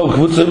V'amcha Yisrael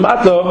Kvutza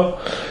Mato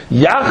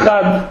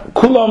Yachad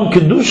Kulam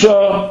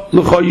Kedusha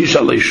L'cha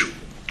Yishalishu.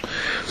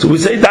 So we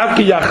say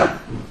Davki Yachad.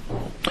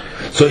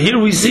 So here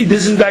we see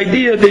this is the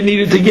idea, they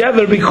need it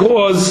together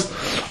because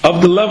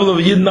of the level of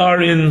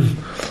Yidnar in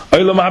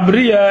Olam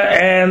HaBriya,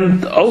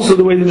 and also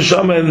the way the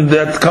Neshama, and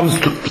that comes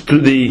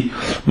to the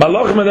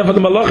Malachim, and then for the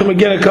Malachim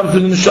again it comes to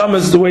the Neshama,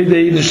 the way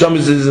the Neshama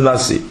is in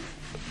Nasi.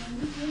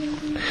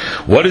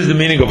 What is the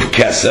meaning of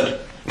Keser?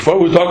 Before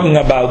we're talking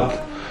about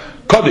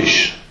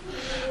Kodesh,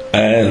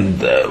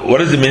 and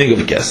what is the meaning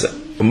of Keser?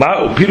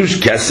 Pirush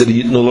Keser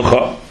Yitnu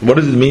L'cha. What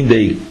does it mean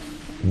they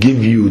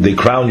give you, they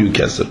crown you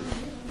Keser?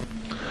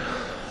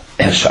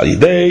 But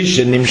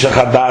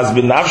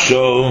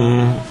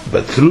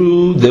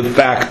through the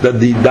fact that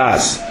the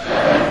das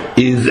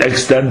is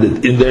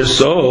extended in their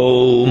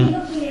soul,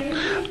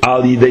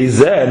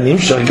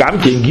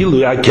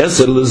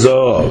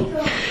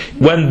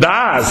 when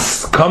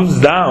das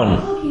comes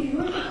down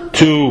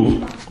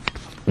to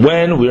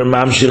when we're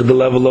mamshich the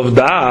level of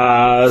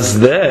das,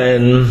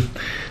 then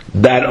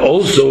that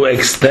also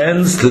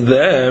extends to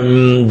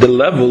them the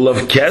level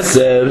of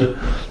keser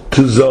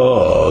to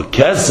zo.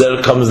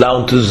 Keser comes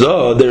down to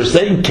zo. They're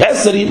saying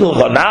keser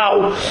idlcha.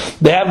 Now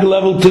they have the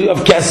level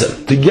of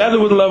keser together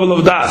with the level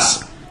of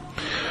das.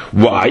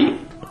 Why?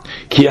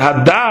 Ki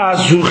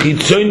hadas hu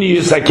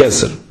chitzonius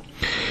hakeser.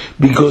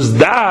 Because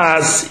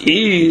das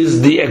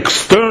is the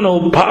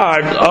external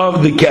part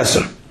of the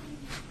keser.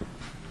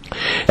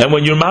 And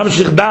when you're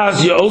mamshich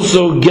das, you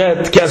also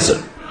get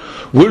keser.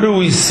 Where do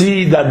we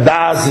see that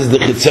das is the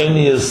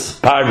chitzonius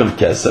part of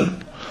keser?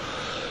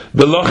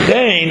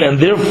 Belochein, and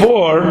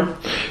therefore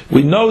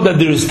we know that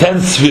there is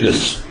 10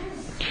 spheres.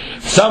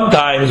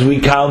 Sometimes we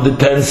count the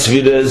 10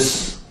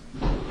 spheres,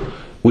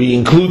 we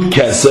include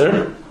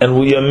keser, and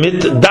we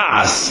omit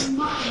das.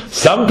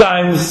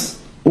 Sometimes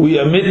we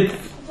omit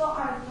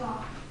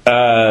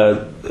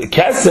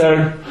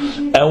keser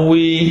and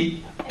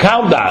we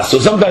count das. So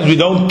sometimes we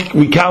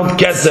count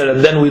keser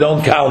and then we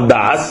don't count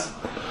das,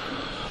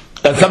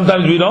 and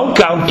sometimes we don't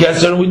count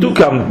keser and we do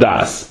count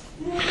das.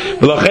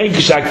 When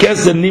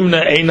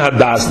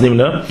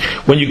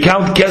you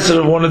count keser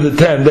of one of the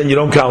 10, then you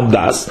don't count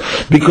das,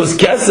 because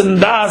keser and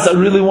das are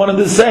really one and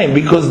the same,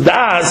 because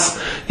das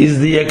is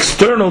the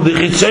external, the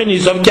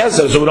chitzonis of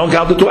keser, so we don't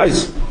count it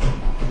twice.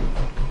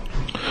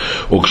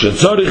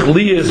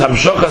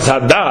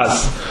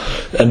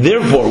 And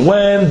therefore,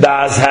 when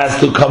das has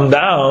to come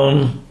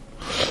down,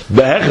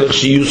 so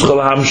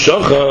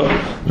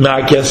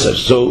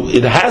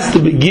it has to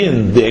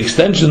begin, the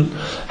extension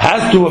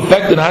has to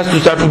affect and has to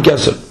start from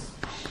keser.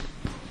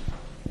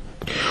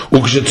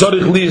 When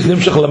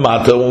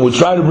we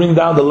try to bring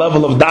down the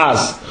level of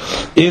das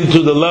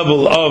into the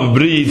level of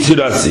bri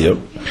tzirasiyah,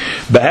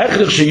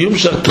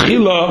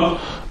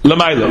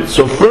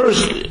 so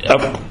first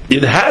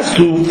it has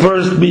to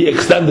first be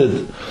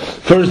extended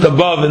first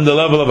above in the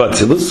level of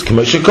atzilus,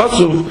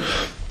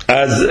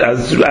 as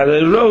I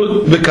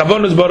wrote the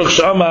kavonas Baruch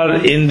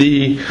Shamar in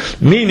the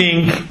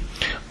meaning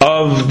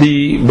of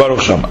the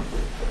Baruch Shamar.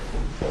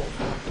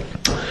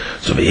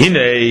 So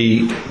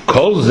v'hinei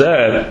kol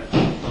zeh,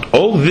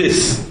 all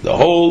this, the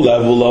whole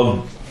level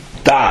of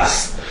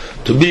das,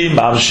 to be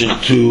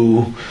mamshich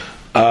to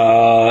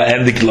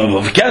and the level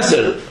of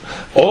keser,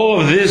 all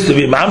of this to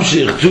be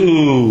mamshich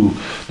to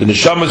the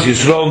neshamas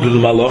Yisrael, to the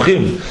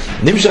malachim,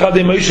 nimshach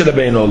adei Moshe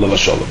Rabbeinu olav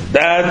hashalom.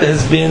 That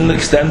has been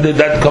extended.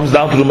 That comes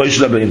down to the Moshe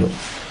Rabbeinu.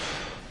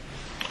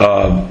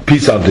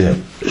 Peace out to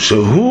him.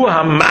 So hu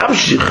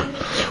hamamshich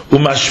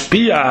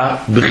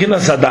umashpia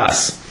b'chinas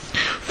hadas,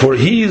 for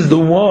he is the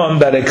one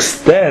that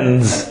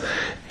extends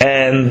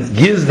and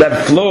gives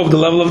that flow of the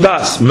level of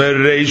das.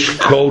 Mereish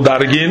kol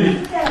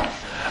dargin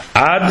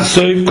ad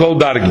soif kol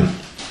dargin.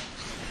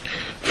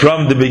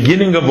 From the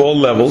beginning of all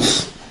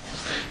levels,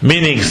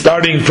 meaning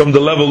starting from the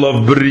level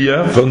of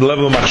Bria, from the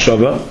level of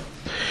Machshava,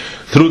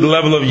 through the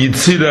level of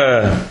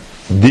Yitzira,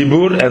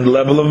 Dibur, and the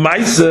level of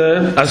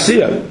Maisa,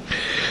 Asiya.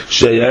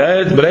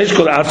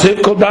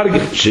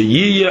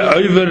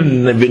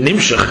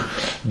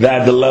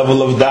 That the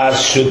level of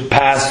Das should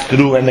pass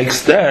through and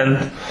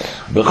extend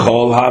in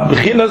all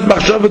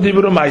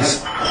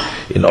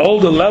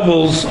the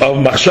levels of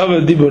Machshava,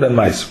 Dibur, and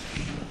Maisa.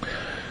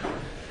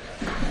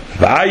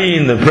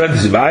 V'ayin, the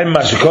parenthesis, v'ayin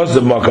mashikos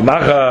of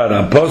Mokamachar,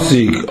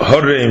 Aposik,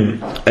 Horim,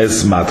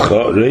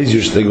 Esmatcha, raise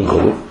your stegel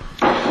chulu.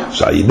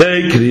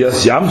 Sha'yidei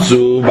kriyas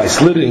yamsu, by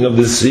slitting of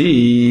the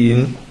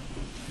sea,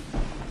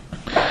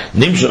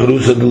 nimshach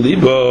rusa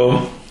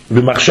delibo,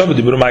 v'machshav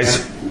dibur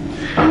ma'is,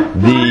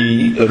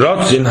 the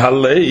rotzin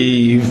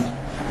haleiv,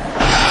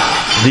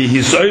 the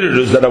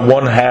hisoirus that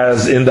one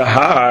has in the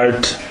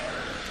heart,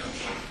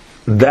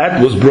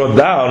 that was brought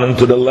down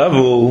into the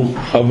level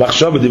of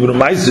machshava dibur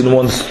ma'is in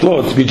one's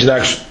thought, speech and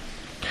action.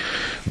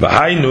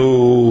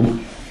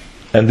 V'hainu,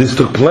 and this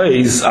took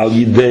place al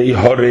yidei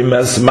horim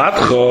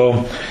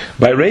esmatcho,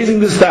 by raising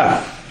the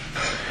staff,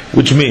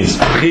 which means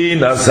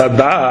chinas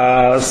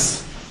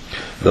hadas,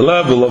 the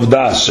level of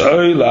das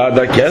shoyla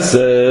da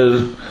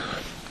keser,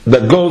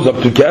 that goes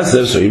up to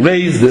keser. So he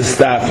raised the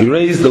staff, he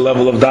raised the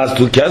level of das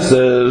to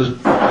keser,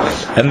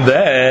 and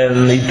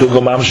then he took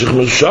a mamshich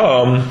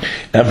nusham,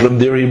 and from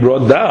there he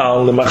brought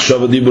down the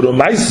machshava dibur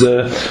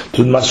ma'isa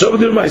to the machshava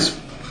dibur ma'isa.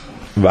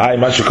 V'ay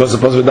mashikos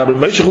apos v'dabur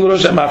meishich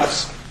l'rosh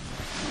ha'matas,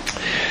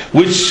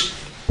 which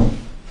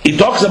he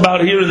talks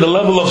about here in the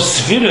level of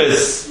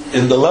spheres,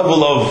 in the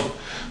level of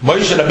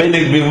Moshe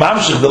Rabbeinu being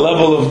mamshich, the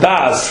level of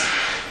das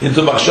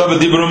into machshava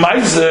dibur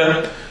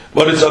ma'isa.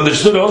 But it's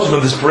understood also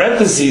from this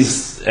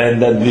parentheses, and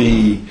that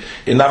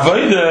in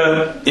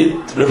Avodah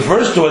it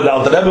refers to what the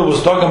Alter Rebbe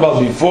was talking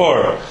about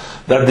before,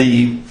 that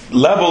the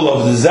level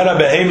of the Zera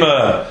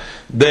Behema,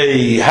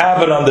 they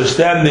have an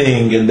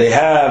understanding and they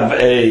have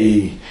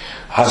a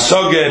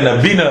Hasoga and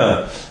a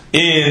Bina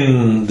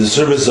in the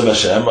service of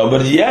Hashem,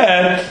 but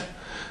yet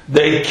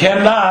they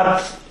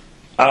cannot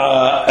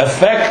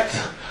affect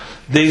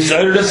the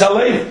Yisrael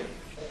Saleh.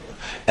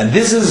 And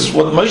this is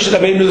what Moshe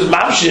Rabbeinu is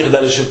mamshich,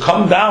 that it should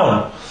come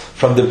down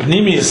from the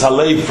pnimius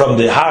halev, from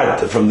the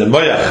heart, from the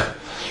moyach,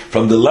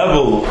 from the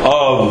level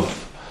of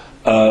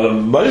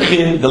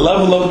moichin, the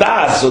level of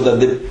das, so that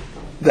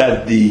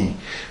the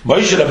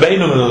Moshe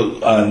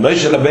Rabbeinu and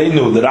Moshe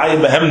Rabbeinu, the Raya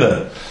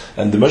Behemna,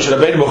 and the Moshe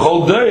Rabbeinu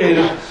B'chol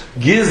Doir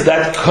gives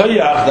that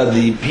koyach that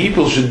the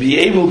people should be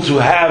able to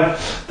have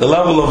the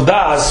level of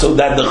das, so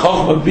that the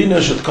Chochmah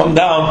Bina should come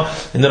down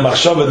in the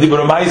Machshava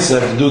Dibra Maisa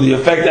to do the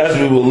effect, as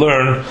we will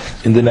learn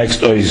in the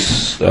next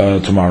ois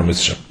tomorrow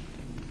mitzvah.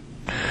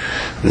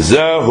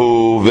 Now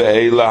we're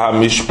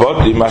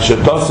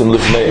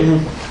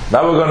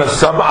going to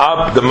sum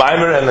up the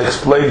Maimer and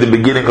explain the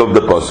beginning of the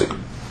pasuk.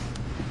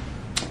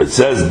 It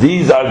says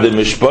these are the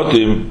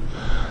mishpatim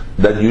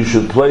that you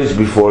should place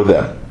before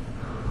them.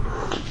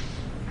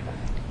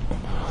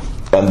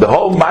 And the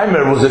whole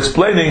Maimer was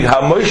explaining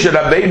how Moshe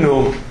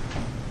Rabbeinu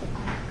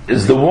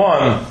is the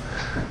one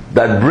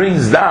that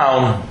brings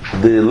down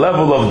the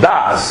level of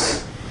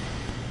das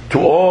to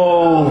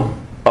all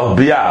of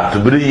Biyah, to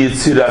Bri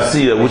Yitzir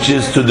Asiyah, which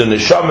is to the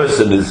Neshamas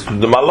and is to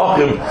the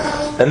Malachim.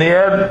 And he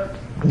had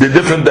the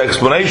different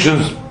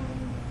explanations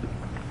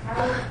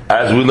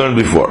as we learned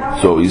before.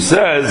 So it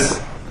says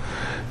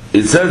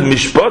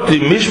Mishpati,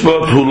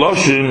 Mishpat hu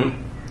loshin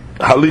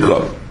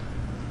halicha.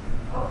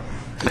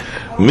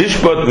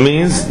 Mishpat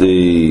means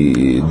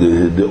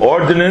the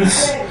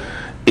ordinance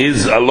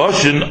is a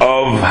loshin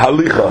of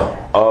halicha,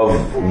 of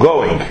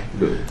going.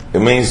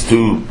 It means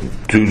to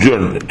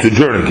journey.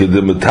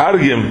 The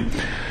metargim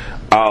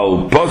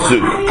al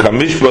pasuk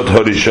kamishpat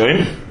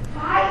harishon,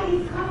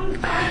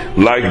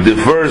 like the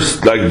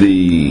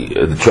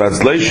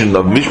translation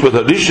of mishpat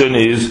harishon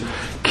is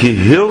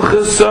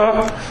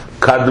kihilchasa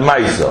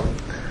kadmaisa,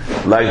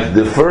 like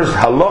the first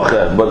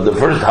halacha, but the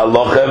first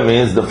halacha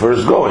means the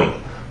first going.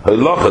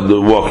 Halacha,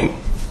 the walking.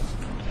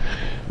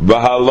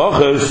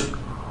 V'halachas,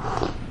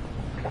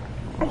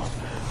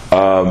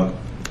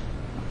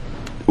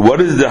 what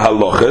is the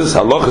halachas?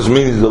 Halachas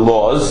means the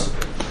laws.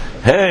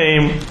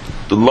 Hey,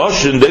 the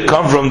lashon, they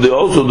come from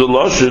also the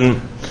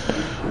lashon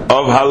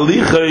of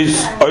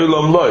halichas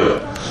olam loy.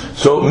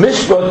 So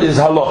mishpat is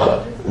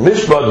halacha.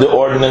 Mishpat, the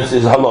ordinance,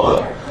 is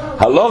halacha.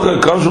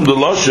 Halacha comes from the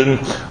lashon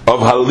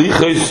of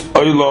halichas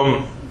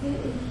olam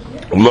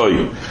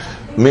loy.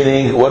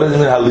 Meaning, what does it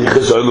mean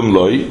halichas olam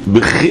loy?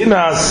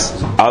 Bechinas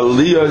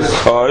aliyas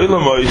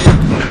ha'olam ois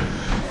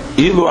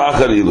ilu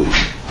achar ilu.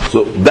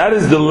 So that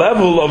is the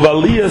level of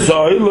aliyas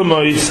ha'olam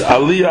ois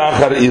aliyah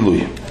achar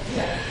ilu.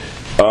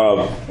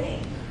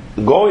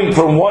 Going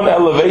from one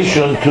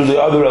elevation to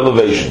the other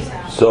elevation.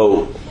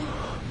 So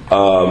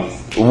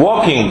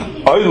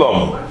walking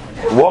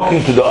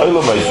to the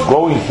olam,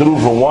 going through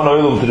from one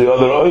olam to the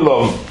other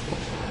olam,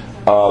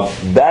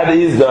 that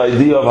is the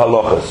idea of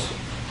halachas.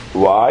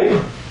 Why?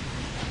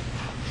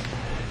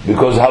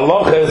 Because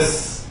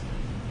halachas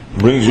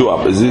brings you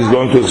up, as he's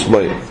going to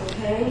explain.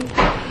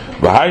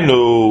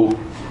 V'hainu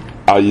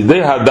al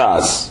yidei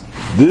hadas,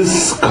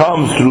 this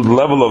comes through the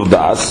level of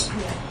das.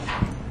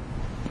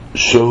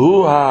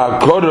 Shehu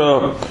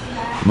ha'akora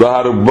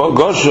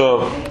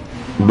v'harbagasha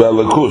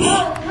b'alakus.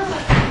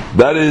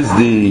 That is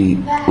the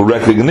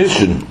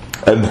recognition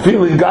and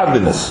feeling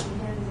godliness.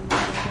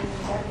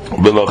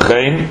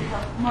 V'lochein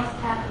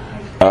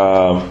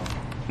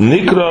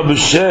nikra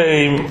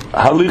b'shem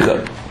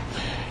halicha,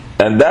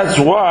 and that's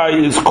why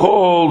it's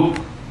called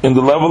in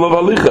the level of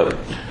halicha.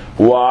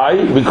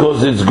 Why?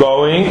 Because it's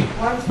going,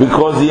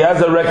 because he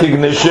has a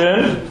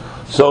recognition,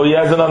 so he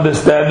has an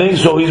understanding,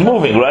 so he's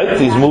moving, right?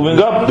 He's moving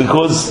up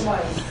because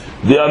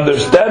the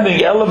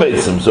understanding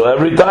elevates him. So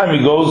every time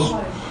he goes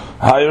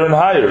higher and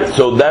higher.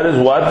 So that is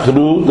what?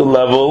 Through the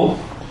level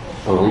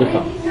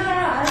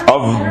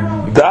of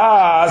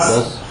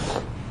das.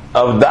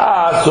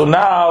 So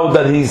now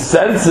that he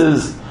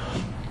senses,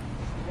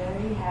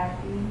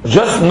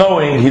 just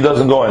knowing, he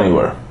doesn't go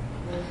anywhere.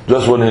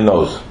 Just when he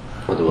knows.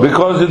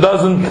 Because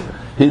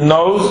he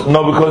knows,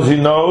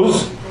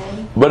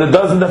 but it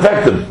doesn't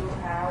affect him.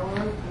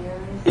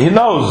 He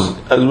knows,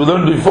 as we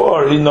learned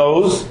before, he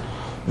knows,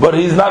 but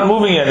he's not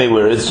moving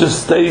anywhere. It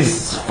just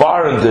stays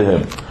far into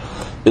him.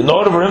 In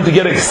order for him to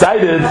get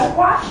excited,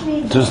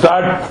 to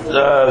start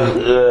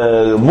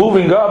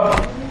moving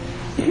up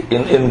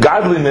in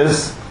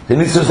godliness, he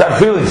needs to start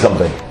feeling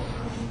something.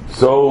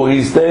 So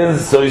he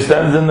stands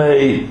in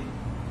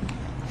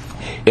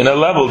a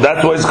level.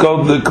 That's why it's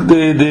called the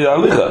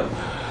alicha.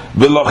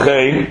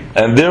 V'lochein,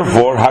 and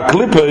therefore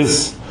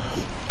haklippos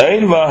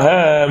ein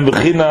lahem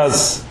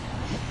b'chinas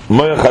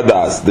moyach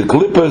hadas. The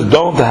clippers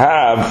don't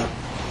have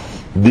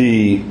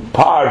the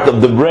part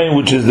of the brain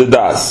which is the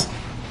das.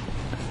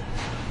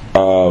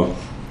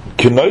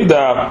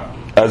 Kenoida,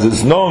 as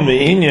it's known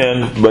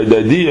me'inyan by the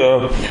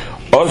idea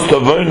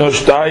ostavoino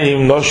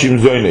shtayim noshim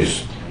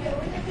zoynis.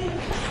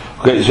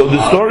 Okay, so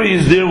the story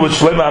is there with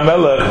Shlomo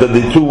HaMelech that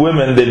the two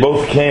women, they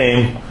both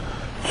came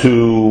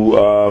to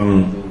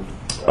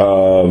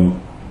Shlomo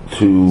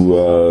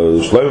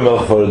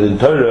HaMelech for the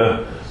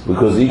Torah,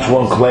 because each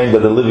one claimed that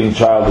the living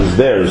child is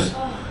theirs.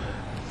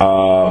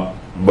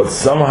 But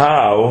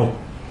somehow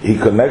he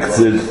connects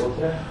it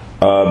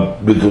I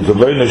have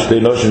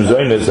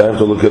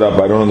to look it up.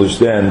 I don't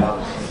understand.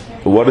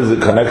 What is it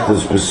connected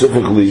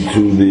specifically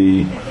to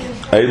the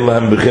Ein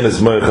Lahem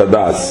B'chinas Moich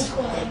Hadas?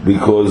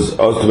 Because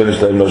the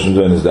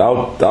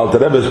Alter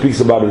Rebbe speaks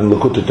about it in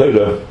Likutei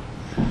Torah,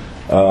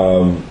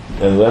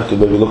 and we have to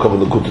maybe look up in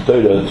Likutei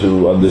Torah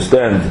to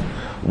understand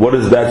what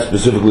is that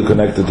specifically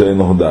connected to Ein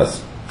Lahem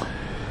Das.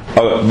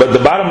 But the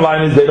bottom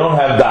line is they don't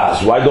have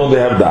Das. Why don't they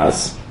have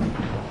Das?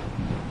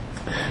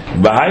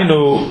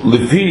 B'hainu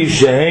Lefi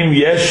Shehem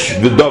Yesh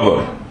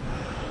V'Dover,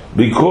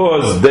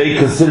 because they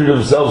consider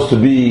themselves to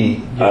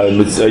be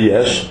Mitzvah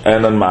Yesh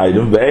and an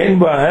Ma'adim. V'ein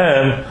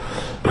B'hem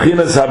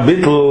B'chinas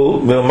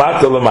HaBitl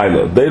Milmata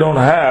L'mayla. They don't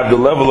have the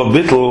level of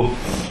Bitl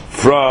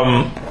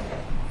from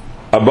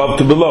above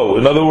to below.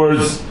 In other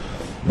words,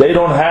 they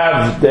don't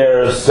have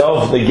their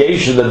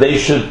self-negation that they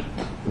should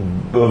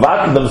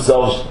B'vat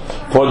themselves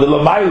for the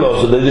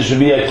L'maylo, so that there should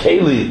be a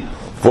Keli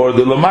for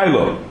the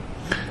L'maylo,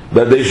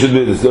 that they should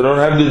be this. They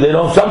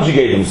don't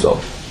subjugate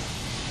themselves.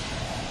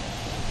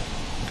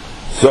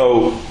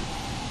 So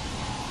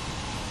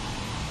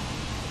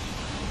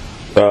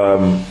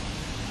I'm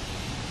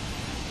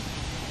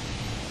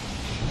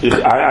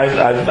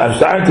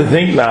starting to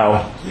think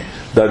now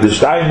that the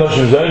Shtayim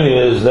Noshim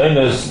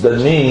Zoynis, that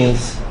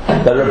means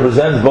that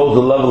represents both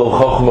the level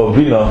of Chochmah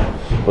Bina,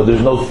 but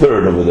there's no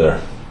third over there.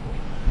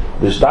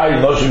 The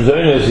Shtayim Noshim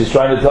Zoynis is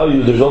trying to tell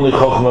you there's only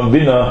Chochmah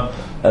Bina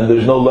and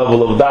there's no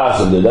level of Das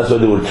in there. That's why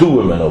there were two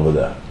women over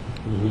there.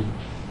 Mm-hmm.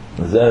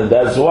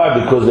 That's why,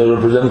 because they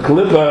represent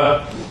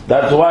Klippa.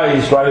 That's why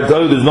he's trying to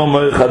tell you there's no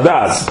Moich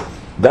Hadas.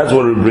 That's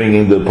what we're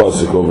bringing the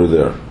pasuk over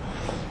there.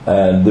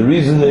 And the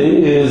reason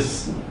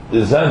is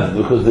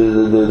because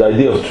the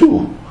idea of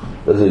two.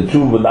 There's a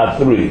two but not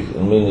three.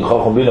 I mean,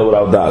 Chochmah Bina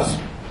without Das.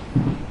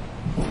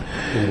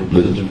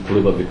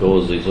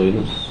 Because they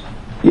Zoynus?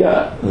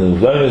 Yeah, the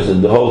Zoynus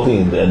and the whole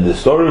thing. And the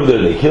story of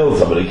there,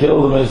 somebody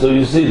killed them, and so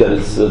you see that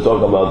it's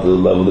talking about the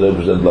level that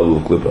represents level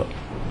of Klippa.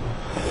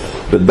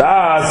 The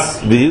Das,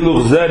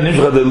 V'hiluch Zeh,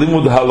 Nimshcha de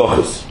Limud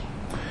Halachas.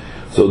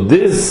 So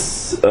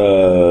this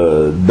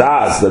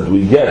Das that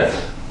we get,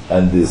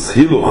 and this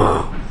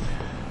Hiluch,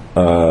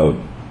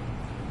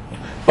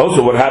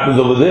 also what happens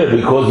over there,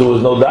 because there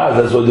was no Das,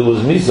 that's why there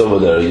was Mis over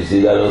there. You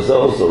see that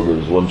also. There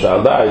was one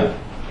child died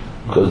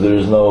because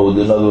there's no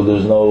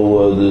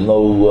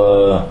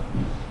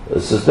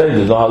sustain,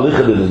 there's no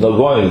halicha, there's no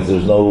going,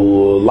 there's no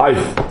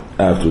life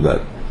after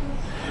that.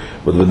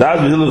 But with Das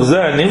Hiluch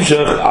Zeh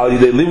Nimshach al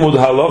Yidei Limud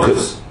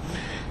Halachas.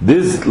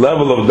 This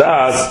level of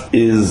Das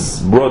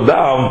is brought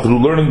down through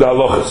learning the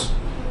halachas.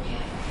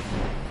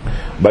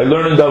 By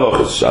learning the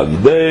halachas,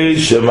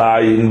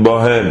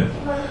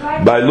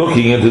 by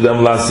looking into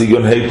them,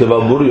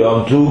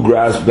 to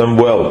grasp them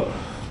well,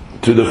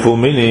 to the full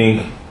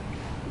meaning.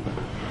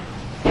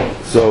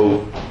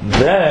 So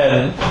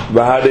then,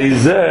 that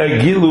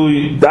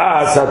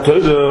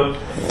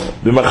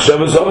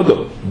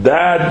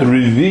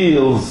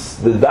reveals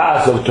the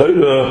Das of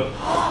Torah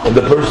in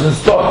the person's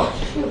thought.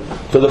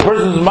 So the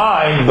person's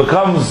mind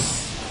becomes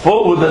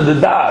full within the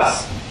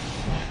Das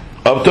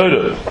of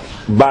Torah.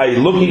 By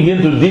looking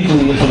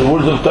deeply into the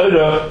words of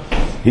Torah,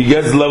 he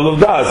gets the level of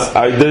Das.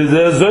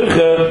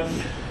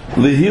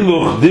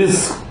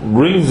 This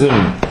brings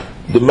him,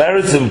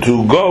 demerits him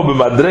to go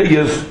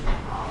b'madreges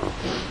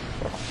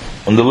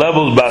on the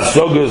levels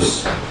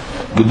Basogas,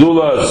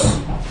 Gedulas,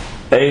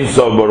 Ein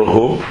Sof Baruch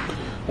Hu,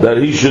 that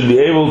he should be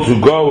able to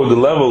go with the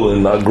level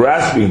in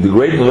grasping the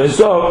greatness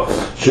of Ein Sof.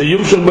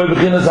 Sheyumshach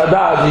be'bechinas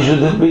hadas, he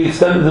should be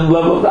extended in the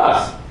level of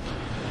Das.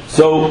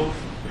 So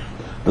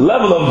the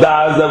level of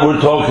Das that we're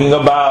talking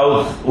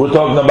about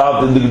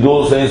in the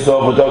Gedulas Ein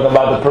Sof, we're talking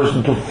about the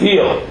person to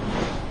feel,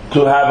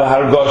 to have a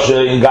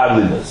hargosha in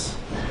godliness.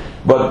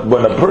 But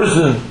when a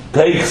person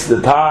takes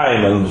the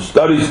time and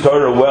studies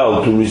Torah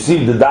well to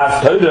receive the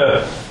Das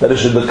Torah, that it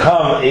should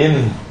become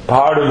in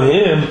part of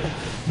him,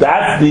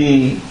 that's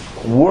the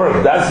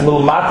work, that's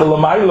Milmata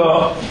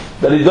L'mayla,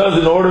 that he does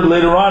in order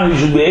later on he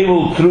should be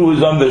able, through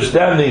his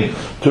understanding,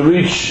 to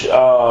reach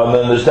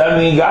the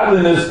understanding in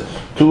godliness,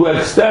 to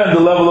extend the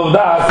level of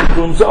Das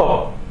to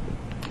himself.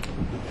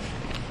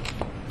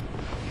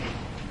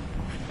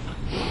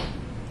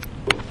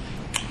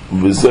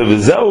 It says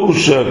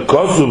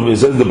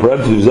the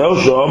parenthesis,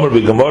 Amr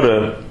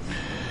b'Gemara,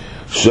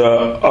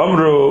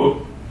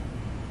 Amru,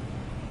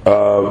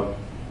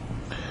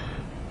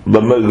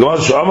 but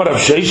Amr Rav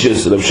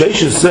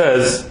Sheshes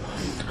says,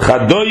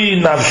 Chadoi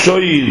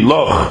nafshoi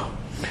loch.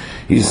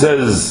 He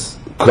says,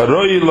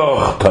 Karoi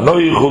loch,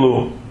 Tanoi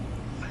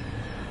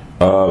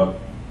chulu.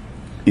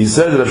 He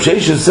says, Rav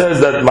Sheshes says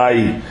that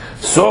my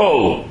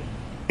soul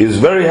is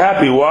very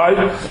happy. Why?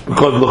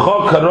 Because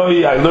l'cha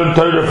karoi, I learned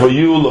Torah for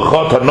you.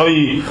 L'cha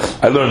tanoi,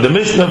 I learned the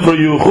Mishnah for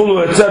you.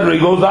 Chulu, etc. He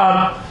goes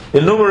on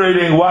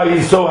enumerating why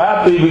he's so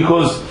happy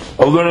because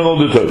of learning all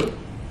the Torah.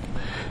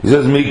 He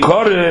says,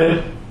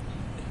 Mikore,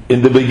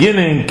 in the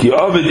beginning, ki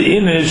ovid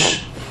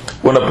inish,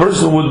 when a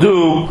person would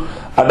do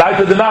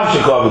adaita de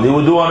nafshik ovid, he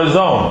would do on his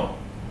own.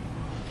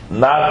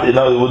 Not, he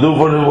would do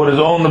for his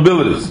own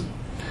abilities.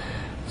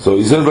 So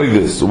he says like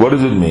this. So what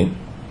does it mean?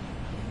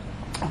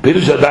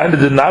 Pirush Adayin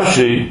de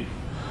Nafshi,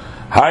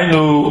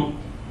 Hainu,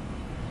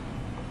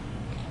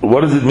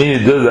 what does it mean?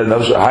 It does that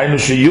Nafshi. Hainu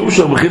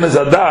sheyumshach b'chinas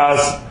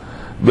hadas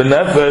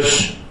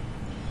b'nefesh,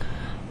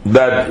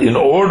 that in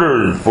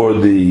order for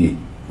the,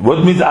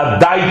 what means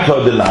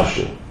Adaita de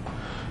Nafshi?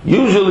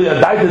 Usually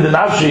Adaita de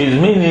Nafshi is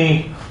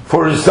meaning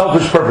for his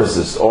selfish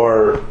purposes,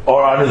 or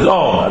on his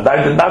own.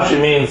 Adaita de Nafshi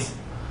means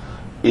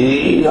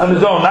on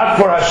his own, not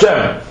for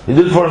Hashem. He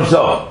did it for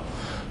himself.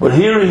 But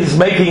here he's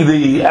making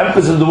the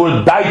emphasis of the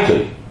word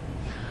daita.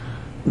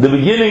 The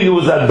beginning it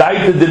was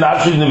adaita de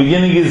nafshi. The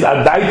beginning is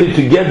adaita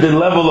to get the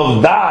level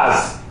of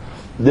das,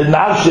 the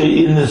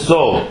nafshi in the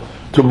soul,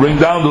 to bring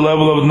down the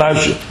level of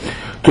nafshi.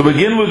 To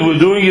begin with, we're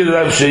doing it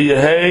as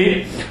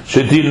sheyehei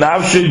sheti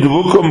nafshi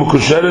dvuka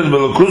mukusheres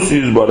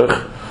belakusi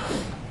yizbarach.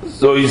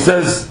 So he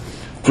says,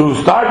 to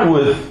start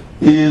with,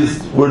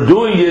 is we're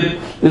doing it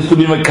is to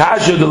be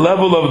makasha the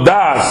level of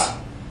das.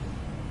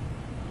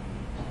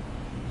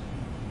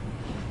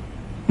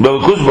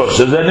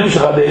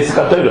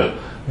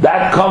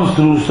 That comes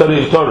through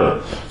study of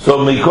Torah. So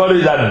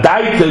mikori that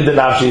daita the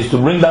nafshi is to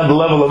bring down the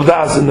level of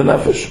das in the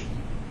nefesh.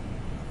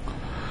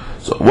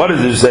 So what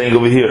is he saying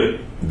over here?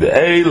 The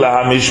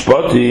eila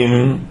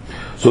mishpatim.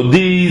 So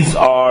these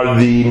are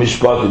the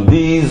mishpatim.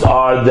 These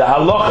are the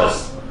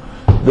halachas,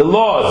 the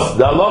laws.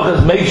 The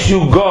halachas makes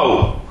you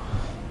go,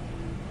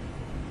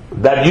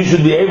 that you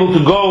should be able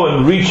to go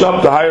and reach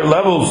up to higher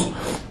levels.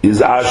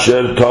 Is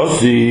asher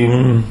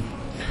tosim.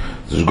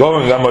 It's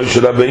going on Moshe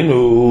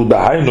Rabbeinu,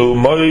 Dahainu,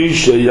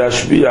 Moshe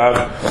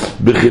Yashviach,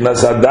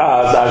 B'chinas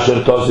Hadas,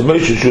 Asher Tosim.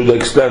 Moshe should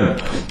extend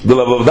the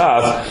level of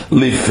Das,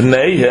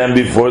 Lifneihem,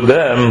 before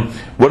them.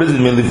 What does it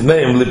mean,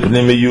 Lifneihem?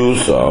 Lipnimi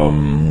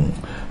Yusam.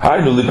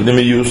 Hainu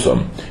Lipnimi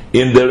Yusam.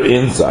 In their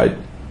inside.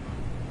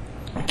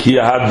 Ki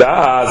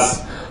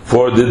Hadas,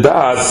 for the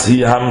Das,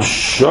 Hi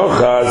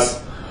Hamshochas,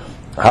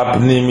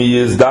 Hapnimi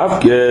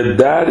Yizdavke,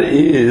 that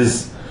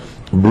is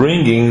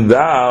bringing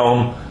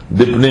down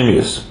the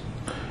Pnimius.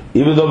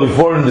 Even though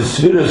before in the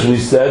Spheres we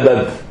said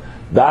that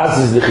Das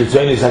is the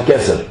Chitzonis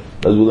HaKeser.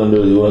 As we learned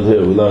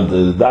here, we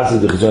learned Das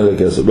is the Chitzonis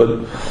HaKeser.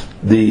 But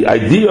the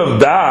idea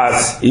of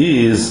Das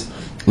is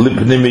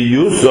Lipnimi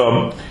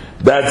Yusam,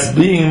 that's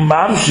being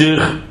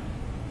Mamshich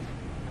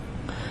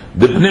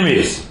the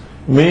Pnimius.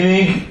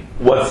 Meaning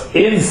what's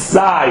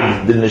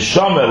inside the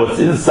Neshama, what's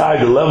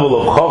inside the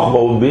level of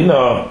Chochmah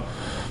Ubina,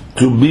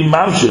 to be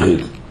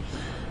Mamshich it.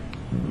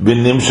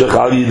 B'nimshach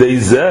al Yidei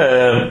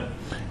Zeh,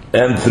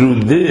 and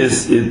through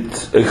this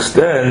it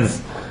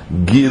extends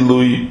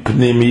Gilui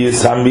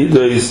Pnimiyus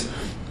Hamidos,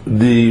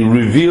 the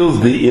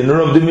reveals the inner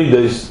of the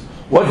Midos.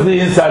 What's the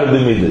inside of the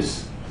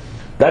Midos?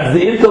 That's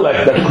the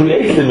intellect that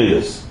creates the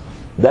Midos.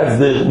 That's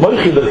the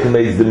Moichi that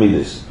creates the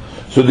Midos.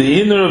 So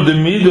the inner of the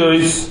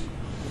Midos,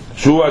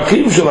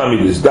 Shuakim Shel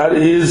Midos, that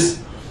is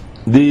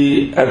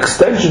the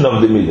extension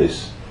of the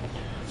Midos.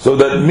 So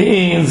that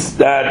means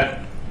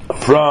that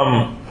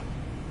from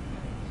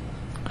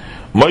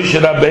Moshe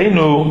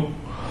Rabbeinu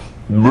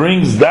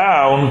brings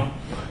down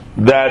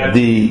that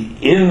the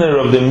inner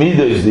of the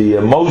midas, the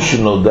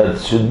emotional that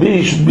should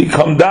be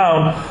come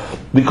down,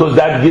 because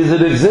that gives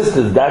it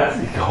existence, that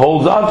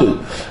holds on to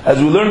it. As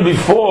we learned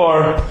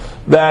before,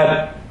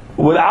 that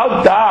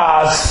without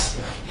das,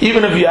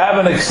 even if you have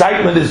an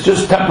excitement, it's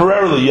just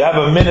temporarily. You have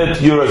a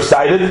minute, you're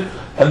excited,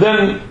 and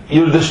then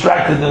you're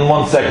distracted in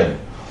 1 second.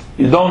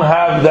 You don't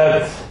have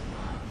that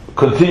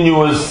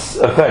continuous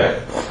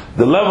effect.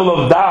 The level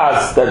of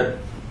das that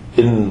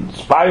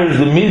inspires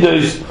the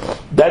midas,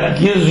 that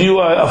gives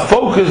you a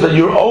focus, that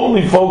you're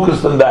only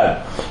focused on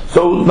that.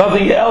 So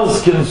nothing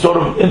else can sort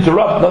of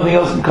interrupt, nothing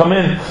else can come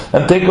in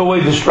and take away,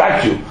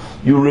 distract you.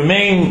 You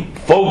remain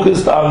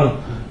focused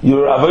on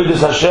your avodas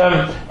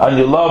Hashem, and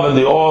your love and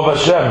the awe of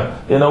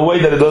Hashem in a way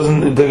that it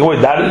doesn't take away.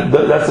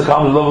 That's the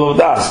common level of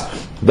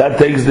das. That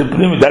takes the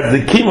pnimi, that's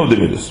the kim of the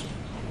midas.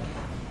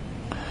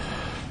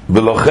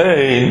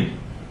 V'lochein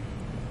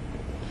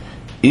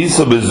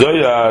Isa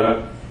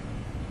b'zoyar.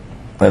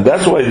 And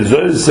that's why the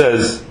Zohar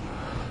says,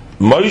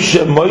 Moshe,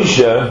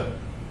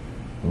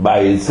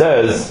 by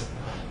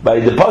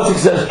the pasuk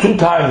says 2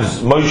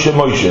 times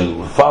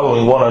Moshe,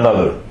 following one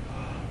another,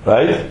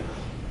 right?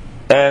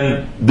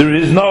 And there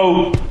is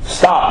no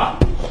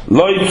stop,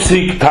 lo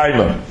yipsik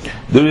timer.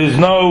 There is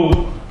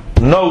no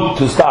note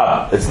to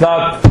stop. It's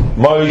not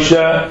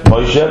Moshe,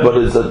 but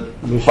it's a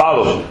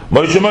follow.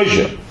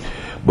 Moshe.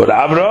 But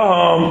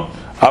Abraham,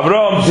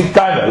 psik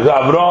timer.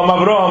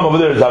 Abraham over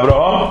there is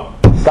Abraham.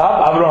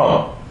 Stop,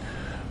 Abraham.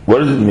 What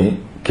does it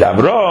mean? Ki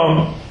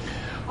Abraham,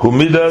 who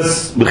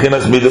midas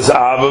b'chinas midas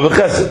Ava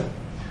v'chesed.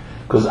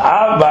 Because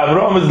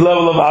Abraham is the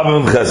level of Ava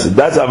and Chesed.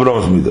 That's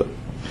Abraham's midah.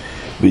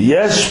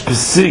 V'yesh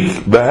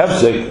pesik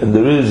b'hefsek, and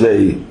there is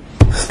a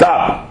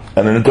stop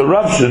and an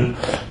interruption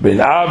between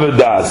Ava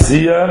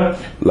da'asiyah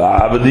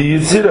la'Ava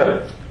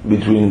diyitzira,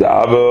 between the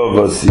Ava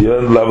of Asiyah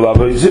and the level of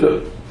Ava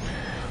yitzira.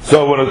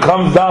 So when it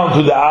comes down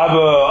to the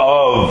Ava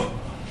of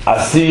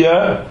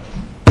Asiyah,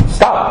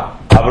 stop.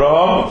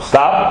 Abraham,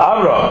 stop,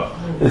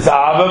 Abraham. It's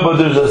Ava, but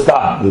there's a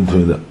stop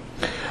between them.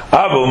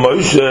 Aval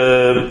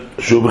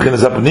Moshe Shu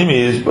B'chinas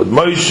HaPnimis, but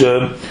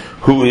Moshe,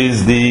 who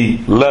is the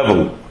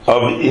level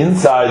of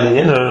inside the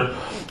inner,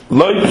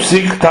 Loi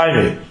Psik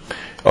Taimi.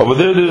 Over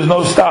there is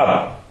no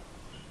stop.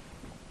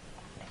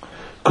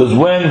 Because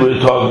when we're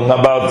talking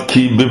about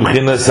Ki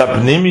B'chinas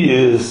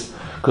HaPnimis,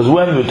 because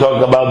when we're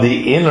talking about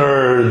the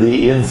inner,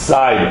 the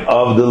inside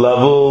of the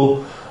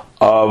level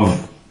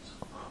of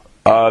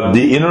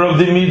the inner of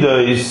the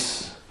midas,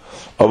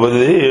 over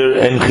there,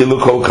 and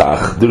chiluk kol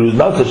kach, there is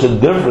not such a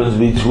difference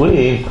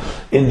between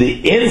in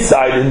the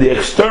inside, in the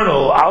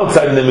external,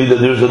 outside in the midah,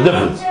 there's a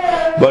difference.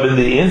 But in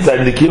the inside,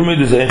 in the kil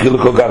midas, and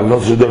chiluk kol kach,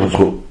 not such a difference.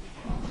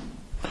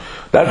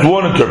 That's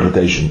one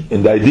interpretation.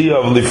 In the idea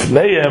of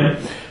lifneim,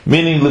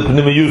 meaning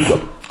lifnimiyusa.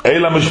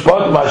 Eila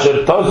mishpat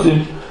masher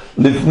tosim,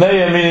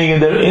 lifneim, meaning in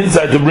their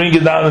inside, to bring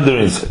it down in their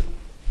inside.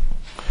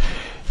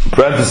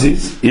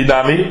 Parentheses,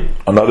 inami,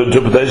 another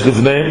interpretation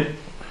of name,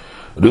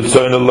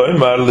 Ritzoyin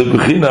Eloimar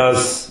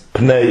lebchinas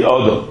pnei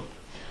odom.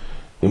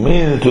 It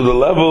means to the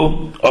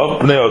level of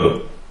pnei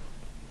odom.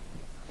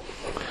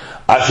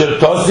 Asher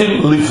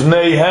tosim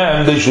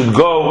lifneihem, they should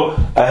go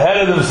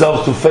ahead of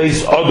themselves to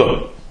face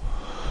odom,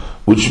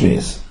 which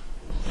means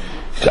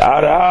even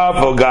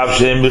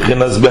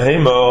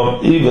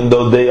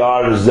though they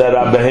are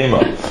zera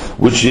behema,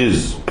 which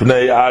is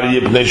pnei arye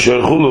pnei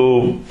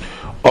sherchulu,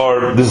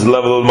 or this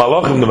level of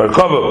malachim, the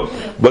merkava,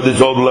 but it's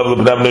all the level of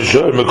pnei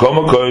sher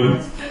mekomakoim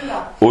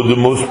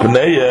udemus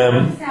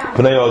pneihem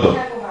pnei odom.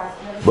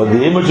 But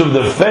the image of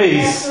their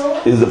face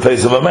is the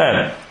face of a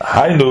man.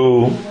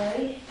 Hainu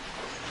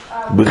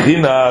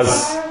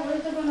bechinas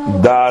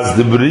das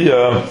de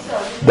bria,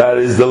 that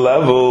is the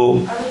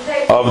level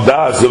of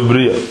das of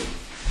bria.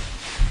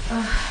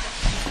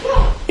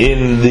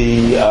 In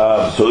the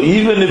so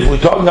even if we're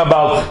talking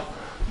about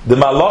the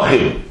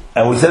malachim,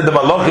 and we said the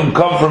malachim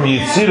come from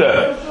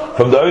Yitzira,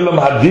 from the Olam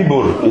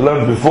Hadibur, we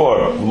learned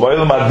before, from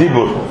Olam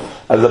Hadibur,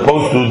 as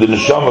opposed to the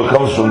Neshama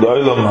comes from the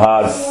Olam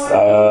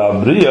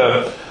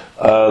Habriya,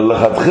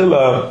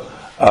 Lechatchila,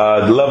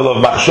 the level of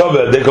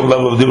Machshava, they come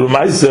level of Dibur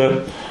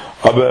Maisa,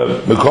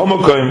 aber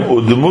Mekomakoim,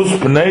 Udemus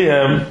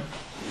Pneihem,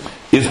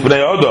 is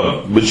Pnei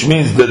Odom, which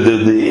means that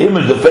the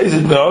image, the face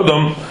is Pnei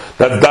Odom,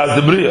 that's Das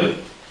the Bria.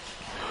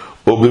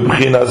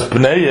 Ubibchinas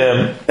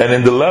Pneihem, and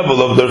in the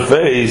level of their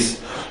face,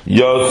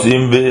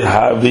 Yosim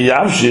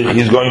v'yamshich,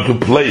 he's going to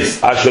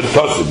place Asher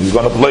Tosim, he's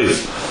going to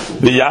place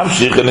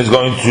v'yamshich, and he's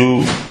going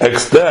to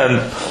extend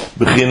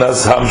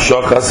b'chinas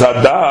hamshochas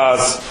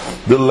hadas,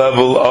 the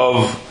level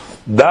of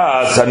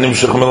das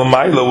hanimshich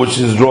milmayla, which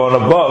is drawn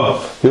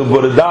above. He'll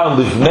put it down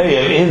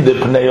lifneihem in the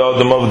pnei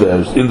odom of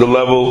theirs, in the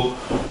level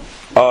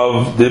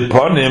of the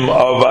panim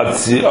of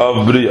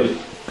bria.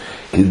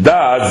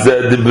 Das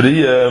the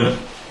bria.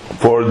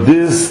 For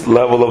this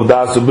level of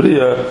das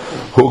ubriya,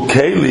 who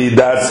keli,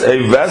 that's a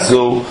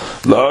vessel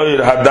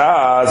lo'ir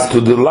hadas, to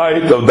the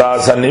light of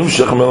das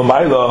hanimshech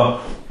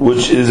milmayla,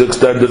 which is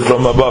extended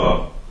from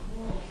above.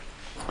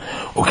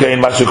 Okay,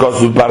 in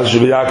Mashikos with Parash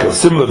V'Yakel,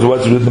 similar to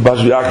what's written in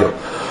Parash V'Yakel.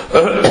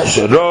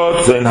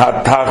 Sherot in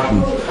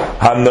hatachten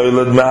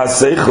hanoilad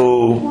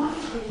mehaseichel,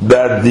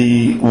 that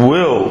the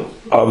will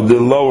of the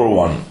lower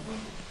one,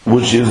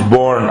 which is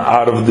born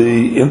out of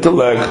the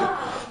intellect,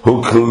 who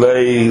becomes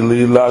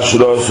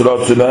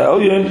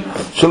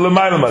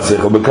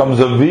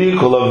a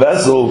vehicle, a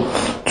vessel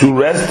to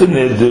rest in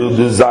it, the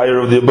desire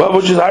of the above,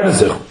 which is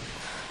Hainasech.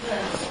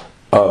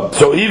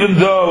 So even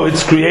though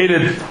it's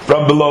created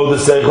from below the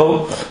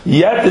Seichel,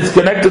 yet it's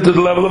connected to the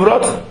level of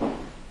Ratzon.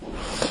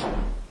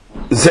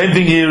 The same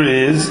thing here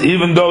is,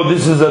 even though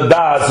this is a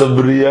Das of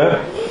Bria,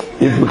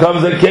 it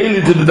becomes a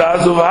Keli to the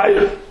Das of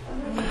Higher.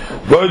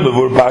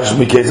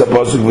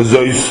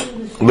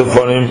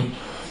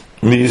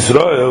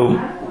 Israel,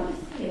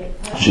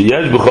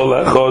 sheyesh b'chol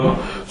echad.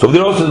 So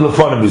there also is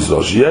lefanim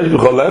Israel. Sheyesh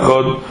b'chol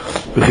echad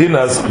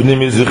b'chinas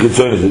pnimis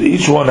v'chitzonis.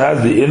 Each one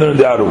has the inner and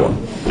the outer one,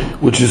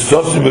 which is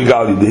sosim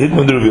v'gali, the hidden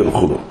and the revealed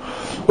chulu.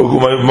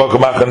 Ugumayiv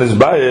makamachan is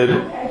bayed.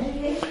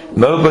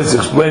 Another place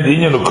explained the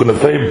inyan of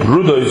kunafei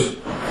brudos,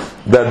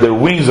 that their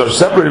wings are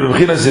separated.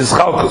 B'chinas is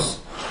chalkos.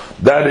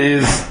 That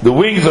is, the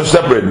wings are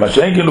separated.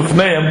 Mashenkin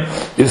ufneim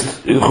is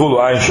chulu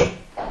einshon.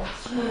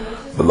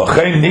 And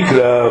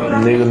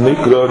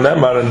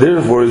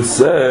therefore it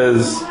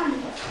says,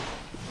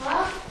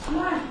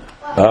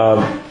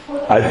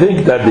 I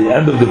think that the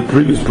end of the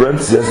previous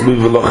parenthesis has to be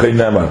v'lochei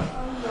nemar,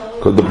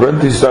 because the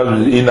parenthesis starts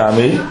with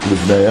inami,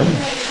 with name,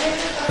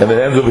 and it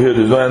ends over here.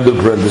 There's no end of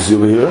the parenthesis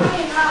over here,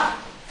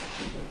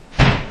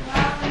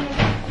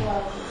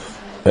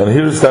 and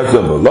here it starts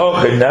with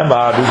v'lochei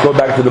nemar. Let's go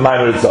back to the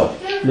minor itself.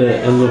 The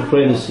end of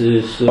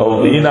parenthesis.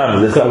 Inami.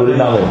 Let's start with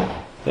inami.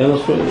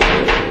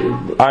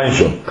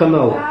 Einshon.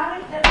 Canal.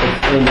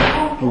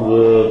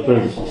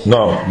 Parenthesis.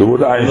 No, the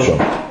word Einshon.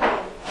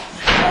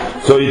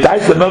 So he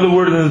types another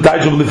word in the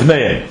Taich of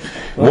Lifneim.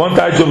 One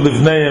Taich of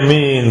Lifneim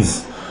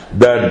means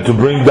that to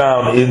bring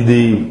down in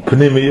the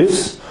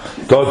Pnimius,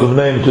 thought of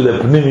name to the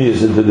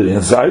Pnimius, into the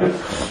inside,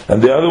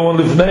 and the other one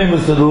Lifneim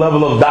is to the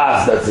level of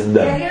Das that's in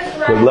them,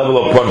 the level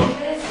of Panim.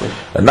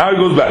 And now he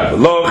goes back.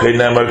 Lo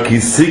cheinamar ki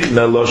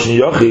sikna loshin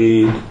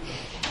yochid.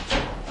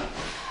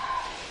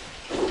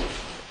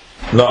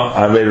 No,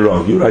 I made it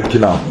wrong. You're right,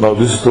 Kinam. No,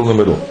 this is still in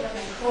the middle.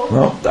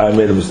 No, I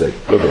made a mistake.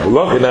 Okay.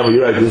 Lo cheinamar,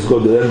 you're right. This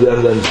goes to the end.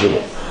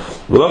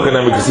 Lo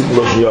cheinamar ki sikna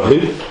loshin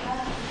yochid.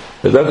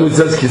 That's what it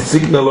says ki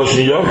sikna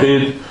loshin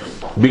yochid.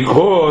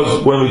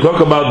 Because when we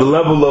talk about the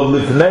level of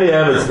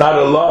Lifneihem, it's not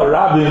a law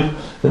Rabbim,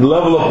 the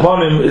level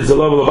upon him, it's a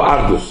level of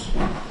Ardus.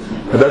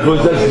 And that's what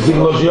it says,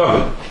 Kisikna Loshin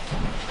Yochid.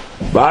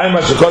 Ba'ayim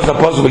ha'shekos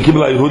ha'posuk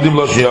v'kibla Yehudim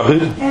Loshin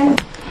Yochid.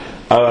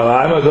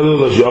 Ba'ayim ha'kadol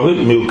Loshin Yochid.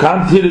 Mi'ukan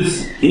tiris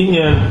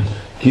inyan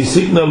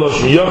Kisikna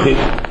Loshin Yochid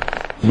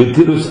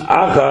b'tirus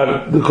achar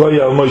d'koy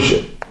al Moshe.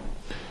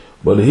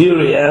 But here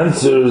he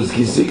answers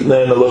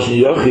Kisikna in the Loshin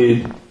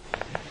Yochid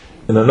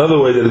in another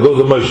way that it goes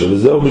to Moshe.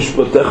 V'zeu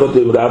mishpatechot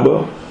im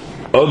Rabba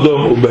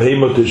Odom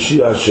ubehema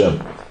Toshia Hashem.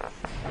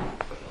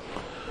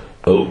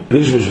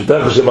 Pish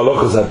mishpatech Hashem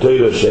alochas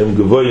ha'toira Hashem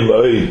gevoyim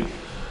oid.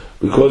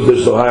 Because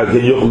they're so high,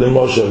 can yoch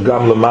limosher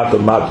gam lemata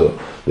mata.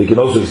 They can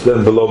also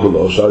extend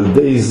below. Shal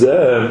dei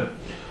zeh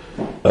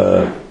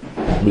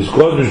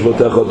because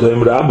mishpatech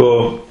im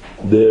Rabba,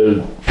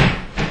 they're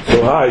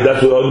so high.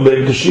 That's what Odom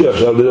behema Toshia.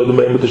 Shal dei Odom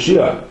behema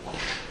Toshia.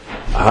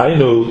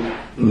 Hainu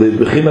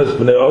lebechinas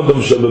bnei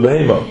Odom shel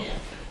behema.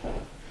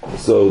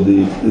 So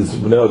it's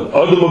Pnei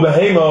Odom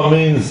Behema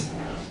means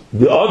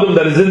the Odom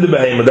that is in the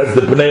Behema. That's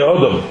the Pnei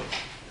Odom.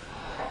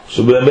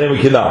 So Behema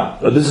Kinah.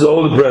 This is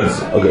all the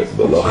prince. Okay.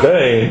 But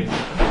Lochein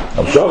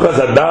Amshochas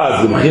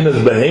Hadas the Bechinas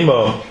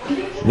Behema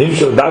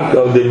Nimshal Davka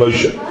al de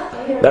Moshe.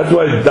 That's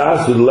why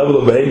Das to the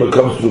level of Behema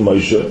comes through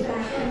Moshe.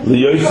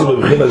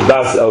 Liyosim Bechinas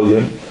Das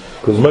Elyon,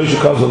 because Moshe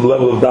comes from the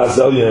level of Das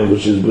Elyon,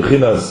 which is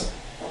Bechinas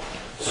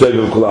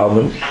Sevel Kol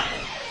Almim.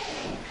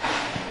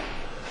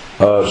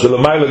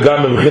 Shalamayla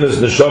Gam Bechinas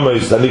Neshama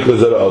is Tanikla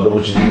Zera Adam,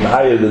 which is even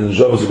higher than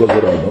Neshama Zera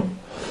Adam.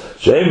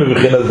 Sheim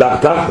Bechinas Dach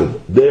Tachted,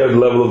 they are the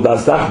level of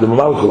Das Tachted,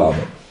 Mamal Kol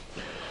Almim.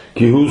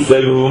 Ki hu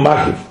Sevel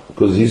Makif,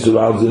 because he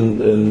surrounds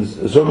in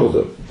circles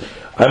them.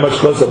 I'm much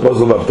closer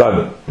Apostle of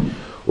Tani.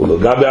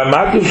 Ulagabe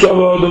HaMakif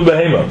Shava Adam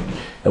Behema.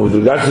 And with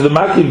regards to the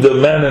Makif, the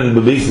man and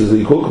the beast is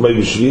the cook,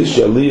 maybe Shviz,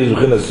 Shali is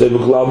Bechinas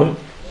Sevel Kol Almim.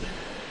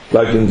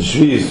 Like in the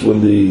Shviz,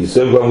 when the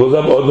Sevel Kol Almim goes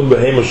up, Adam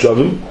Behema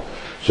Shavim.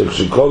 When it's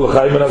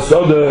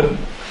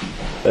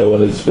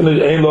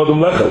finished, ain't Lodom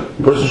Lechel.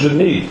 The person should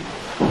need.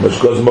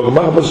 Because in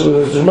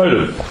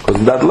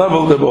that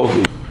level, they're both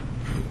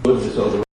equal.